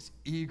is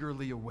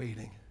eagerly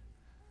awaiting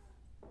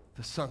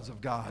the sons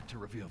of God to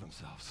reveal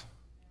themselves.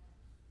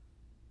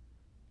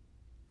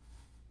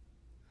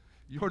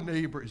 Your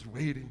neighbor is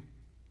waiting,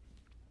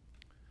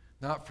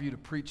 not for you to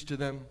preach to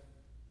them,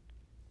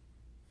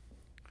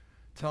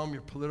 tell them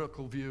your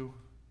political view,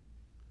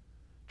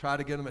 try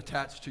to get them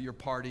attached to your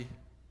party.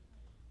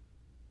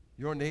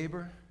 Your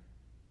neighbor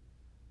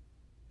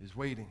is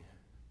waiting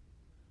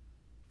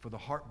for the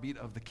heartbeat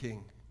of the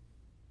King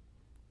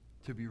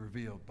to be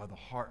revealed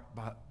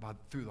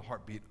through the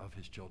heartbeat of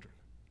his children.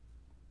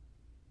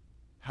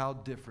 How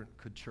different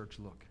could church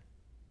look?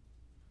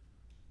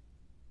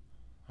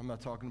 I'm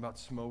not talking about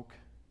smoke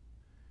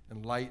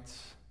and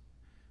lights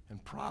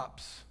and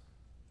props.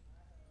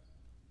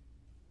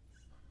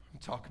 I'm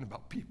talking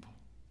about people.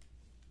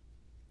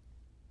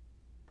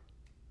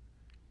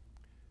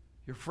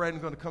 Your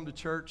friend going to come to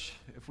church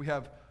if we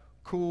have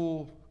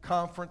cool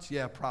conference?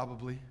 Yeah,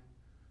 probably.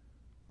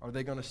 Are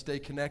they going to stay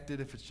connected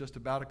if it's just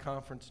about a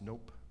conference?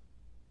 Nope.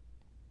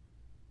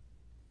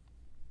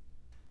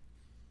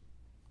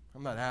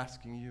 I'm not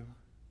asking you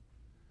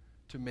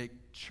to make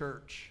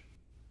church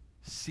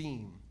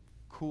seem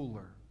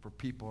cooler for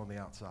people on the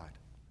outside.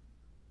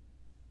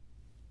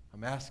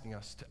 I'm asking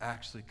us to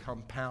actually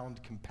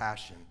compound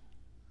compassion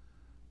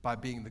by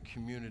being the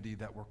community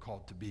that we're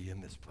called to be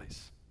in this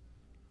place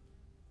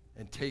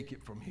and take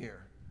it from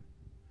here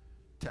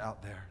to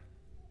out there.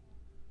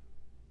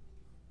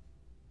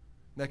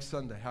 Next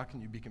Sunday, how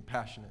can you be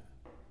compassionate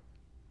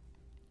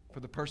for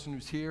the person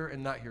who's here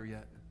and not here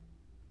yet?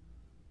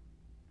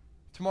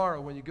 Tomorrow,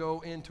 when you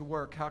go into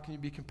work, how can you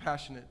be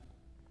compassionate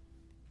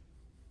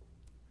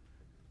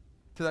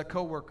to that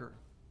coworker?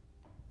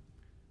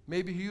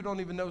 Maybe you don't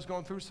even know is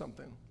going through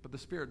something, but the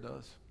Spirit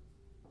does.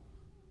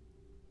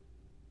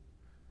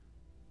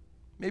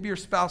 Maybe your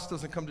spouse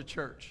doesn't come to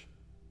church.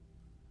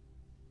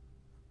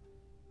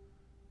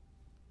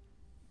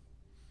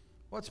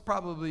 What's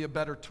probably a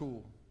better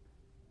tool?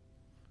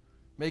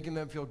 Making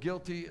them feel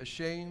guilty,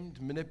 ashamed,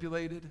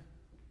 manipulated,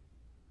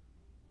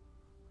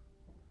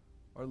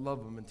 or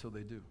love them until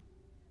they do.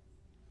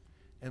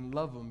 And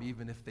love them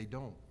even if they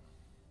don't.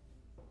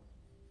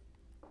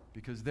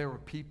 Because there were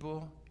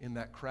people in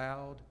that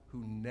crowd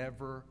who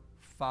never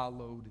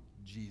followed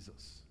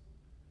Jesus.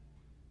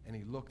 And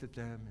he looked at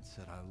them and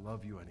said, I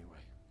love you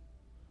anyway.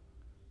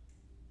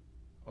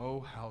 Oh,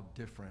 how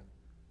different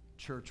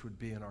church would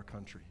be in our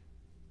country.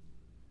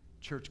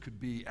 Church could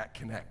be at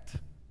Connect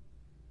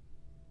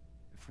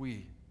if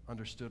we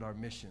understood our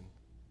mission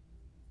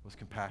was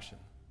compassion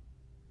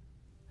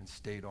and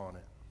stayed on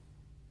it.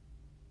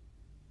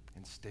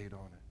 And stayed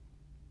on it.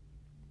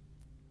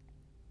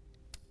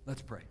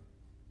 Let's pray.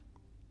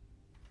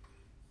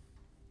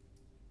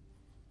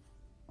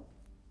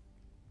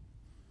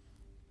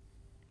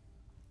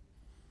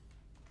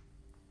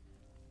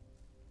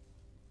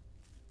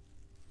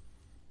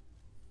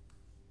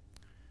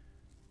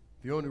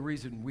 The only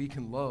reason we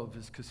can love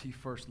is because he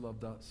first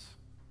loved us.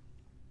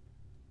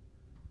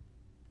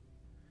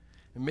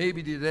 And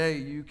maybe today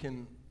you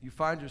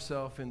find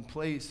yourself in a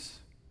place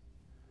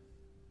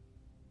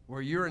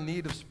where you're in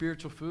need of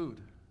spiritual food.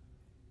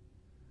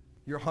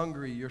 You're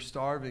hungry, you're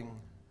starving.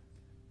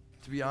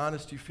 To be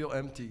honest, you feel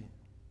empty.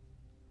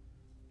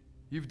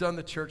 You've done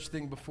the church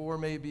thing before,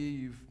 maybe.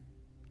 You've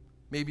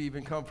maybe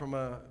even come from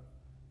a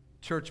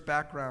church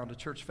background, a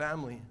church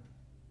family.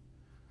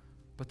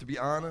 But to be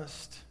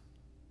honest,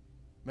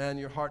 man,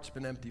 your heart's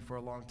been empty for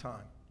a long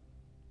time.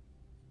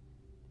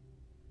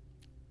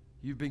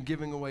 You've been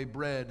giving away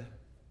bread,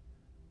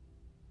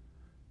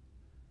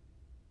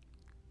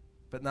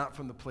 but not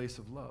from the place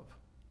of love.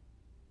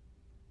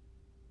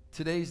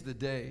 Today's the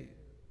day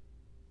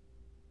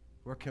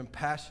where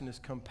compassion is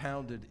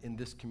compounded in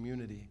this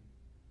community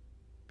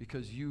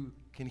because you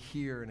can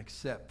hear and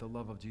accept the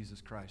love of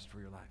Jesus Christ for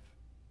your life.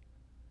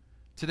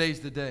 Today's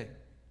the day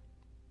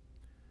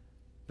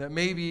that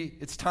maybe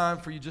it's time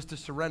for you just to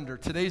surrender.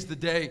 Today's the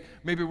day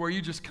maybe where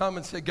you just come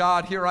and say,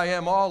 God, here I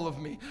am, all of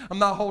me. I'm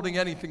not holding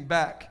anything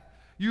back.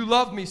 You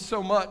love me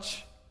so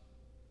much.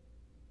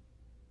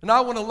 And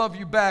I want to love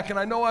you back. And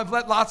I know I've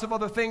let lots of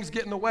other things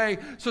get in the way.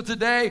 So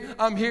today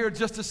I'm here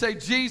just to say,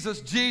 Jesus,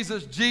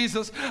 Jesus,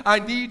 Jesus, I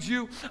need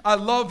you. I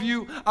love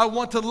you. I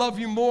want to love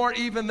you more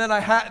even than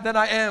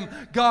I am.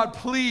 God,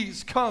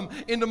 please come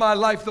into my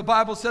life. The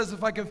Bible says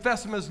if I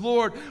confess him as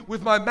Lord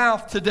with my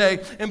mouth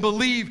today and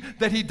believe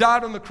that he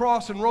died on the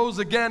cross and rose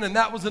again and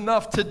that was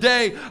enough,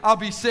 today I'll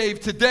be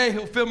saved. Today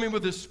he'll fill me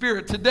with his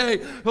spirit. Today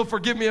he'll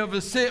forgive me of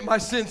my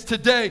sins.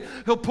 Today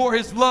he'll pour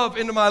his love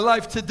into my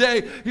life.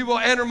 Today he will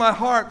enter my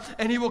heart.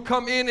 And he will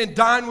come in and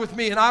dine with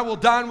me, and I will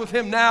dine with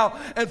him now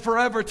and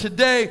forever.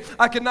 Today,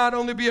 I can not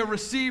only be a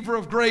receiver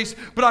of grace,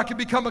 but I can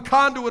become a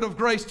conduit of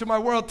grace to my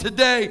world.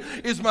 Today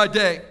is my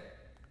day.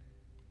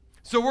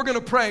 So we're going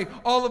to pray,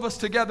 all of us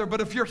together.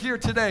 But if you're here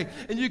today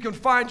and you can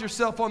find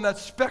yourself on that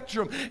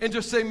spectrum and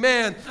just say,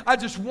 man, I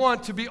just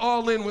want to be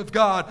all in with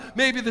God.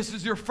 Maybe this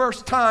is your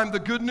first time. The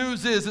good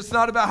news is it's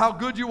not about how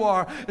good you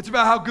are. It's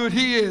about how good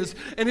he is.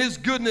 And his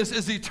goodness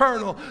is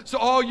eternal. So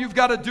all you've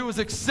got to do is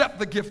accept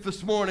the gift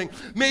this morning.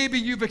 Maybe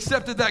you've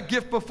accepted that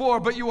gift before,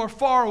 but you are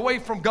far away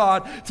from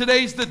God.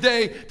 Today's the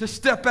day to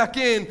step back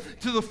in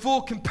to the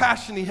full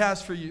compassion he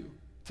has for you.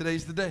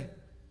 Today's the day.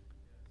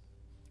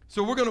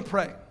 So we're going to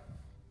pray.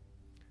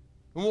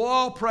 And we'll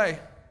all pray.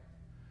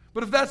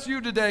 But if that's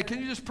you today, can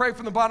you just pray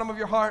from the bottom of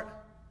your heart?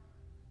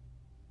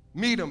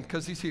 Meet him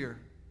because he's here.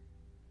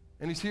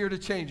 And he's here to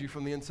change you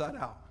from the inside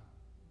out.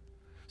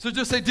 So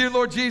just say, dear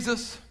Lord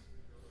Jesus,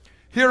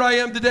 here I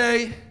am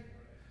today.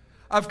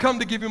 I've come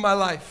to give you my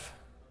life.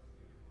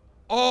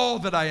 All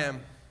that I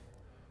am,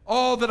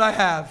 all that I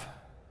have,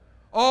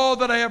 all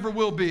that I ever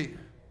will be,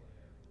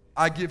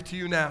 I give to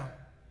you now.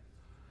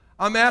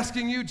 I'm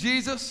asking you,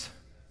 Jesus,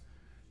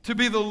 to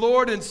be the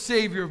Lord and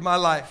Savior of my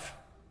life.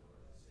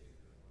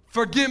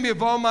 Forgive me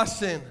of all my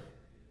sin.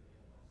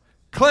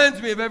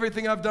 Cleanse me of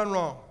everything I've done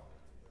wrong.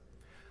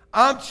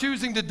 I'm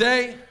choosing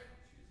today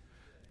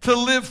to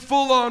live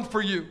full on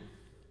for you.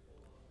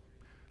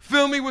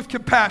 Fill me with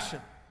compassion.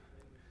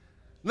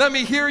 Let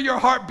me hear your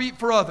heartbeat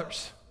for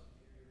others.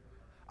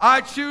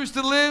 I choose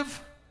to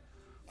live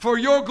for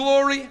your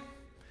glory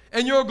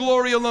and your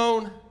glory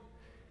alone.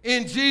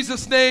 In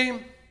Jesus'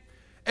 name,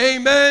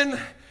 amen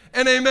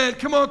and amen.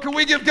 Come on, can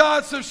we give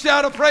God some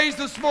shout of praise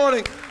this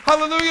morning?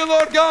 Hallelujah,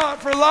 Lord God,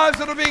 for lives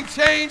that are being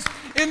changed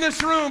in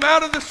this room,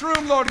 out of this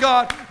room, Lord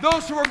God.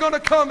 Those who are going to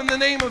come in the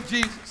name of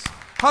Jesus.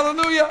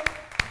 Hallelujah.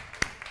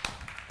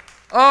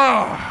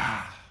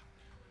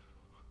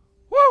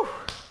 Woo.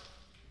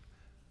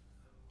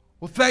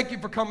 Well, thank you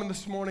for coming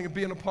this morning and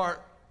being a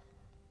part.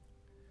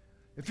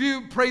 If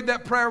you prayed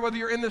that prayer, whether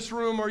you're in this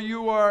room or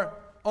you are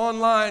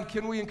online,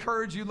 can we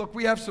encourage you? Look,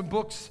 we have some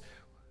books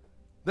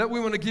that we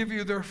want to give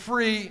you. They're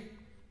free.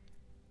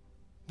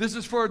 This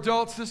is for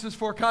adults. This is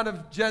for kind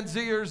of Gen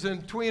Zers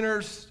and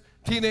tweeners,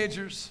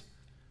 teenagers.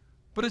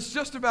 But it's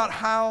just about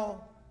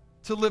how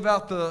to live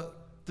out the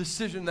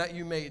decision that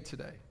you made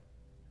today.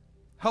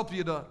 Help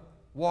you to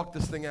walk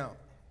this thing out.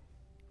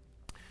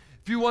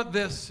 If you want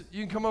this,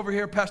 you can come over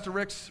here. Pastor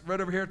Rick's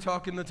right over here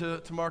talking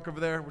to Mark over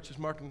there, which is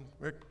Mark and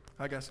Rick.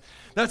 Hi, guys.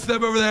 That's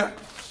them over there.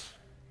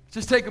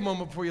 Just take a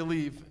moment before you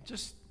leave.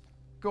 Just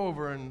go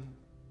over and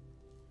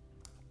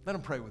let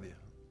them pray with you.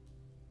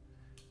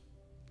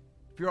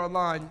 If you're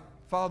online,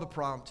 follow the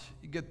prompt.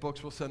 You get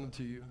books, we'll send them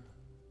to you.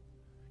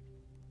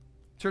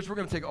 Church, we're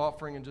going to take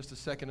offering in just a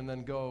second and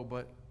then go,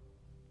 but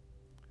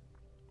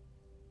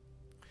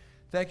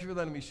thank you for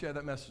letting me share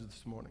that message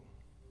this morning.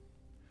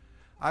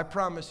 I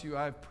promise you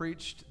I've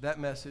preached that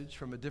message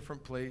from a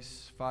different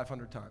place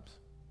 500 times.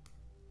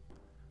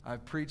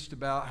 I've preached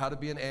about how to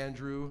be an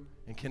Andrew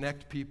and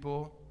connect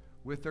people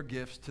with their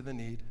gifts to the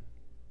need.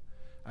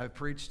 I've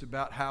preached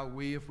about how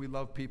we, if we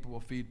love people, will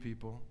feed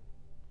people.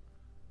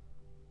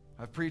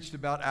 I've preached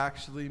about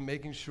actually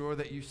making sure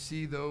that you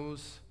see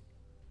those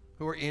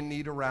who are in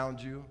need around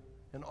you,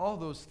 and all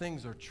those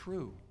things are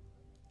true.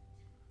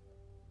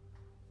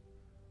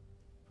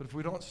 But if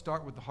we don't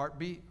start with the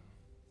heartbeat,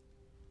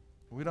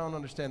 we don't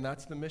understand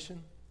that's the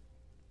mission,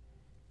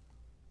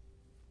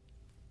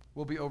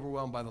 we'll be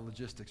overwhelmed by the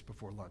logistics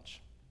before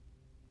lunch.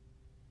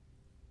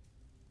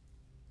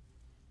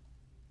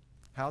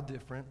 How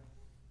different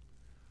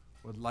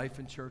would life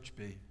in church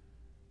be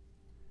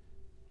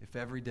if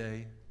every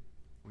day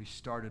we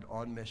started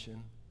on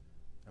mission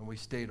and we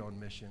stayed on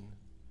mission,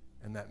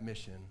 and that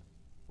mission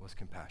was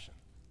compassion?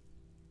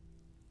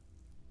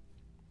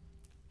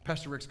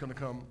 Pastor Rick's going to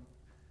come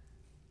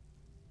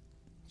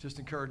just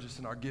encourage us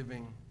in our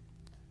giving.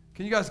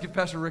 Can you guys give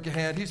Pastor Rick a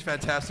hand? He's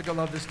fantastic. I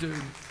love this dude.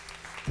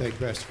 Thank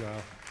you, Pastor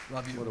Kyle.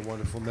 Love you. What a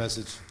wonderful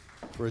message.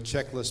 For a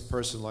checklist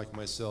person like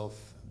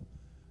myself,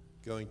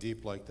 going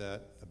deep like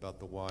that about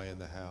the why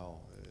and the how,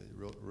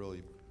 it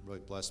really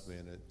blessed me.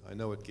 And I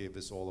know it gave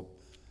us all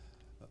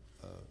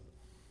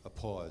a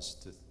pause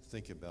to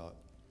think about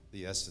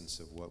the essence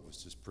of what was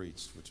just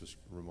preached, which was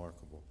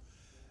remarkable.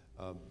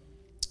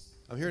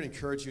 I'm here to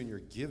encourage you in your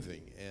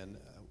giving, and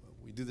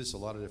we do this a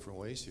lot of different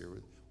ways here,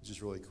 which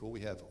is really cool.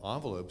 We have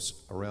envelopes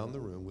around the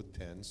room with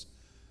pens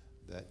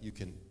that you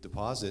can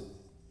deposit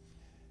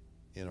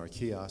in our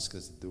kiosk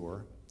at the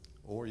door,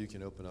 or you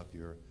can open up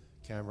your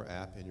camera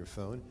app in your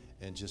phone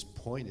and just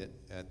point it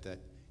at that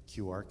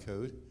QR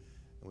code.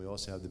 And we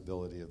also have the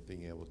ability of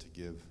being able to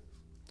give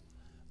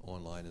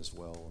online as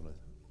well on an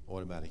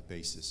automatic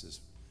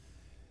basis.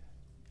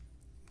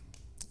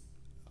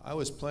 I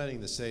was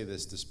planning to say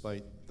this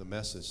despite the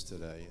message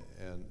today,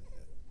 and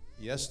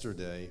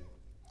yesterday,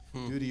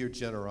 due to your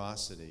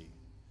generosity,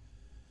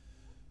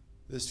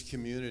 this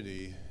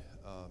community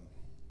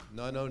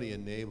not only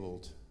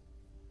enabled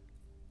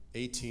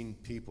 16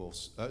 people,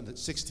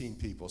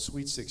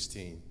 sweet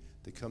 16,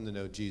 to come to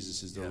know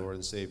Jesus as their Lord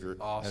and Savior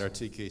at our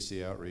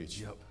TKC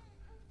outreach. Yep.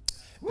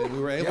 And we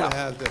were able to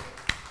have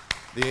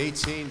the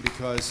 18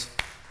 because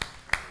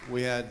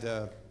we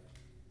had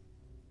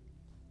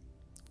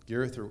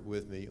Gareth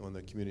with me on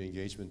the community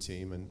engagement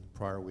team, and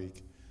prior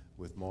week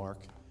with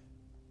Mark.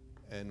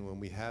 And when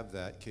we have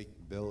that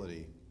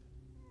capability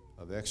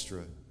of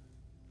extra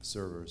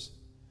servers,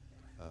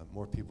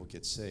 more people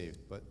get saved.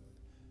 But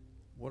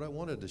what I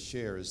wanted to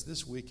share is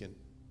this weekend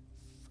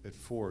at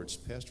Forge,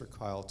 Pastor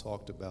Kyle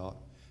talked about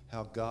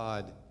how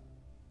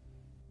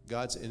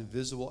God's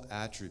invisible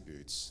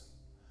attributes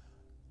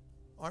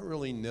aren't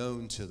really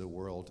known to the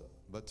world,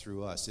 but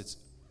through us.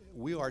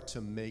 We are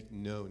to make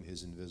known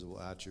his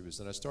invisible attributes.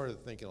 And I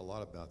started thinking a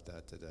lot about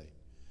that today.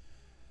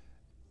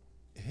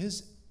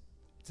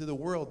 To the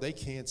world, they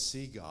can't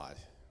see God.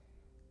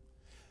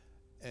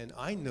 And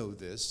I know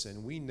this,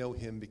 and we know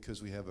him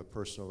because we have a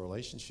personal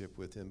relationship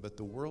with him, but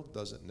the world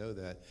doesn't know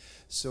that.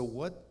 So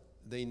what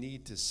they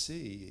need to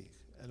see,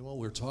 and what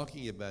we're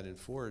talking about in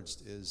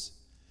Forged, is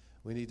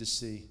we need to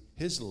see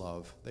his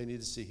love. They need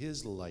to see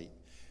his light,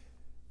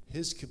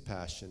 his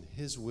compassion,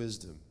 his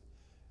wisdom.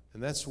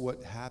 And that's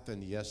what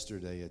happened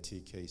yesterday at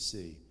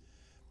TKC.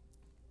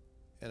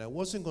 And I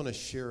wasn't going to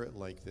share it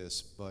like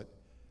this, but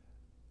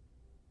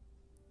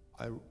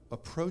I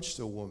approached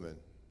a woman.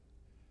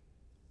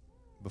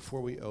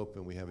 Before we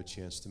open, we have a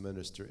chance to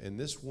minister. And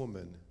this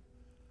woman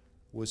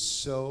was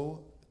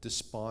so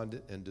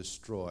despondent and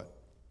distraught.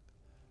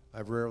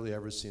 I've rarely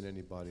ever seen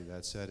anybody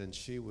that sad. And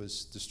she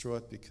was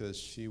distraught because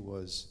she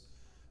was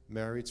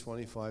married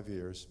 25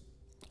 years.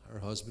 Her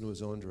husband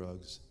was on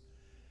drugs.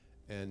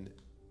 And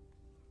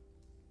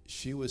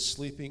she was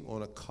sleeping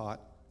on a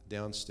cot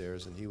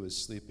downstairs, and he was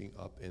sleeping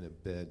up in a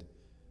bed.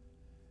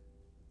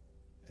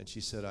 And she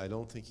said, I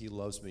don't think he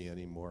loves me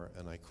anymore,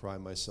 and I cry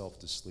myself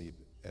to sleep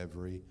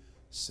every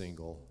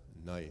single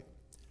night.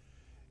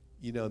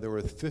 You know, there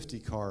were 50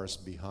 cars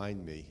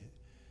behind me,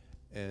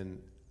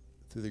 and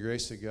through the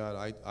grace of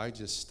God, I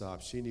just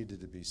stopped. She needed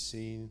to be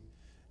seen,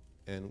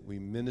 and we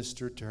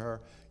ministered to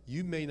her.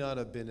 You may not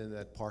have been in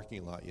that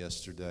parking lot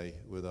yesterday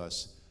with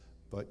us,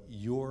 but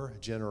your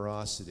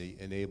generosity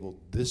enabled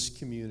this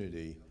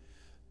community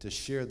to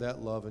share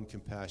that love and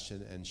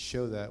compassion and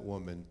show that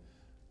woman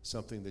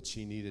something that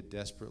she needed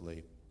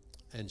desperately.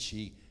 And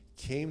she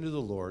came to the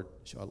Lord.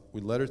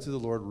 We led her to the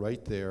Lord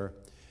right there,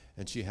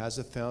 and she has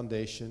a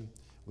foundation.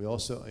 We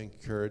also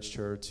encouraged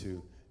her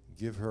to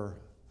give her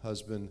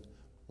husband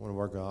one of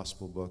our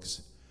gospel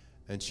books.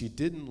 And she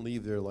didn't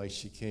leave there like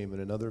she came.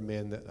 And another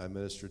man that I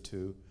ministered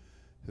to,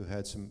 who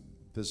had some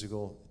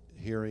physical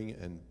hearing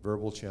and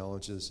verbal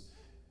challenges,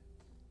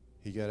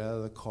 he got out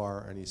of the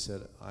car and he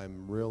said,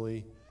 I'm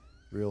really,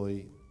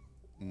 really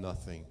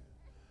nothing.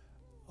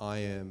 I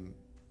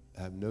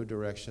have no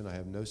direction, I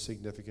have no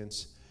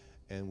significance,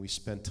 and we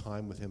spent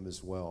time with him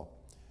as well.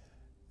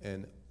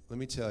 And let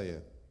me tell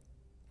you,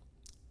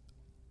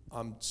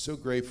 I'm so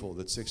grateful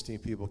that 16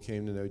 people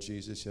came to know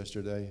Jesus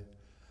yesterday,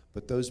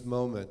 but those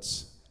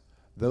moments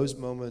those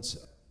moments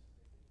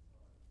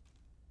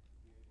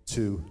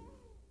to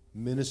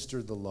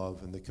minister the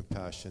love and the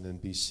compassion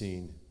and be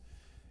seen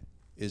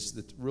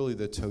is really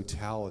the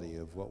totality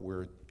of what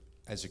we're,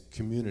 as a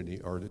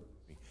community, are doing.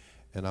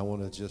 And I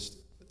wanted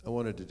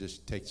to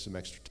just take some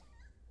extra time.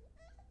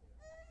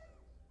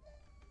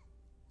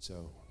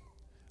 So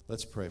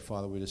let's pray.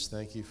 Father, we just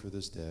thank you for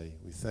this day.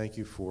 We thank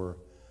you for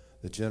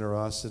the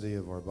generosity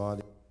of our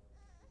body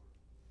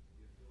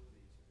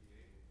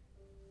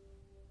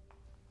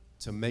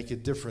to make a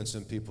difference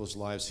in people's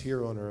lives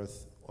here on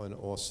earth and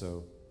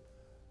also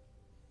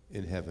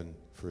in heaven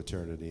for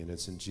eternity. And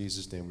it's in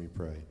Jesus' name we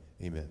pray.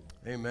 Amen.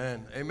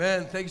 Amen.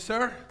 Amen. Thank you,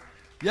 sir.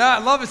 Yeah, I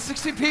love it.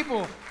 60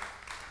 people.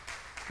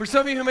 For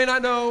some of you who may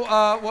not know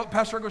what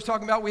Pastor Rick was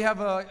talking about, we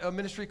have a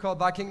ministry called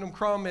Thy Kingdom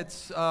Come.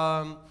 It's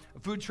a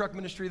food truck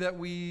ministry that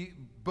we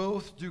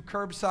both do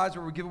curbsides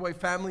where we give away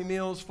family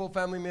meals, full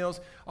family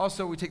meals.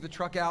 Also, we take the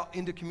truck out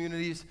into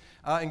communities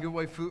and give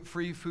away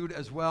free food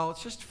as well.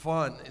 It's just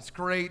fun. It's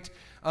great.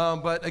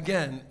 But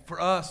again,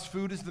 for us,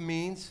 food is the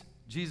means.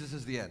 Jesus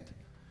is the end.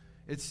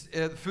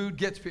 Food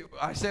gets people,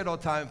 I say it all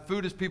the time,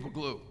 food is people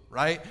glue,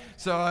 right?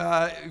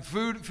 So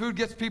food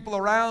gets people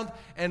around,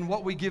 and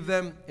what we give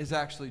them is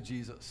actually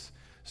Jesus.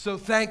 So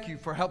thank you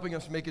for helping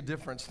us make a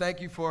difference. Thank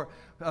you for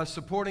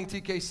supporting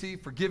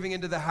TKC, for giving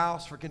into the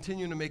house, for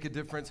continuing to make a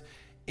difference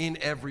in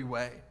every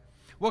way.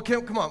 Well,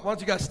 come on, why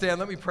don't you guys stand?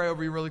 Let me pray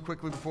over you really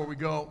quickly before we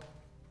go.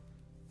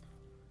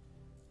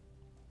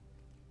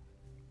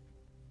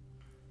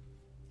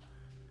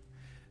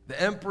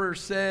 The emperor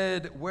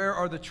said, "Where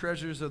are the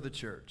treasures of the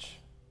church?"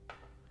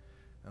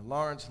 And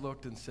Lawrence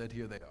looked and said,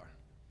 "Here they are.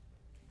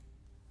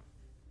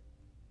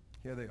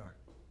 Here they are."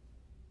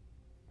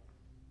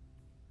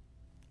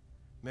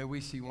 May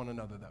we see one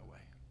another that way.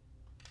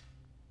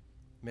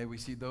 May we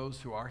see those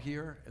who are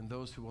here and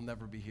those who will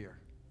never be here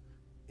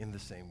in the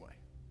same way.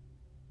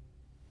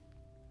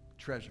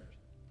 Treasures.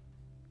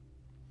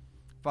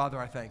 Father,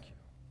 I thank you.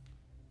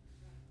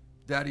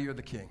 Daddy, you're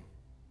the King.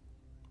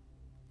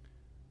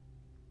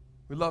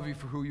 We love you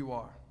for who you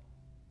are.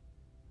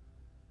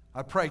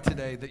 I pray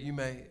today that you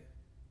may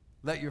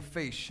let your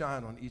face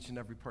shine on each and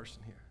every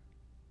person here.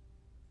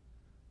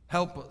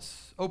 Help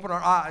us. Open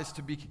our eyes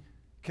to be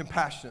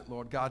compassionate,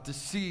 Lord God, to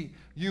see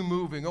you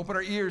moving. Open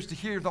our ears to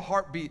hear the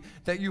heartbeat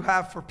that you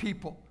have for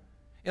people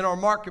in our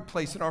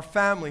marketplace, in our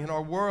family, in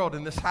our world,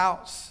 in this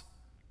house.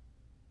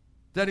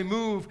 Daddy,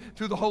 move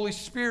through the Holy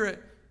Spirit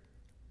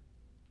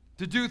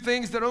to do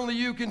things that only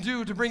you can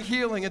do, to bring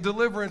healing and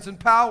deliverance and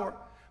power.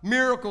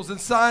 Miracles and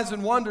signs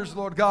and wonders,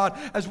 Lord God.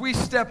 As we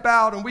step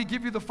out and we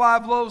give you the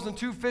 5 loaves and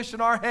 2 fish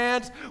in our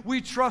hands,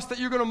 we trust that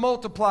you're going to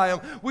multiply them.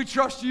 We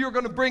trust you're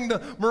going to bring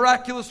the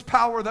miraculous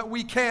power that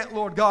we can't,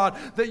 Lord God.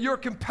 That your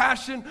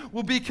compassion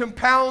will be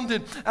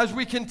compounded as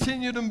we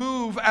continue to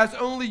move as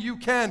only you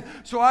can.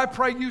 So I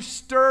pray you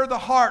stir the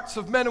hearts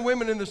of men and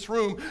women in this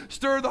room.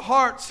 Stir the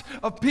hearts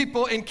of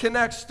people in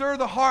Connect. Stir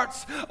the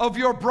hearts of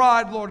your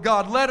bride, Lord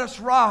God. Let us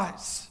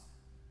rise.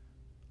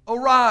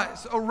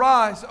 Arise,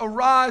 arise,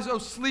 arise, O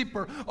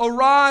sleeper.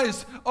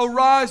 Arise,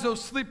 arise, O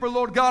sleeper.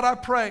 Lord God, I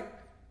pray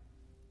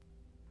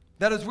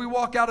that as we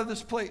walk out of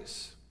this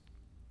place,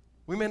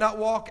 we may not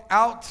walk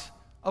out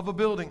of a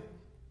building,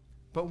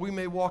 but we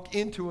may walk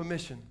into a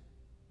mission,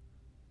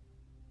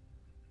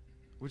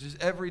 which is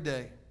every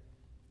day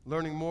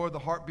learning more the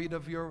heartbeat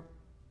of your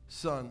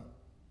Son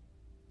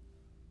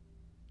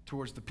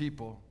towards the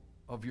people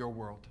of your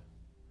world.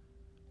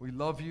 We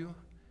love you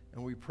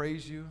and we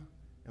praise you.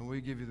 And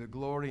we give you the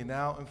glory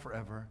now and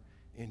forever.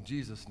 In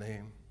Jesus'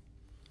 name,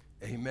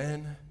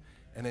 amen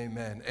and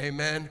amen.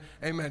 Amen.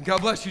 Amen. God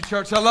bless you,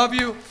 church. I love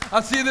you.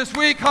 I'll see you this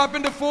week. Hop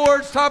into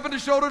Forge. Hop into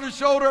Shoulder to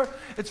Shoulder.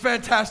 It's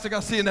fantastic.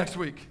 I'll see you next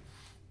week.